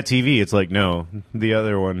mean Mad TV? It's like, no, the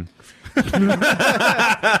other one. But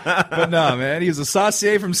no, man, he's a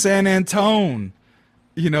saucier from San Antone.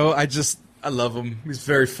 You know, I love him. He's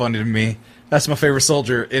very funny to me. That's my favorite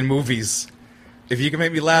soldier in movies. If you can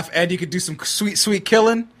make me laugh and you could do some sweet, sweet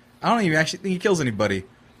killing, I don't even actually think he kills anybody.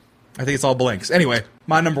 I think it's all blanks. Anyway,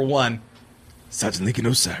 my number one, Sergeant Lincoln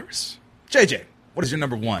Osiris. JJ, what is your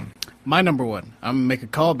number one? My number one. I'm going to make a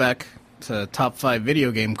callback to top 5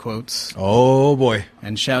 video game quotes. Oh, boy.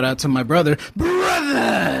 And shout out to my brother.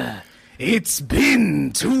 Brother! It's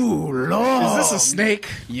been too long. Is this a snake?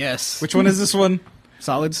 Yes. Which one is this one?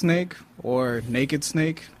 Solid Snake or Naked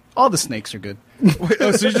Snake. All the snakes are good. Wait, so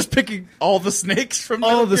you're just picking all the snakes from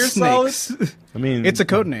all the Solid? snakes. I mean, it's a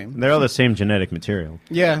code name. They're all the same genetic material.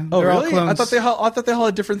 Yeah. Oh, they're all really? clones. I thought they all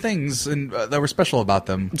had different things and that were special about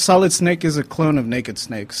them. Solid Snake is a clone of Naked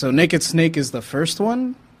Snake. So Naked Snake is the first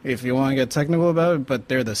one, if you want to get technical about it, but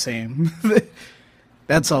they're the same.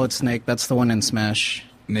 That's Solid Snake. That's the one in Smash.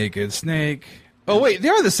 Naked Snake. Oh, wait, they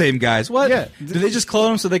are the same guys. What? Yeah. Do they just clone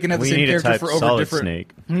them so they can have the same character for over Solid different...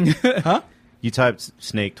 Snake. Huh? You typed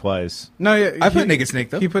Snake twice. No, yeah, I put Naked Snake,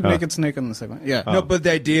 though. He put Naked Snake on the second one. Yeah. No, but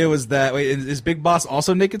the idea was that... Wait, is Big Boss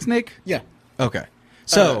also Naked Snake? Yeah. Okay.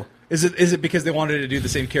 So, is it because they wanted to do the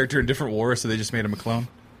same character in different wars, so they just made him a clone?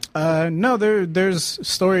 No, there's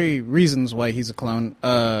story reasons why he's a clone.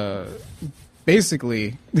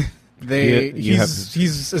 Basically,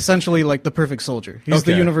 he's essentially like the perfect soldier. He's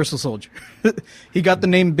the universal soldier. He got the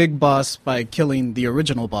name Big Boss by killing the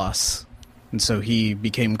original boss, and so he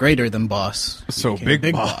became greater than Boss. So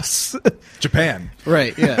Big Boss. Japan.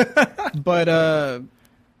 Right, yeah. But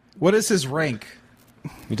what is his rank?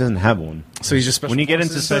 He doesn't have one. So he's just special When you get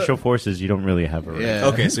forces? into special forces, you don't really have a rank. Yeah.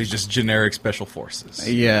 Okay, so he's just generic special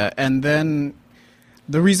forces. Yeah, and then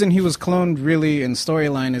the reason he was cloned really in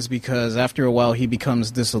storyline is because after a while he becomes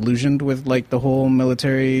disillusioned with like the whole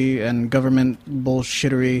military and government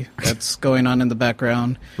bullshittery that's going on in the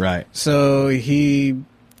background. Right. So he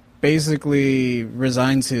basically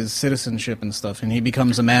resigns his citizenship and stuff, and he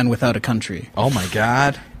becomes a man without a country. Oh my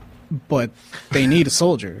god. But they need a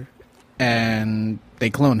soldier, and they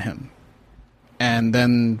clone him. And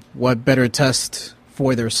then what better test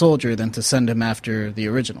for their soldier than to send him after the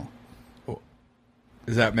original?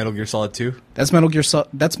 Is that Metal Gear Solid 2? That's Metal Gear.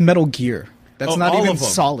 That's Metal Gear. That's not all even of them.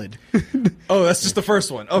 Solid. Oh, that's just the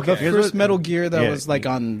first one. Okay. The first Metal Gear that was like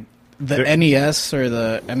on the NES or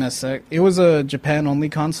the MSX. It was a Japan-only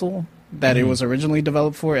console that it was originally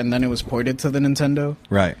developed for, and then it was ported to the Nintendo.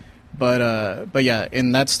 Right. But yeah,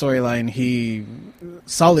 in that storyline,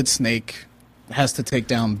 Solid Snake has to take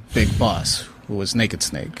down Big Boss, who was Naked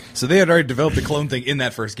Snake. So they had already developed the clone thing in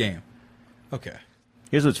that first game. Okay.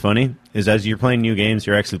 Here's what's funny, is as you're playing new games,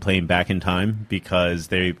 you're actually playing back in time because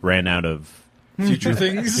they ran out of... Future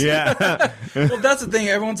things? Yeah. Well, that's the thing.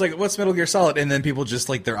 Everyone's like, what's Metal Gear Solid? And then people just,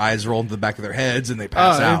 like, their eyes roll into the back of their heads and they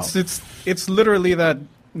pass out. It's literally that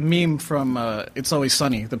meme from It's Always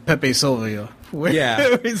Sunny, the Pepe Silvia. Where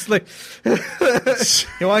Yeah. It's like,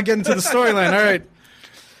 you want to get into the storyline? All right.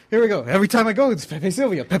 Here we go. Every time I go, it's Pepe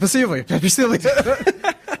Silvia, Pepe Silvia, Pepe Silvia.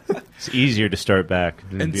 It's easier to start back.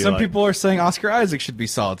 And some people are saying Oscar Isaac should be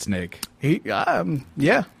Solid Snake.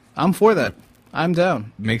 Yeah, I'm for that. I'm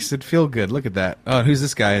down. Makes it feel good. Look at that. Oh, who's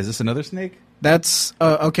this guy? Is this another snake? That's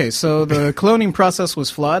okay. So the cloning process was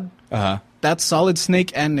flawed. That's Solid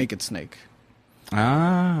Snake and Naked Snake.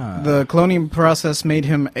 The cloning process made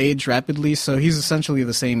him age rapidly, so he's essentially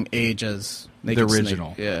the same age as Naked the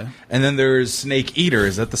original. Snake. Yeah. And then there's Snake Eater.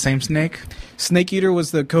 Is that the same snake? Snake Eater was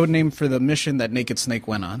the code name for the mission that Naked Snake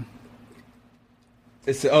went on.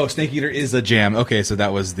 Snake Eater is a jam. Okay, so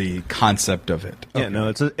that was the concept of it. Okay. Yeah,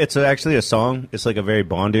 no, it's actually a song. It's like a very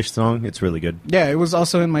Bondish song. It's really good. Yeah, it was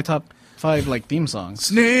also in my top 5 theme songs.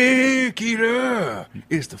 Snake Eater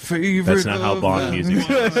is the favorite. That's not how Bond music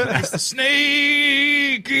is. It's the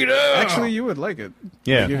Snake Eater. Actually, you would like it.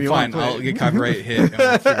 Yeah, If you fine. want to play I'll it. get copyright hit and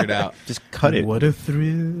we'll figure it out. just cut it. What a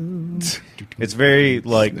thrill. It's very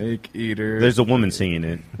like Snake Eater. there's a woman singing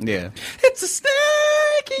it. Yeah. It's a Snake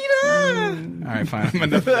Eater. All right, fine. I'm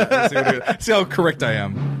enough of that. Let's see how correct I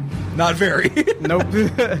am. Not very. Nope.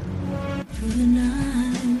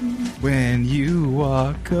 When you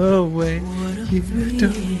walk away, you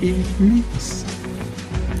don't hear me.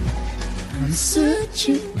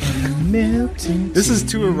 This is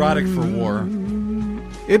too erotic for war.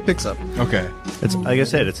 It picks up. Okay. It's like I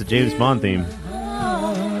said, it's a James Bond theme.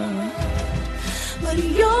 But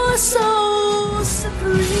you're so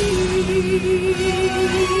supreme.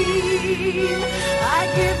 I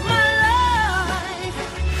give my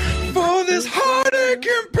life For this heartache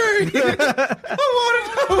and pain, I want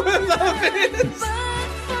to know what love is.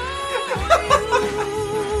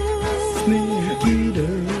 Snake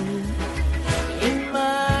Eater. In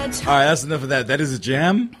my time. All right, that's enough of that. That is a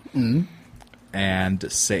jam.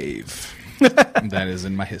 And save. That is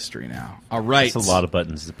in my history now. All right. It's a lot of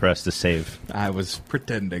buttons to press to save. I was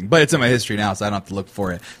pretending, but it's in my history now, so I don't have to look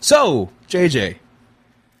for it. So, JJ,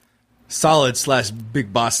 solid /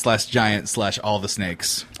 big boss / giant / all the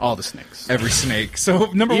snakes, All the snakes. every snake. So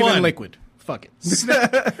number Even one, Liquid. Fuck it.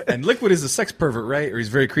 and Liquid is a sex pervert, right? Or he's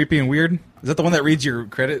very creepy and weird. Is that the one that reads your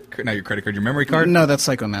not your credit card, your memory card? No, that's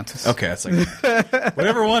Psychomantis. Okay, that's like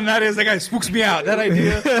whatever one that is. That guy spooks me out. That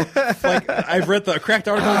idea, like I've read the cracked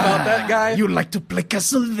article about that guy. You like to play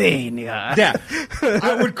Castlevania. Yeah,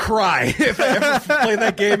 I would cry if I ever played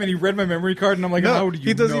that game and he read my memory card and I'm like, how would you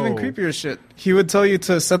he does know? even creepier shit. He would tell you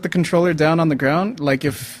to set the controller down on the ground, like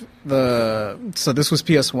if so this was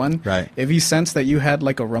PS1. Right. If he sensed that you had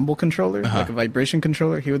like a rumble controller, like a vibration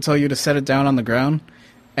controller, he would tell you to set it down on the ground,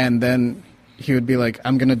 and then he would be like,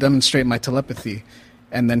 I'm going to demonstrate my telepathy.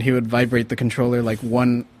 And then he would vibrate the controller like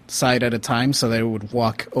one side at a time so that it would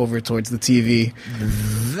walk over towards the TV.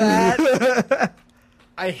 That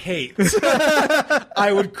I hate.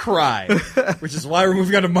 I would cry, which is why we're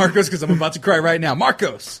moving on to Marcos, because I'm about to cry right now.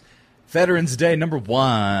 Marcos, Veterans Day number 1.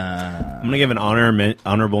 I'm going to give an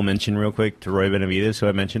honorable mention real quick to Roy Benavides, who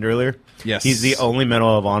I mentioned earlier. Yes. He's the only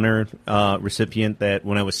Medal of Honor recipient that,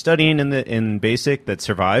 when I was studying in basic, that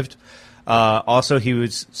survived. Also, he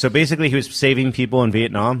was saving people in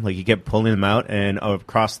Vietnam. Like, he kept pulling them out and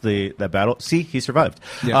across the battle. See, he survived.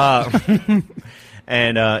 Yeah.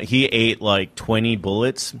 And he ate like 20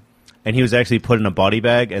 bullets. And he was actually put in a body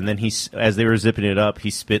bag, and then as they were zipping it up,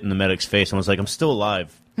 he spit in the medic's face and was like, "I'm still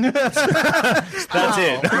alive." That's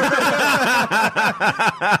it.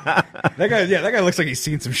 That guy looks like he's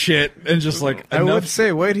seen some shit and just like I would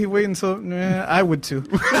say, why'd he wait until... I would too.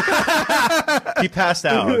 He passed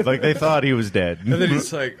out. Like, they thought he was dead. And then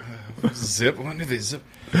he's like, zip. When did they zip?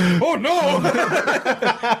 Oh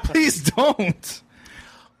no! Please don't.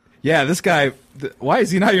 Yeah, this guy. Why is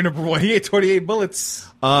he not your number 1? He ate 28 bullets.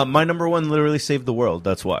 My number 1 literally saved the world.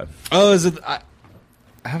 That's why. Oh, is it? I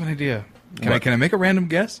have an idea. Can I make a random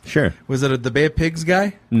guess? Sure. Was it the Bay of Pigs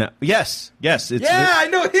guy? No. Yes. It's I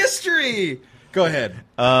know history. Go ahead.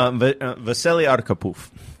 Vasily Arkhipov,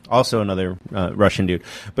 also another Russian dude.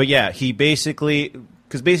 But yeah, he basically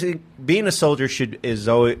being a soldier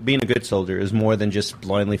being a good soldier is more than just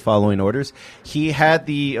blindly following orders. He had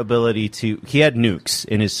the ability he had nukes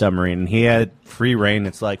in his submarine, and he had free reign.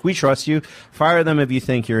 It's like, we trust you. Fire them if you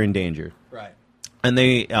think you're in danger. Right. And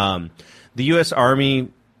the U.S. Army.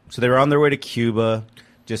 So they were on their way to Cuba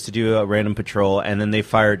just to do a random patrol, and then they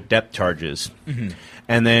fired depth charges. Mm-hmm.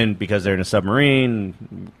 And then, because they're in a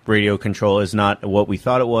submarine, radio control is not what we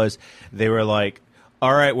thought it was, they were like,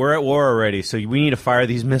 all right, we're at war already, so we need to fire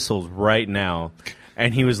these missiles right now.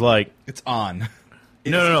 And he was like... It's on.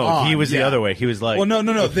 No. He was the other way. He was like... Well,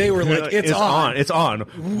 no. They were like, it's on. It's on.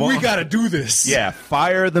 We got to do this. Yeah,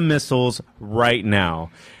 fire the missiles right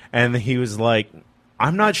now. And he was like,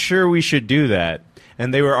 I'm not sure we should do that.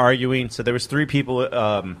 And they were arguing. So there was 3 people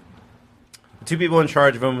two people in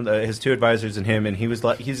charge of him, his two advisors and him, and he's the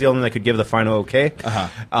only one that could give the final okay.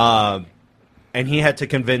 And he had to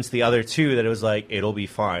convince the other two that it was like, it'll be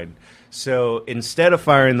fine. So instead of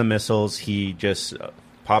firing the missiles, he just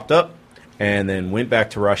popped up and then went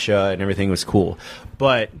back to Russia, and everything was cool.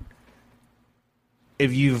 But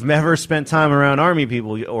if you've never spent time around army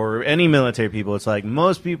people or any military people, it's like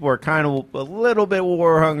most people are kind of a little bit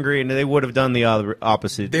war hungry, and they would have done the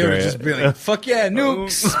opposite. They would just be like, fuck yeah,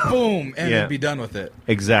 nukes, boom, and they'd be done with it.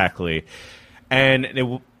 Exactly. And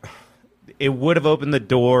it would have opened the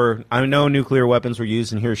door. I know nuclear weapons were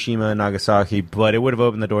used in Hiroshima and Nagasaki, but it would have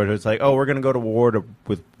opened the door to it's like, oh, we're going to go to war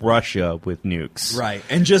with Russia with nukes. Right,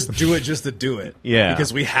 and just do it just to do it. Yeah.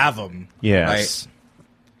 Because we have them. Yes. Right?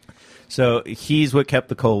 So he's what kept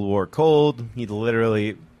the Cold War cold. He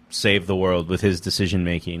literally saved the world with his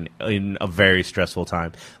decision-making in a very stressful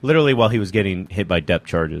time. Literally while he was getting hit by depth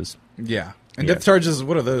charges. Yeah. And depth charges,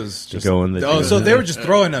 what are those? Just go in the so they were just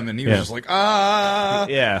throwing them, and he was just like,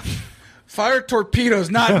 Yeah. Fire torpedoes,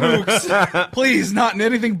 not nukes. Please, not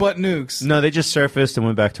anything but nukes. No, they just surfaced and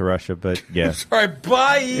went back to Russia, but yeah. All right,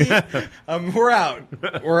 bye. We're out.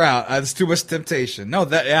 We're out. That's too much temptation. No,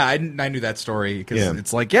 I knew that story because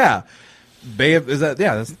it's like, that's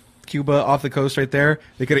Cuba off the coast right there.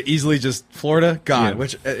 They could have easily just Florida gone,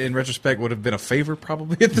 which in retrospect would have been a favor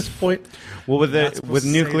probably at this point. Well, with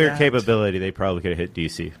nuclear capability, they probably could have hit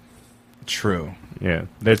DC. True. Yeah.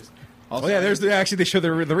 There's they show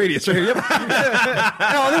the radius right here. Yep.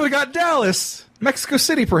 Then we got Dallas, Mexico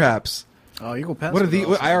City, perhaps. Oh, you go past. What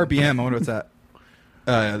IRBM? I wonder what's that.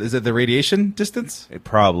 Is it the radiation distance?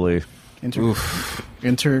 Probably. No.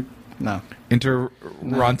 Intercontinental. I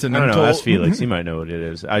don't know. Ask Felix. He might know what it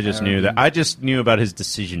is. I just knew that. I just knew about his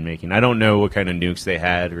decision making. I don't know what kind of nukes they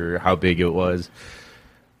had or how big it was.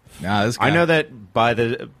 I know that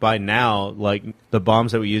by now, like the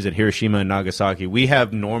bombs that we use at Hiroshima and Nagasaki, we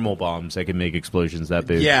have normal bombs that can make explosions that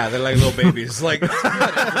big. Yeah, they're like little babies. Like,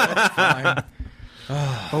 fine.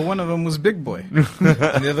 Well, one of them was Big Boy, and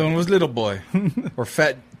the other one was Little Boy, or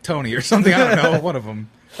Fat Tony, or something. I don't know. One of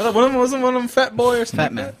them. I thought wasn't one of them Fat Boy or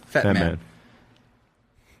something. Fat Man.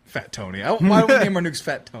 Fat Tony. Why don't we name our nukes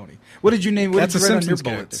Fat Tony? What did you name? What did you write on your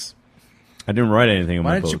bullets? I didn't write anything on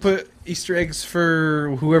my bullets. Why didn't you put Easter eggs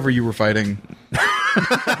for whoever you were fighting?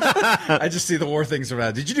 I just see the war things from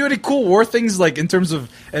that. Did you do any cool war things, like in terms of,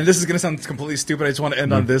 and this is going to sound completely stupid, I just want to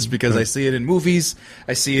end on this because I see it in movies,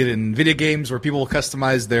 I see it in video games where people will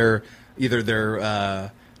customize either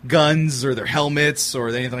their guns or their helmets or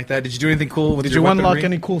anything like that. Did you do anything cool with Did your you unlock weaponry?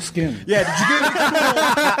 any cool skin? Yeah, did you do any cool,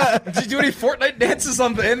 did you do any Fortnite dances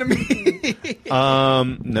on the enemy?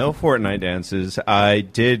 No Fortnite dances. I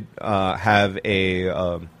did have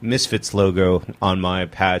a Misfits logo on my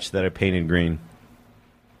patch that I painted green.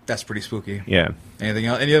 That's pretty spooky. Yeah. Anything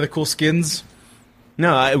else? Any other cool skins?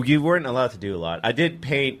 No, you weren't allowed to do a lot. I did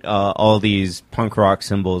paint all these punk rock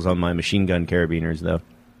symbols on my machine gun carabiners, though.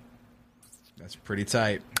 That's pretty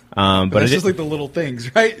tight. But it's just like the little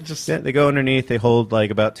things, right? They go underneath. They hold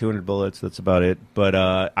like about 200 bullets. That's about it. But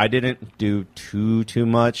I didn't do too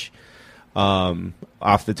much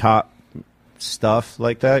off the top stuff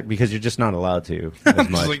like that because you're just not allowed to as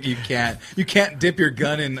much. Like you can't dip your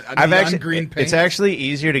gun in neon green paint. It's actually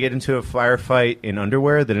easier to get into a firefight in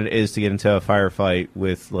underwear than it is to get into a firefight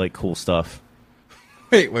with like cool stuff.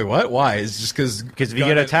 Wait, what? Why? It's just because if you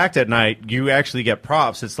get attacked at night, you actually get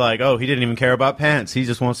props. It's like, oh, he didn't even care about pants. He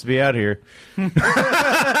just wants to be out here.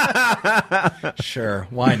 Sure,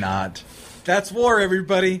 why not? That's war,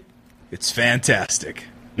 everybody. It's fantastic.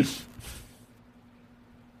 It's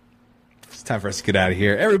time for us to get out of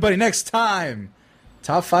here. Everybody, next time,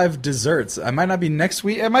 top 5 desserts. I might not be next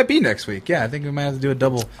week. It might be next week. Yeah, I think we might have to do a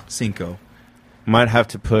double Cinco. Might have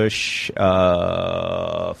to push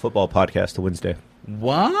football podcast to Wednesday.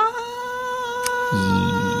 What?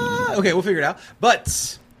 Okay, we'll figure it out.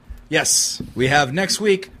 But, yes, we have next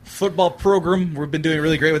week football program. We've been doing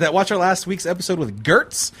really great with that. Watch our last week's episode with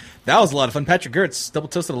Gertz. That was a lot of fun. Patrick Gertz, Double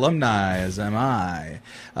Toasted alumni, as am I.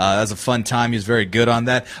 That was a fun time. He was very good on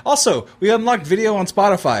that. Also, we unlocked video on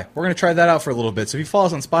Spotify. We're going to try that out for a little bit. So if you follow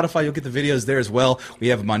us on Spotify, you'll get the videos there as well. We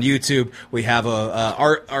have them on YouTube. We have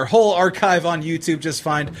our whole archive on YouTube. Just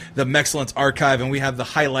find the Mexcellence archive, and we have the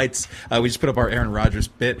highlights. We just put up our Aaron Rodgers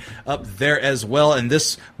bit up there as well, and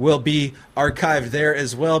this will be archived there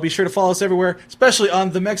as well. Be sure to follow us everywhere, especially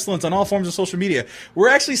on the Mexcellence on all forms of social media. We're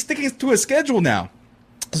actually sticking to a schedule now.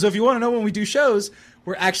 So if you want to know when we do shows,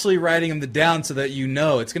 we're actually writing them down so that you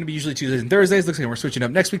know. It's going to be usually Tuesdays and Thursdays. Looks like we're switching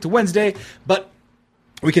up next week to Wednesday. But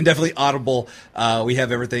we can definitely audible. We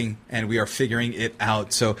have everything, and we are figuring it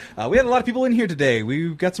out. So we had a lot of people in here today.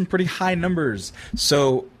 We've got some pretty high numbers.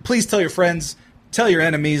 So please tell your friends. Tell your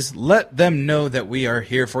enemies. Let them know that we are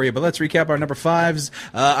here for you. But let's recap our number 5s.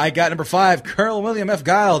 I got number 5, Colonel William F.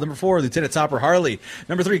 Guile. Number 4, Lieutenant Topper Harley.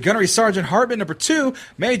 Number 3, Gunnery Sergeant Hartman. Number 2,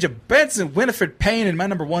 Major Benson Winifred Payne. And my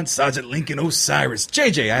number 1, Sergeant Lincoln Osiris.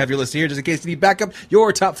 JJ, I have your list here just in case you need backup.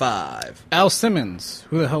 Your top 5. Al Simmons.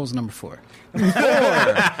 Who the hell is number 4?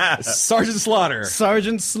 4, Sergeant Slaughter.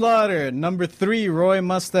 Sergeant Slaughter. Number 3, Roy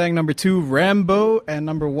Mustang. Number 2, Rambo. And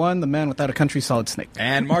number 1, the man without a country, Solid Snake.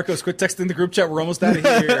 And Marcos, quit texting the group chat. We're almost out of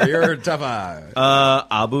here. Your top 5.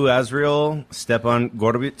 Abu Azrael, Stepan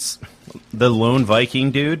Gorbitz, the lone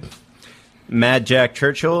Viking dude, Mad Jack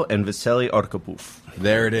Churchill, and Vasily Arkhipov.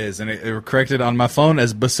 There it is. And it corrected on my phone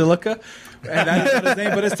as Basilica. And that's not his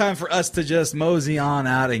name, but it's time for us to just mosey on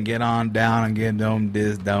out and get on down and get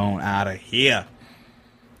down out of here.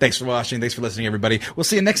 Thanks for watching. Thanks for listening, everybody. We'll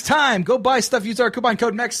see you next time. Go buy stuff. Use our coupon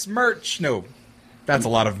code MEXMERCH. No, that's a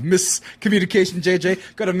lot of miscommunication,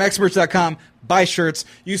 JJ. Go to MEXMERCH.com. Buy shirts.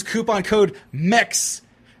 Use coupon code MEX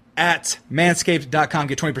at manscaped.com.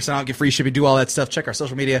 Get 20% off. Get free shipping. Do all that stuff. Check our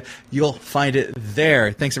social media. You'll find it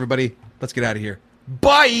there. Thanks, everybody. Let's get out of here.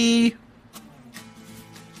 Bye.